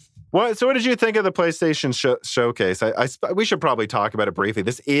have been. So what did you think of the PlayStation Showcase? We should probably talk about it briefly.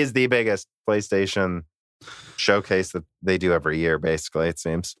 This is the biggest PlayStation Showcase that they do every year, basically, it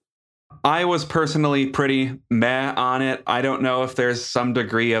seems. I was personally pretty meh on it. I don't know if there's some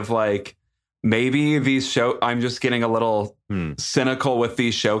degree of like, maybe I'm just getting a little cynical with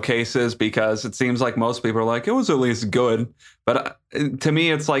these showcases because it seems like most people are like, it was at least good. But to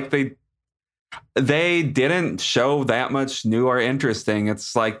me, it's like they didn't show that much new or interesting.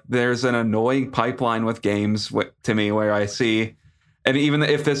 It's like there's an annoying pipeline with games to me where I see, and even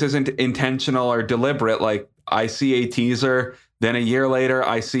if this isn't intentional or deliberate, like I see a teaser Then a year later,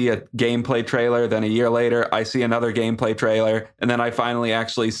 I see a gameplay trailer. Then a year later, I see another gameplay trailer. And then I finally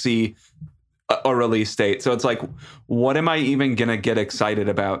actually see a release date. So it's like, what am I even going to get excited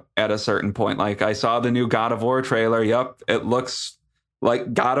about at a certain point? Like, I saw the new God of War trailer. Yep, it looks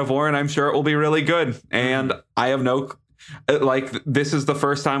like God of War, and I'm sure it will be really good. And I have no... Like, this is the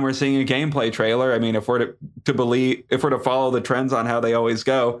first time we're seeing a gameplay trailer. I mean, if we're to follow the trends on how they always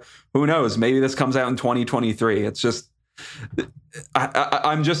go, who knows? Maybe this comes out in 2023. It's just,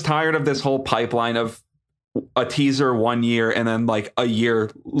 I'm just tired of this whole pipeline of a teaser 1 year and then like a year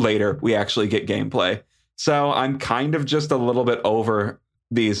later we actually get gameplay. So I'm kind of just a little bit over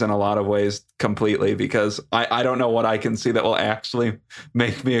these in a lot of ways completely, because I don't know what I can see that will actually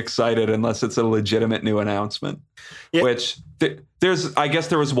make me excited unless it's a legitimate new announcement. Yeah. Which I guess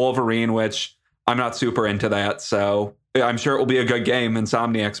there was Wolverine, which I'm not super into that. So I'm sure it will be a good game.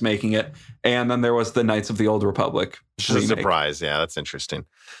 Insomniac's making it. And then there was the Knights of the Old Republic. Which is a surprise. Yeah, that's interesting.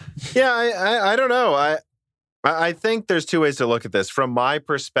 Yeah, I don't know. I think there's two ways to look at this. From my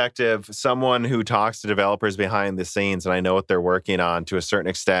perspective, someone who talks to developers behind the scenes, and I know what they're working on to a certain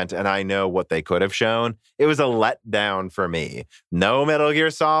extent, and I know what they could have shown, it was a letdown for me. No Metal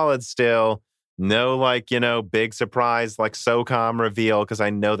Gear Solid still. No, big surprise like SOCOM reveal, because I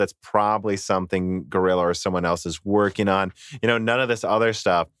know that's probably something Guerrilla or someone else is working on. None of this other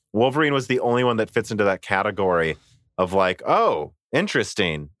stuff. Wolverine was the only one that fits into that category of like, oh,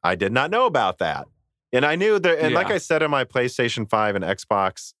 interesting. I did not know about that. And I knew that, and like I said in my PlayStation 5 and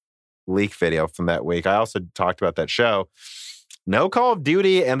Xbox leak video from that week, I also talked about that show. No Call of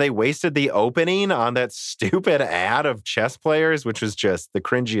Duty, and they wasted the opening on that stupid ad of chess players, which was just the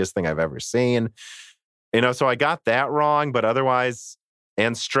cringiest thing I've ever seen. So I got that wrong, but otherwise,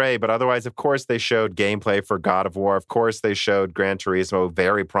 and Stray, but otherwise, of course, they showed gameplay for God of War. Of course, they showed Gran Turismo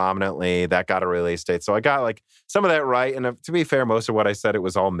very prominently. That got a release date. So I got like some of that right. And to be fair, most of what I said, it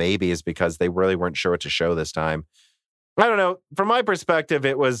was all maybes because they really weren't sure what to show this time. I don't know. From my perspective,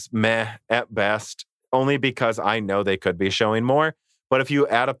 it was meh at best, only because I know they could be showing more. But if you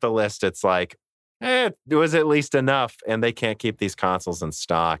add up the list, it's like, it was at least enough. And they can't keep these consoles in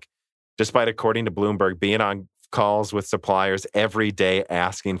stock, despite, according to Bloomberg, being on calls with suppliers every day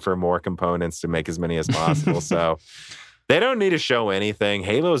asking for more components to make as many as possible. So they don't need to show anything.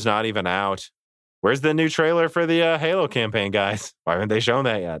 Halo's not even out. Where's the new trailer for the Halo campaign, guys? Why haven't they shown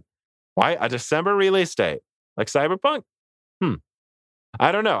that yet? Why a December release date? Like Cyberpunk?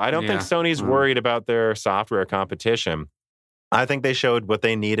 I don't know. I don't think Sony's worried about their software competition. I think they showed what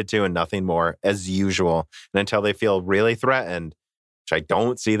they needed to and nothing more, as usual. And until they feel really threatened, which I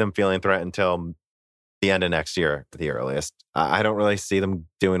don't see them feeling threatened until the end of next year at the earliest. I don't really see them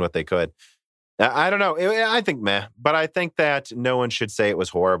doing what they could. I don't know. I think meh, but I think that no one should say it was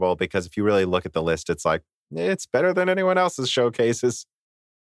horrible, because if you really look at the list, it's like, it's better than anyone else's showcases.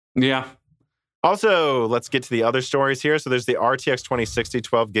 Yeah. Also, let's get to the other stories here. So there's the RTX 2060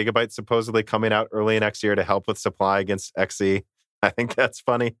 12 gigabytes supposedly coming out early next year to help with supply against XE. I think that's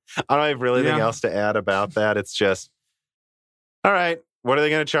funny. I don't have really anything else to add about that. It's just, all right, what are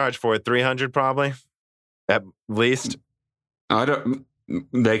they going to charge for it? 300 probably? At least.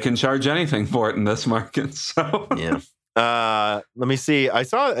 They can charge anything for it in this market. So yeah. Let me see. I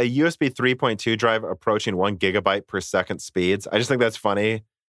saw a USB 3.2 drive approaching 1 gigabyte per second speeds. I just think that's funny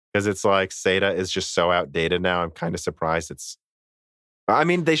because it's like SATA is just so outdated now. I'm kind of surprised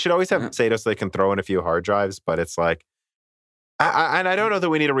they should always have SATA so they can throw in a few hard drives, but it's like, I don't know that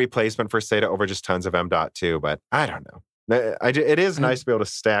we need a replacement for SATA over just tons of M.2, but I don't know. It is nice to be able to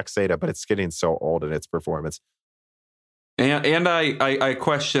stack SATA, but it's getting so old in its performance. And I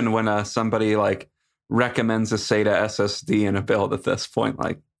question when somebody like recommends a SATA SSD in a build at this point.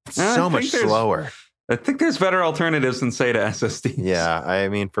 Like, it's so much slower. I think there's better alternatives than SATA SSDs. Yeah, I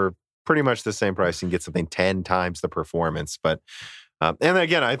mean, for pretty much the same price, you can get something 10 times the performance. But and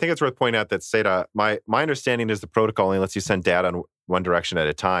again, I think it's worth pointing out that SATA, my understanding is the protocol only lets you send data in one direction at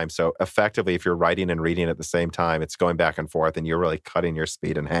a time. So effectively, if you're writing and reading at the same time, it's going back and forth, and you're really cutting your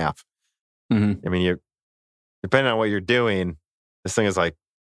speed in half. Mm-hmm. I mean, depending on what you're doing, this thing is like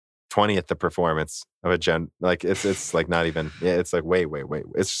 20th the performance of a gen. Like it's like not even. Yeah, it's like wait.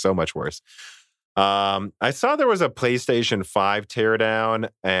 It's so much worse. I saw there was a PlayStation 5 teardown,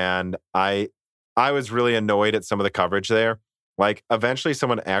 and I was really annoyed at some of the coverage there. Like, eventually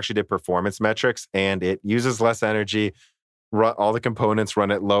someone actually did performance metrics, and it uses less energy. All the components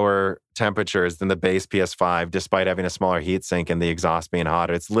run at lower temperatures than the base PS5, despite having a smaller heatsink and the exhaust being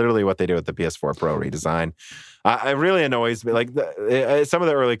hotter. It's literally what they do with the PS4 Pro redesign. It really annoys me. Like, some of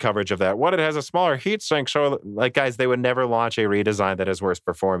the early coverage of that. What, it has a smaller heatsink? So, like, guys, they would never launch a redesign that has worse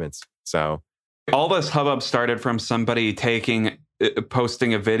performance. So, all this hubbub started from somebody taking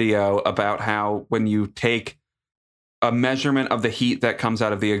posting a video about how when you take a measurement of the heat that comes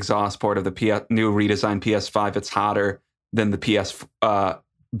out of the exhaust port of the new redesigned PS5, it's hotter than the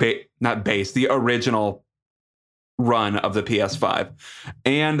the original run of the PS5.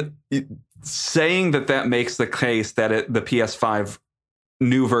 And saying that makes the case that the PS5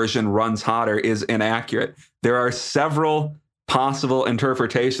 new version runs hotter is inaccurate. There are several possible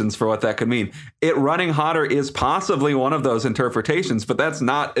interpretations for what that could mean. It running hotter is possibly one of those interpretations, but that's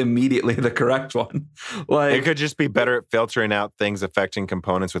not immediately the correct one. Like, it could just be better at filtering out things affecting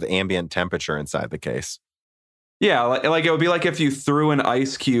components with ambient temperature inside the case. Yeah, like it would be like if you threw an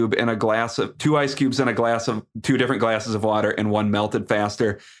ice cube in a glass of two ice cubes in a glass of two different glasses of water and one melted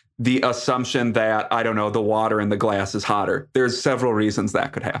faster. The assumption that, I don't know, the water in the glass is hotter. There's several reasons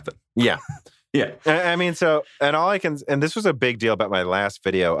that could happen. Yeah. Yeah. I mean, and this was a big deal about my last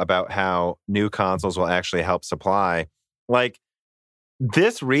video about how new consoles will actually help supply. Like,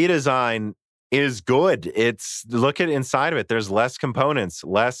 this redesign is good. Look at inside of it. There's less components,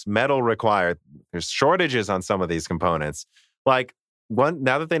 less metal required. There's shortages on some of these components. Like,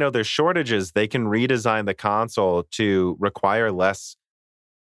 now that they know there's shortages, they can redesign the console to require less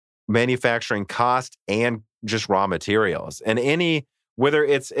manufacturing cost and just raw materials. And whether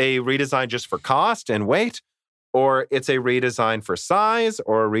it's a redesign just for cost and weight, or it's a redesign for size,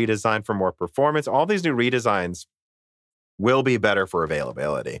 or a redesign for more performance, all these new redesigns will be better for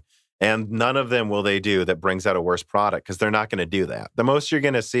availability. And none of them will they do that brings out a worse product, because they're not going to do that. The most you're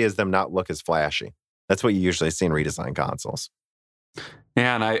going to see is them not look as flashy. That's what you usually see in redesigned consoles.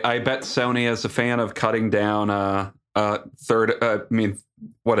 Yeah, and I bet Sony is a fan of cutting down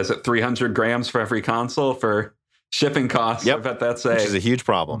what is it, 300 grams for every console for shipping costs. Yep. I bet that's which is a huge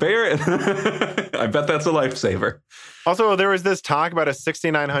problem. I bet that's a lifesaver. Also, there was this talk about a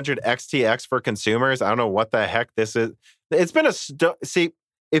 6900 XTX for consumers. I don't know what the heck this is. It's been see,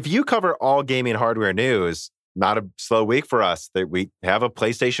 if you cover all gaming hardware news, not a slow week for us. That we have a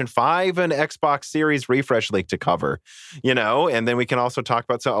PlayStation 5 and Xbox Series refresh leak to cover, and then we can also talk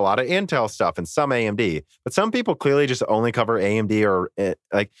about a lot of Intel stuff and some AMD. But some people clearly just only cover AMD, or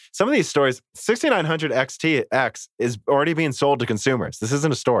like some of these stories. 6900 XTX is already being sold to consumers. This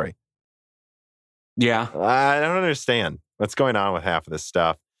isn't a story. Yeah. I don't understand what's going on with half of this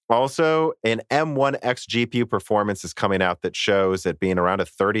stuff. Also, an M1X GPU performance is coming out that shows it being around a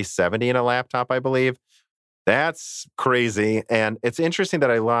 3070 in a laptop, I believe. That's crazy. And it's interesting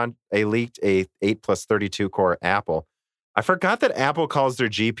that I leaked a 8 plus 32 core Apple. I forgot that Apple calls their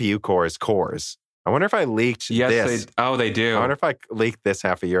GPU cores. I wonder if I leaked this. They do. I wonder if I leaked this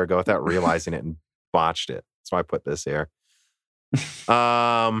half a year ago without realizing it and botched it. So I put this here.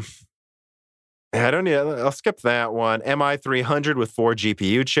 I'll skip that one. MI300 with 4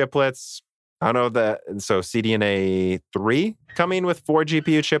 GPU chiplets. I don't know that. So CDNA 3 coming with 4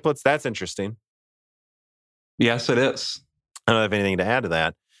 GPU chiplets. That's interesting. Yes, it is. I don't have anything to add to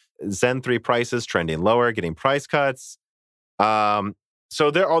that. Zen 3 prices trending lower, getting price cuts.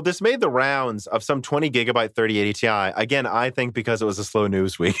 This made the rounds of some 20 gigabyte 3080 Ti. Again, I think because it was a slow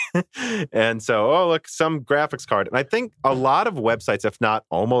news week. And so, look, some graphics card. And I think a lot of websites, if not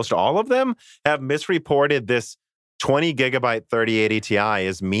almost all of them, have misreported this 20 gigabyte 3080 Ti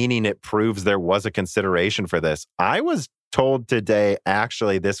as meaning it proves there was a consideration for this. I was told today,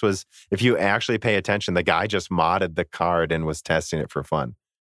 actually, this was, if you actually pay attention, the guy just modded the card and was testing it for fun.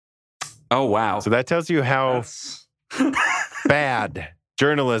 Oh, wow. So that tells you how bad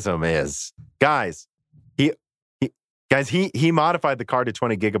journalism is. Guys, he modified the card to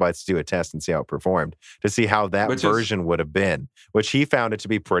 20 gigabytes to do a test and see how it performed, to see how that version would have been, which he found it to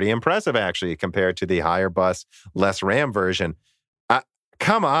be pretty impressive, actually, compared to the higher bus, less RAM version.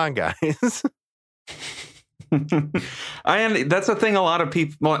 Come on, guys. That's a thing a lot of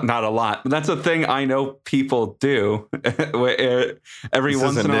people, well, not a lot, but that's a thing I know people do. Every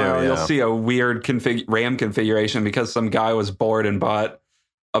once in a while, you'll see a weird RAM configuration because some guy was bored and bought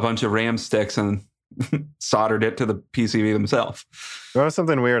a bunch of RAM sticks and soldered it to the PCB themselves. You know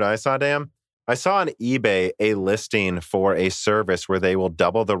something weird I saw, Dan? I saw on eBay a listing for a service where they will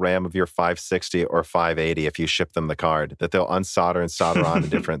double the RAM of your 560 or 580 if you ship them the card, that they'll unsolder and solder on a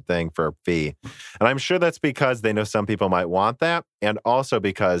different thing for a fee. And I'm sure that's because they know some people might want that. And also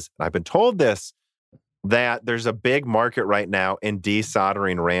because, I've been told this, that there's a big market right now in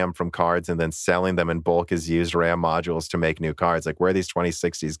desoldering RAM from cards and then selling them in bulk as used RAM modules to make new cards. Like, where are these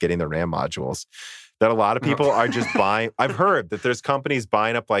 2060s getting the RAM modules? That a lot of people are just buying. I've heard that there's companies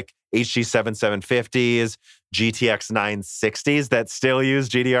buying up like HG7 750s, GTX 960s that still use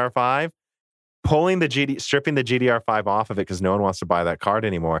GDR5, stripping the GDR5 off of it because no one wants to buy that card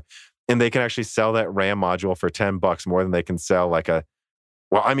anymore. And they can actually sell that RAM module for $10 more than they can sell like an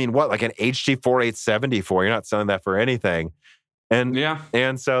HT4870 for. You're not selling that for anything.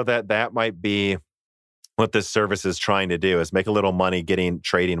 And so that might be what this service is trying to do, is make a little money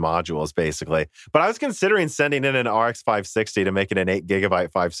trading modules, basically. But I was considering sending in an RX 560 to make it an 8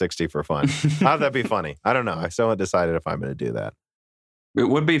 gigabyte 560 for fun. How'd that be funny? I don't know. I still haven't decided if I'm going to do that. It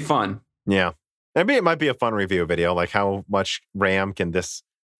would be fun. Yeah. Maybe it might be a fun review video, like how much RAM can this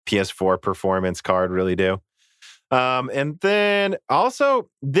PS4 performance card really do? And then also,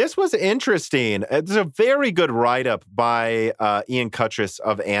 this was interesting. It's a very good write-up by Ian Cutress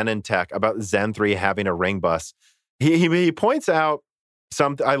of AnandTech about Zen 3 having a ring bus. He points out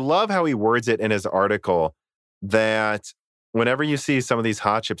something. I love how he words it in his article, that whenever you see some of these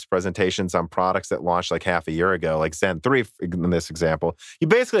hot chips presentations on products that launched like half a year ago, like Zen 3 in this example, you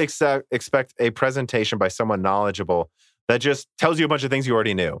basically expect a presentation by someone knowledgeable that just tells you a bunch of things you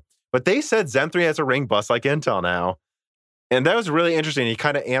already knew. But they said Zen 3 has a ring bus like Intel now. And that was really interesting. He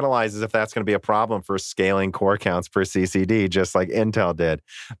kind of analyzes if that's going to be a problem for scaling core counts per CCD, just like Intel did.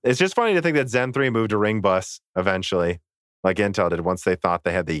 It's just funny to think that Zen 3 moved to ring bus eventually, like Intel did, once they thought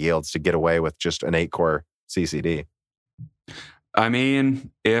they had the yields to get away with just an 8-core CCD. I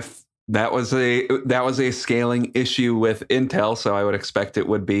mean, if that was a scaling issue with Intel, so I would expect it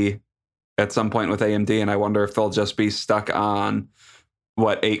would be at some point with AMD, and I wonder if they'll just be stuck on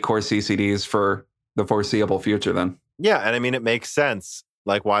 8-core CCDs for the foreseeable future then. Yeah, and I mean, it makes sense,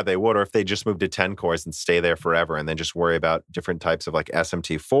 like why they would, or if they just move to 10 cores and stay there forever and then just worry about different types of like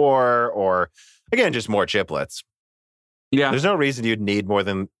SMT4 or, again, just more chiplets. Yeah. There's no reason you'd need more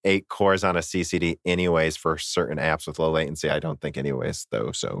than 8 cores on a CCD anyways for certain apps with low latency. I don't think anyways,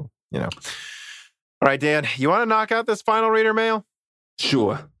 though. So, All right, Dan, you want to knock out this final reader mail?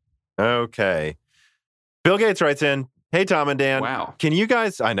 Sure. Okay. Bill Gates writes in, "Hey, Tom and Dan. Wow. Can you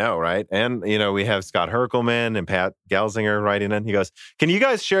guys," I know, right? And, we have Scott Herkelman and Pat Gelsinger writing in. He goes, "Can you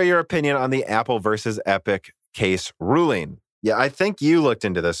guys share your opinion on the Apple versus Epic case ruling?" Yeah, I think you looked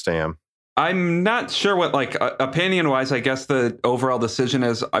into this, Sam. I'm not sure what, opinion-wise, I guess the overall decision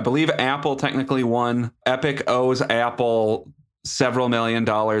is, I believe Apple technically won. Epic owes Apple several $1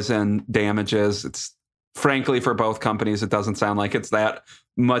 million in damages. It's, frankly, for both companies, it doesn't sound like it's that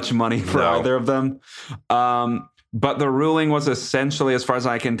much money for either of them. But the ruling was essentially, as far as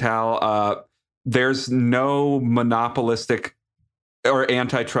I can tell, there's no monopolistic or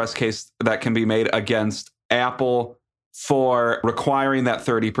antitrust case that can be made against Apple for requiring that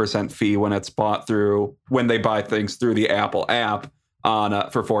 30% fee when they buy things through the Apple app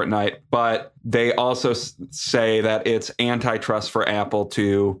for Fortnite. But they also say that it's antitrust for Apple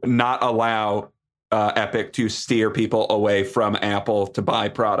to not allow Epic to steer people away from Apple to buy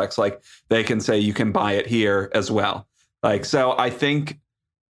products. Like, they can say you can buy it here as well. So I think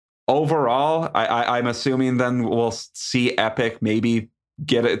overall, I'm assuming then we'll see Epic maybe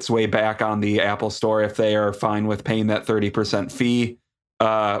get its way back on the Apple Store if they are fine with paying that 30% fee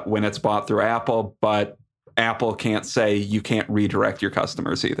when it's bought through Apple. But Apple can't say you can't redirect your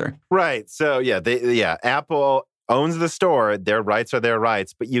customers either. Right. So Apple owns the store. Their rights are their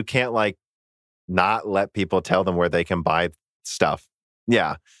rights, but you can't not let people tell them where they can buy stuff.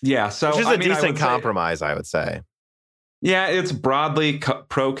 Yeah. Yeah. So which is a decent compromise, I would say. Yeah, it's broadly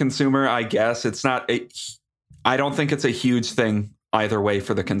pro-consumer, I guess. It's not. I don't think it's a huge thing either way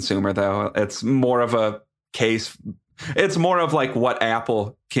for the consumer, though. It's more of a case. It's more of what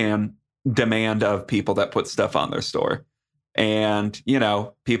Apple can demand of people that put stuff on their store, and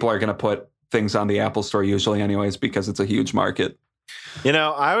people are going to put things on the Apple Store usually, anyways, because it's a huge market.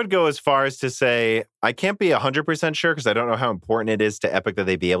 I would go as far as to say, I can't be 100% sure because I don't know how important it is to Epic that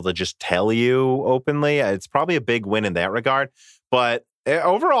they be able to just tell you openly. It's probably a big win in that regard. But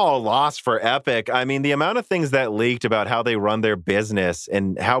overall loss for Epic. I mean, the amount of things that leaked about how they run their business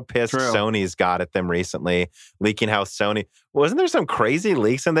and how pissed Sony's got at them recently, leaking how Sony... Wasn't there some crazy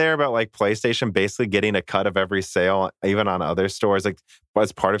leaks in there about PlayStation basically getting a cut of every sale, even on other stores,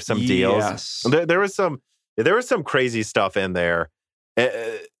 as part of some deals? Yes. There was some crazy stuff in there.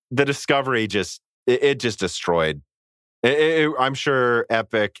 The Discovery just destroyed. I'm sure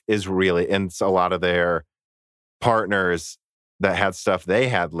Epic is really, and a lot of their partners that had stuff they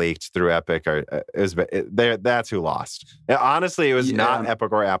had leaked through Epic that's who lost. Honestly, it was not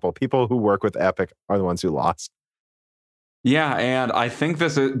Epic or Apple. People who work with Epic are the ones who lost. Yeah, and I think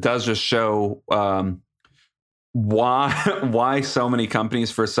this does just show why so many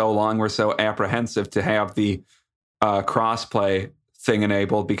companies for so long were so apprehensive to have the crossplay thing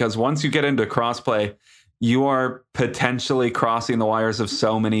enabled, because once you get into crossplay, you are potentially crossing the wires of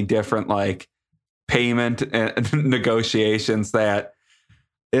so many different payment negotiations that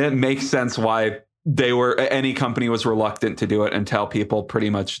it makes sense why any company was reluctant to do it until people pretty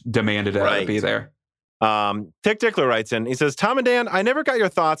much demanded it to be there. Tick Tickler writes in, he says, Tom and Dan, I never got your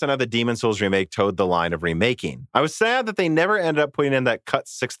thoughts on how the Demon Souls remake towed the line of remaking. I was sad that they never ended up putting in that cut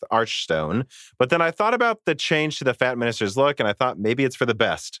 6th Archstone, but then I thought about the change to the Fat Minister's look, and I thought maybe it's for the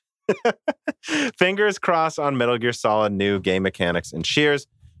best. Fingers crossed on Metal Gear Solid new game mechanics and cheers.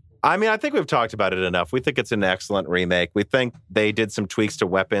 I mean, I think we've talked about it enough. We think it's an excellent remake. We think they did some tweaks to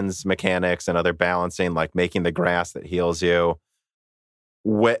weapons mechanics and other balancing, like making the grass that heals you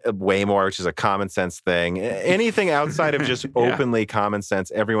way more, which is a common sense thing. Anything outside of just openly common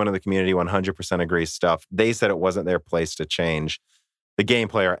sense, everyone in the community 100% agrees stuff. They said it wasn't their place to change the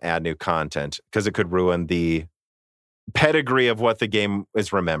gameplay or add new content because it could ruin the pedigree of what the game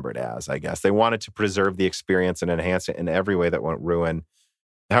is remembered as, I guess. They wanted to preserve the experience and enhance it in every way that won't ruin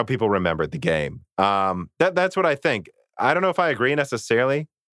how people remembered the game. That's what I think. I don't know if I agree necessarily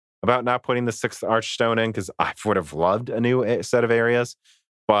about not putting the 6th Archstone in because I would have loved a new set of areas.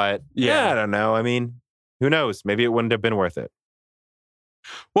 But I don't know. I mean, who knows? Maybe it wouldn't have been worth it.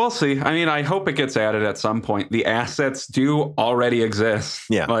 We'll see. I mean, I hope it gets added at some point. The assets do already exist.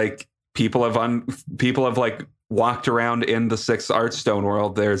 Yeah. Like people have like walked around in the 6th Archstone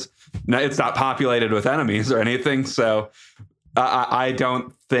world. It's not populated with enemies or anything. So I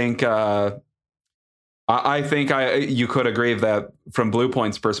don't think... I think you could agree that from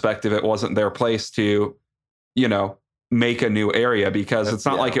Bluepoint's perspective, it wasn't their place to, make a new area because it's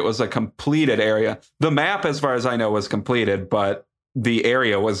not like it was a completed area. The map, as far as I know, was completed, but the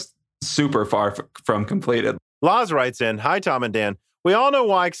area was super far from completed. Laws writes in, hi, Tom and Dan. We all know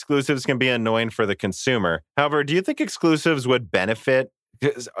why exclusives can be annoying for the consumer. However, do you think exclusives would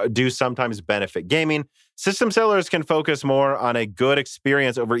sometimes benefit gaming? System sellers can focus more on a good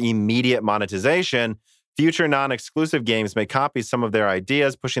experience over immediate monetization. Future non-exclusive games may copy some of their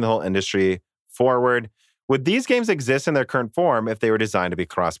ideas, pushing the whole industry forward. Would these games exist in their current form if they were designed to be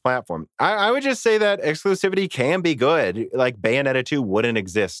cross-platform? I would just say that exclusivity can be good. Like Bayonetta 2 wouldn't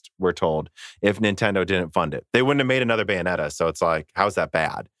exist, we're told, if Nintendo didn't fund it. They wouldn't have made another Bayonetta, so it's like, how's that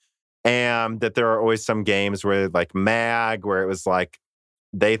bad? And that there are always some games where, like MAG, where it was like,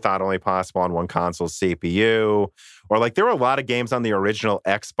 they thought only possible on one console's CPU. Or like there were a lot of games on the original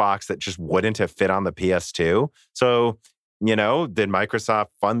Xbox that just wouldn't have fit on the PS2. So, did Microsoft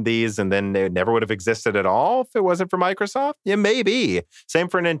fund these and then they never would have existed at all if it wasn't for Microsoft? Yeah, maybe. Same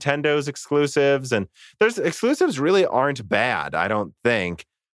for Nintendo's exclusives. And there's exclusives really aren't bad, I don't think.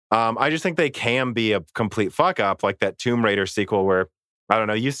 I just think they can be a complete fuck up, like that Tomb Raider sequel where, I don't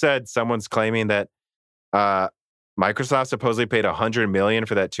know, you said someone's claiming that Microsoft supposedly paid $100 million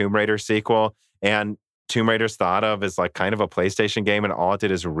for that Tomb Raider sequel, and Tomb Raider's thought of as like kind of a PlayStation game, and all it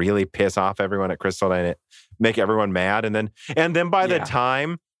did is really piss off everyone at Crystal Dynamics, make everyone mad, and then by the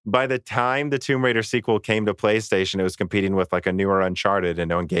time the Tomb Raider sequel came to PlayStation, it was competing with like a newer Uncharted, and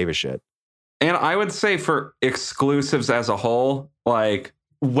no one gave a shit. And I would say for exclusives as a whole, like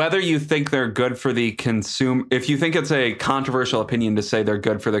whether you think they're good for the consumer, if you think it's a controversial opinion to say they're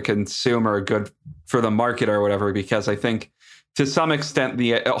good for the consumer, or good for the market or whatever, because I think to some extent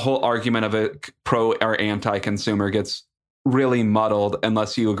the whole argument of a pro or anti-consumer gets really muddled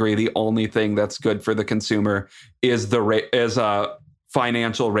unless you agree the only thing that's good for the consumer is a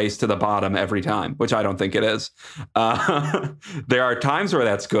financial race to the bottom every time, which I don't think it is. There are times where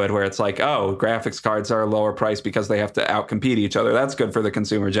that's good, where it's like, oh, graphics cards are a lower price because they have to outcompete each other. That's good for the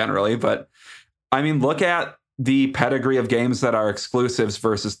consumer generally. But I mean, look at the pedigree of games that are exclusives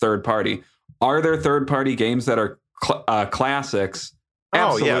versus third party. Are there third party games that are classics?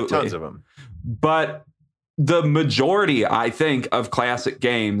 Absolutely. Oh, yeah, tons of them. But the majority, I think, of classic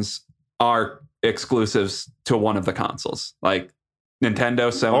games are exclusives to one of the consoles, like Nintendo,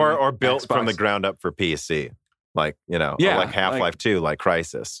 Sony, or built Xbox. From the ground up for PC, like like Half-Life 2, like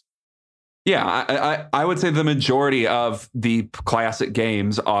Crysis. Yeah, I would say the majority of the classic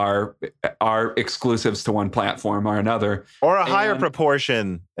games are exclusives to one platform or another, or a higher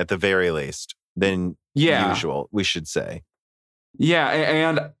proportion at the very least than usual, we should say. Yeah,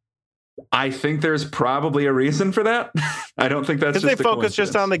 and I think there's probably a reason for that. I don't think that's just because they focus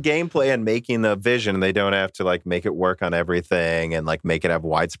just on the gameplay and making the vision, and they don't have to like make it work on everything and like make it have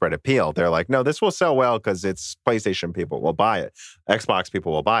widespread appeal. They're like, no, this will sell well because it's PlayStation people will buy it, Xbox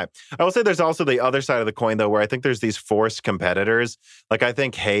people will buy it. I will say there's also the other side of the coin though, where I think there's these forced competitors. Like I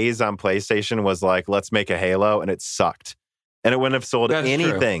think Haze on PlayStation was like, let's make a Halo, and it sucked, and it wouldn't have sold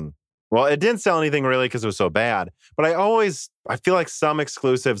anything. True. Well, it didn't sell anything really because it was so bad. But I feel like some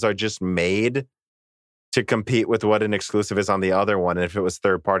exclusives are just made to compete with what an exclusive is on the other one. And if it was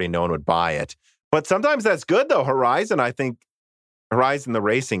third party, no one would buy it. But sometimes that's good, though. Horizon, I think, Horizon, the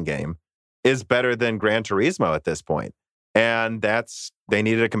racing game, is better than Gran Turismo at this point. And they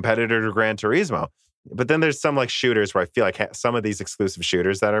needed a competitor to Gran Turismo. But then there's some like shooters where I feel like some of these exclusive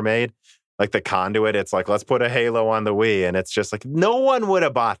shooters that are made, like the Conduit, it's like, let's put a Halo on the Wii. And it's just like, no one would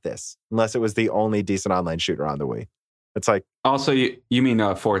have bought this unless it was the only decent online shooter on the Wii. It's like. Also, you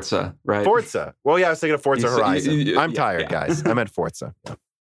mean Forza, right? Forza. Well, yeah, I was thinking of Forza Horizon. I'm tired, guys. I meant Forza. Yeah.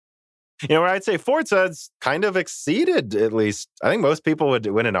 You know, where I'd say Forza's kind of exceeded, at least. I think most people would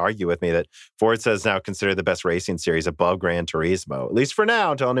wouldn't argue with me that Forza is now considered the best racing series above Gran Turismo, at least for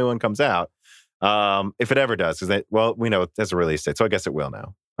now, until a new one comes out. If it ever does, because we know there's a release date, so I guess it will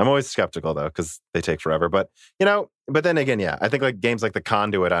now. I'm always skeptical, though, because they take forever. But, but then again, yeah, I think like games like the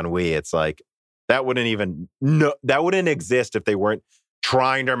Conduit on Wii, it's like, that wouldn't exist if they weren't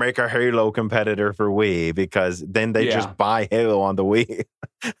trying to make a Halo competitor for Wii, because then they just buy Halo on the Wii.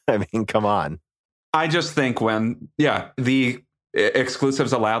 I mean, come on. I just think when, the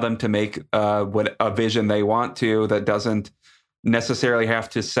exclusives allow them to make what a vision they want to that doesn't necessarily have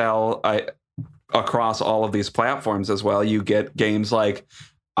to sell across all of these platforms as well. You get games like,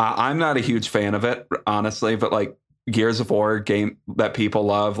 I'm not a huge fan of it, honestly, but like Gears of War game that people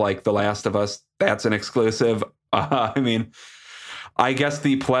love, like The Last of Us, that's an exclusive. I mean, I guess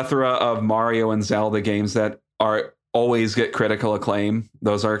the plethora of Mario and Zelda games that always get critical acclaim,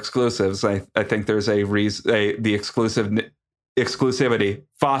 those are exclusives. I think there's a reason the exclusivity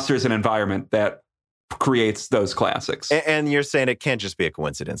fosters an environment that creates those classics. And you're saying it can't just be a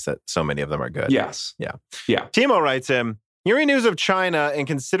coincidence that so many of them are good. Yes. Yeah. Yeah. Timo writes him, hearing news of China and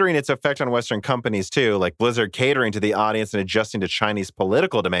considering its effect on Western companies too, like Blizzard catering to the audience and adjusting to Chinese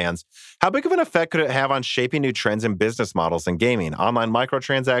political demands, how big of an effect could it have on shaping new trends in business models in gaming? Online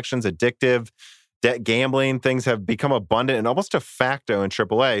microtransactions, addictive, debt gambling, things have become abundant and almost de facto in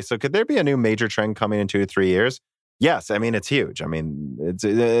AAA. So could there be a new major trend coming in 2 to 3 years? Yes. I mean, it's huge. I mean, it's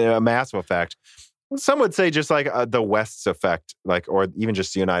a massive effect. Some would say just like the West's effect, like, or even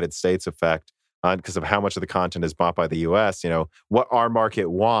just the United States effect, because of how much of the content is bought by the U.S. What our market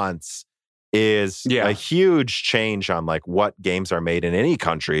wants is a huge change on like what games are made in any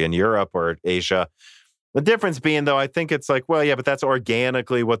country in Europe or Asia. The difference being, though, I think it's like, well, yeah, but that's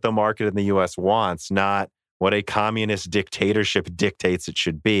organically what the market in the U.S. wants, not what a communist dictatorship dictates it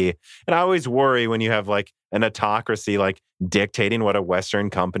should be. And I always worry when you have like an autocracy like dictating what a Western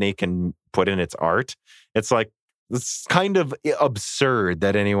company can put in its art. It's like, it's kind of absurd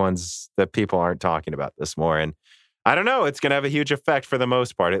that people aren't talking about this more. And I don't know, it's going to have a huge effect for the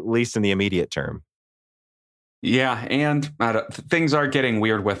most part, at least in the immediate term. Yeah, and things are getting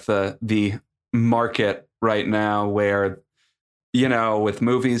weird with the market right now where, with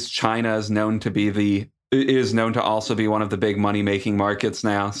movies, China is known to also be one of the big money-making markets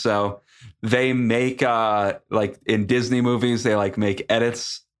now. So they make, like in Disney movies, they like make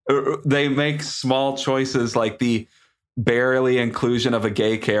edits. They make small choices like the barely inclusion of a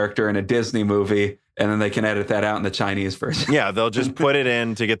gay character in a Disney movie, and then they can edit that out in the Chinese version. Yeah, they'll just put it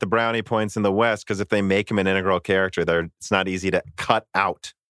in to get the brownie points in the West, because if they make him an integral character, it's not easy to cut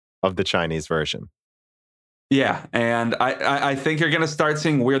out of the Chinese version. Yeah, and I think you're going to start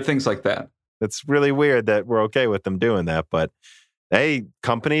seeing weird things like that. It's really weird that we're okay with them doing that, but hey,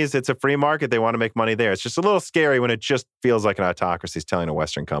 companies, it's a free market. They want to make money there. It's just a little scary when it just feels like an autocracy is telling a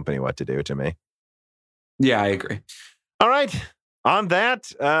Western company what to do to me. Yeah, I agree. All right. On that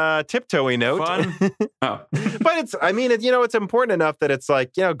tiptoey note. Fun. Oh. But it's important enough that it's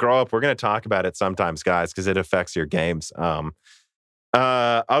like, grow up. We're going to talk about it sometimes, guys, because it affects your games.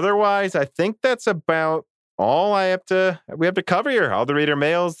 Otherwise, I think that's about all we have to cover here. All the reader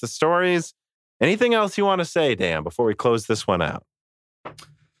mails, the stories. Anything else you want to say, Dan, before we close this one out?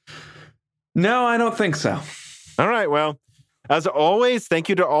 No, I don't think so. All right. Well, as always, thank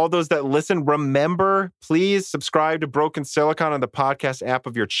you to all those that listen. Remember, please subscribe to Broken Silicon on the podcast app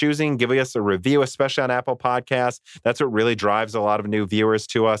of your choosing. Give us a review, especially on Apple Podcasts. That's what really drives a lot of new viewers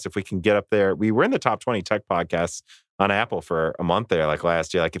to us. If we can get up there, we were in the top 20 tech podcasts on Apple for a month there, like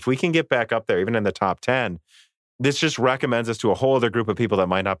last year. Like if we can get back up there, even in the top 10, this just recommends us to a whole other group of people that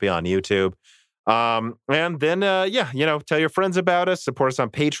might not be on YouTube. And then, tell your friends about us. Support us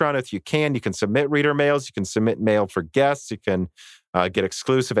on Patreon if you can. You can submit reader mails. You can submit mail for guests. You can get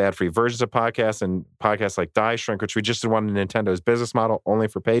exclusive ad-free versions of podcasts and podcasts like Die Shrink, which we just did one in Nintendo's business model, only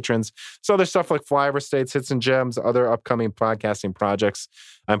for patrons. So there's stuff like Flyover States, Hits and Gems, other upcoming podcasting projects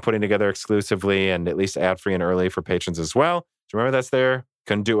I'm putting together exclusively and at least ad-free and early for patrons as well. So remember, that's there.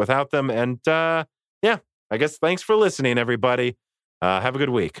 Couldn't do it without them. And I guess thanks for listening, everybody. Have a good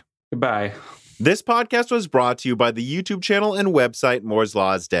week. Goodbye. This podcast was brought to you by the YouTube channel and website Moore's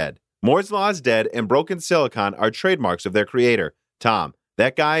Law is Dead. Moore's Law is Dead and Broken Silicon are trademarks of their creator. Tom.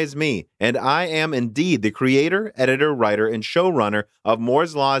 That guy is me, and I am indeed the creator, editor, writer, and showrunner of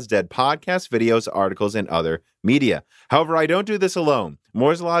Moore's Law is Dead podcasts, videos, articles, and other media. However, I don't do this alone.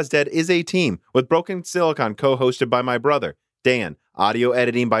 Moore's Law is Dead is a team with Broken Silicon co-hosted by my brother, Dan, audio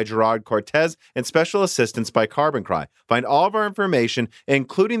editing by Gerard Cortez, and special assistance by Carbon Cry. Find all of our information,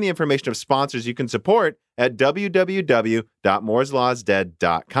 including the information of sponsors you can support, at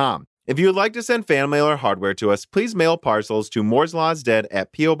www.mooreslawsdead.com. If you would like to send fan mail or hardware to us, please mail parcels to Moore's Law is Dead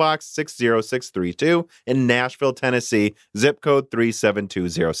at P.O. Box 60632 in Nashville, Tennessee, zip code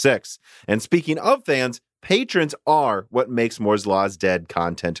 37206. And speaking of fans, patrons are what makes Moore's Law is Dead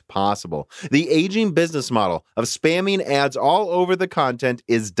content possible. The aging business model of spamming ads all over the content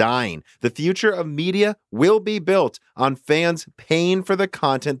is dying. The future of media will be built on fans paying for the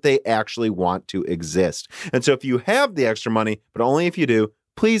content they actually want to exist. And so if you have the extra money, but only if you do,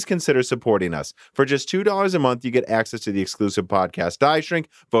 please consider supporting us. For just $2 a month, you get access to the exclusive podcast Die Shrink,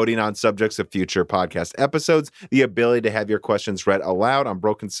 voting on subjects of future podcast episodes, the ability to have your questions read aloud on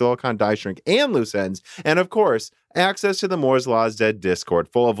Broken Silicon, Die Shrink, and Loose Ends, and of course, access to the Moore's Law is Dead Discord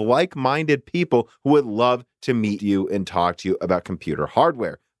full of like-minded people who would love to meet you and talk to you about computer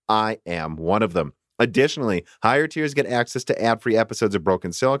hardware. I am one of them. Additionally, higher tiers get access to ad-free episodes of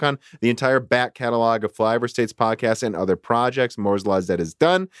Broken Silicon, the entire back catalog of Flyover States podcasts and other projects Moore's Law is Dead has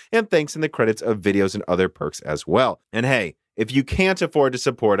done, and thanks in the credits of videos and other perks as well. And hey, if you can't afford to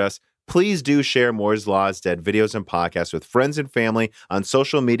support us, please do share Moore's Law is Dead videos and podcasts with friends and family on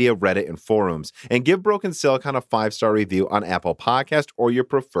social media, Reddit, and forums. And give Broken Silicon a 5-star review on Apple Podcast or your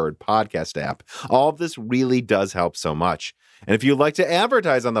preferred podcast app. All of this really does help so much. And if you'd like to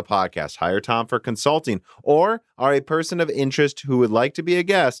advertise on the podcast, hire Tom for consulting, or are a person of interest who would like to be a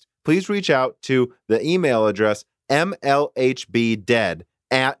guest, please reach out to the email address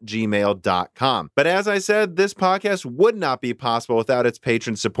mlhbdead@gmail.com. But as I said, this podcast would not be possible without its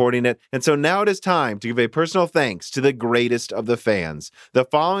patrons supporting it. And so now it is time to give a personal thanks to the greatest of the fans. The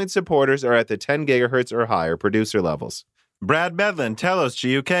following supporters are at the 10 gigahertz or higher producer levels: Brad Medlin, Telos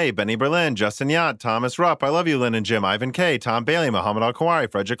GUK, Benny Berlin, Justin Yacht, Thomas Rupp, I Love You, Lynn and Jim, Ivan K, Tom Bailey, Muhammad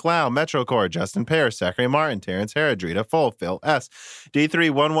Al-Kawari, Frederick Lau, Metrocore, Justin Pear, Zachary Martin, Terrence Harrod, Drita Full, Phil S,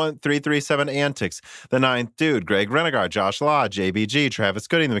 D311337 Antics, The Ninth Dude, Greg Renegard, Josh Law, JBG, Travis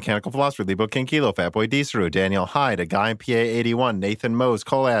Gooding, The Mechanical Philosopher, Lebo King Kilo, Fatboy Desaru, Daniel Hyde, A Guy in PA81, Nathan Mose,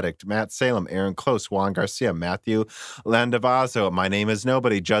 Coal Addict, Matt Salem, Aaron Close, Juan Garcia, Matthew Landavazo, My Name is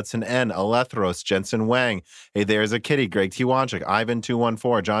Nobody, Judson N, Alethros, Jensen Wang, Hey There's a Kitty, Greg T. Wanchik,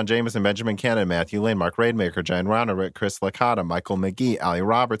 Ivan214, John Jameson, Benjamin Cannon, Matthew Lane, Mark Raidmaker, Jan Rauner, Rick Chris Licata, Michael McGee, Ali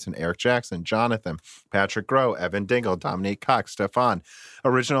Robertson, Eric Jackson, Jonathan, Patrick Groh, Evan Dingle, Dominique Cox, Stefan,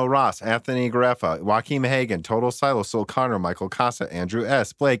 Original Ross, Anthony Gareffa, Joaquin Hagan, Total Silo, Sol Connor, Michael Casa, Andrew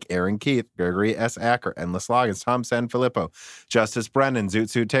S., Blake, Aaron Keith, Gregory S. Acker, Endless Loggins, Tom Sanfilippo, Justice Brennan,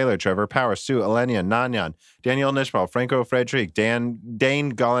 Zootsuit Taylor, Trevor Power, Sue Elenia, Nanyan, Daniel Nishbal, Franco Frederick, Dane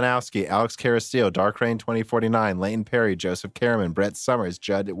Golanowski, Alex Carastile, Dark Rain 2049, Leighton Perry, Joseph Karaman, Brett Summers,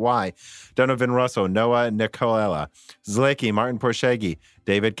 Judd Y, Donovan Russell, Noah Nicolella, Zlecki, Martin Porshegi,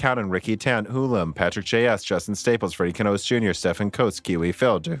 David Cowden, Ricky Tan, Hulam, Patrick J.S., Justin Staples, Freddie Canoes Jr., Stephen Coates, Kiwi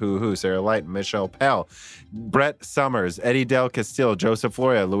Phil, Jehu, Sarah Light, Michelle Pell, Brett Summers, Eddie Del Castillo, Joseph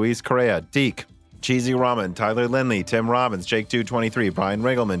Loria, Luis Correa, Deke, Cheesy Ramen, Tyler Lindley, Tim Robbins, Jake223, Brian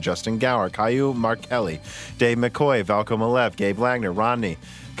Riggleman, Justin Gower, Caillou Markelli, Dave McCoy, Valco Malev, Gabe Wagner, Rodney,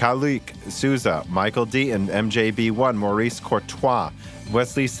 Kalik Souza, Michael Deaton, MJB1, Maurice Courtois,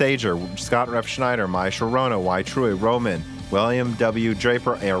 Wesley Sager, Scott Ref Schneider, Mai Sharona, Y. Truy, Roman, William W.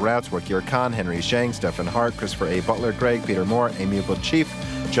 Draper, A. Ratswork, Yor Khan, Henry Shang, Stephen Hart, Christopher A. Butler, Greg, Peter Moore, Amiable Chief,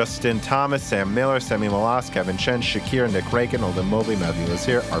 Justin Thomas, Sam Miller, Semi Malas, Kevin Chen, Shakir, Nick Reagan, Olden Mobley, Matthew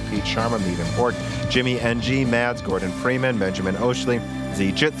Lazier, R. Pete Sharma, Megan Borg, Jimmy NG, Mads, Gordon Freeman, Benjamin Oshley,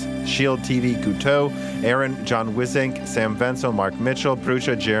 Z Jits, Shield TV, Guteau, Aaron, John Wizink, Sam Venso, Mark Mitchell,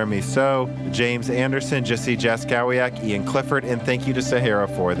 Brucha, Jeremy So, James Anderson, Jesse Jaskowiak, Ian Clifford, and thank you to Sahara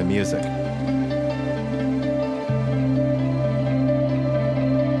for the music.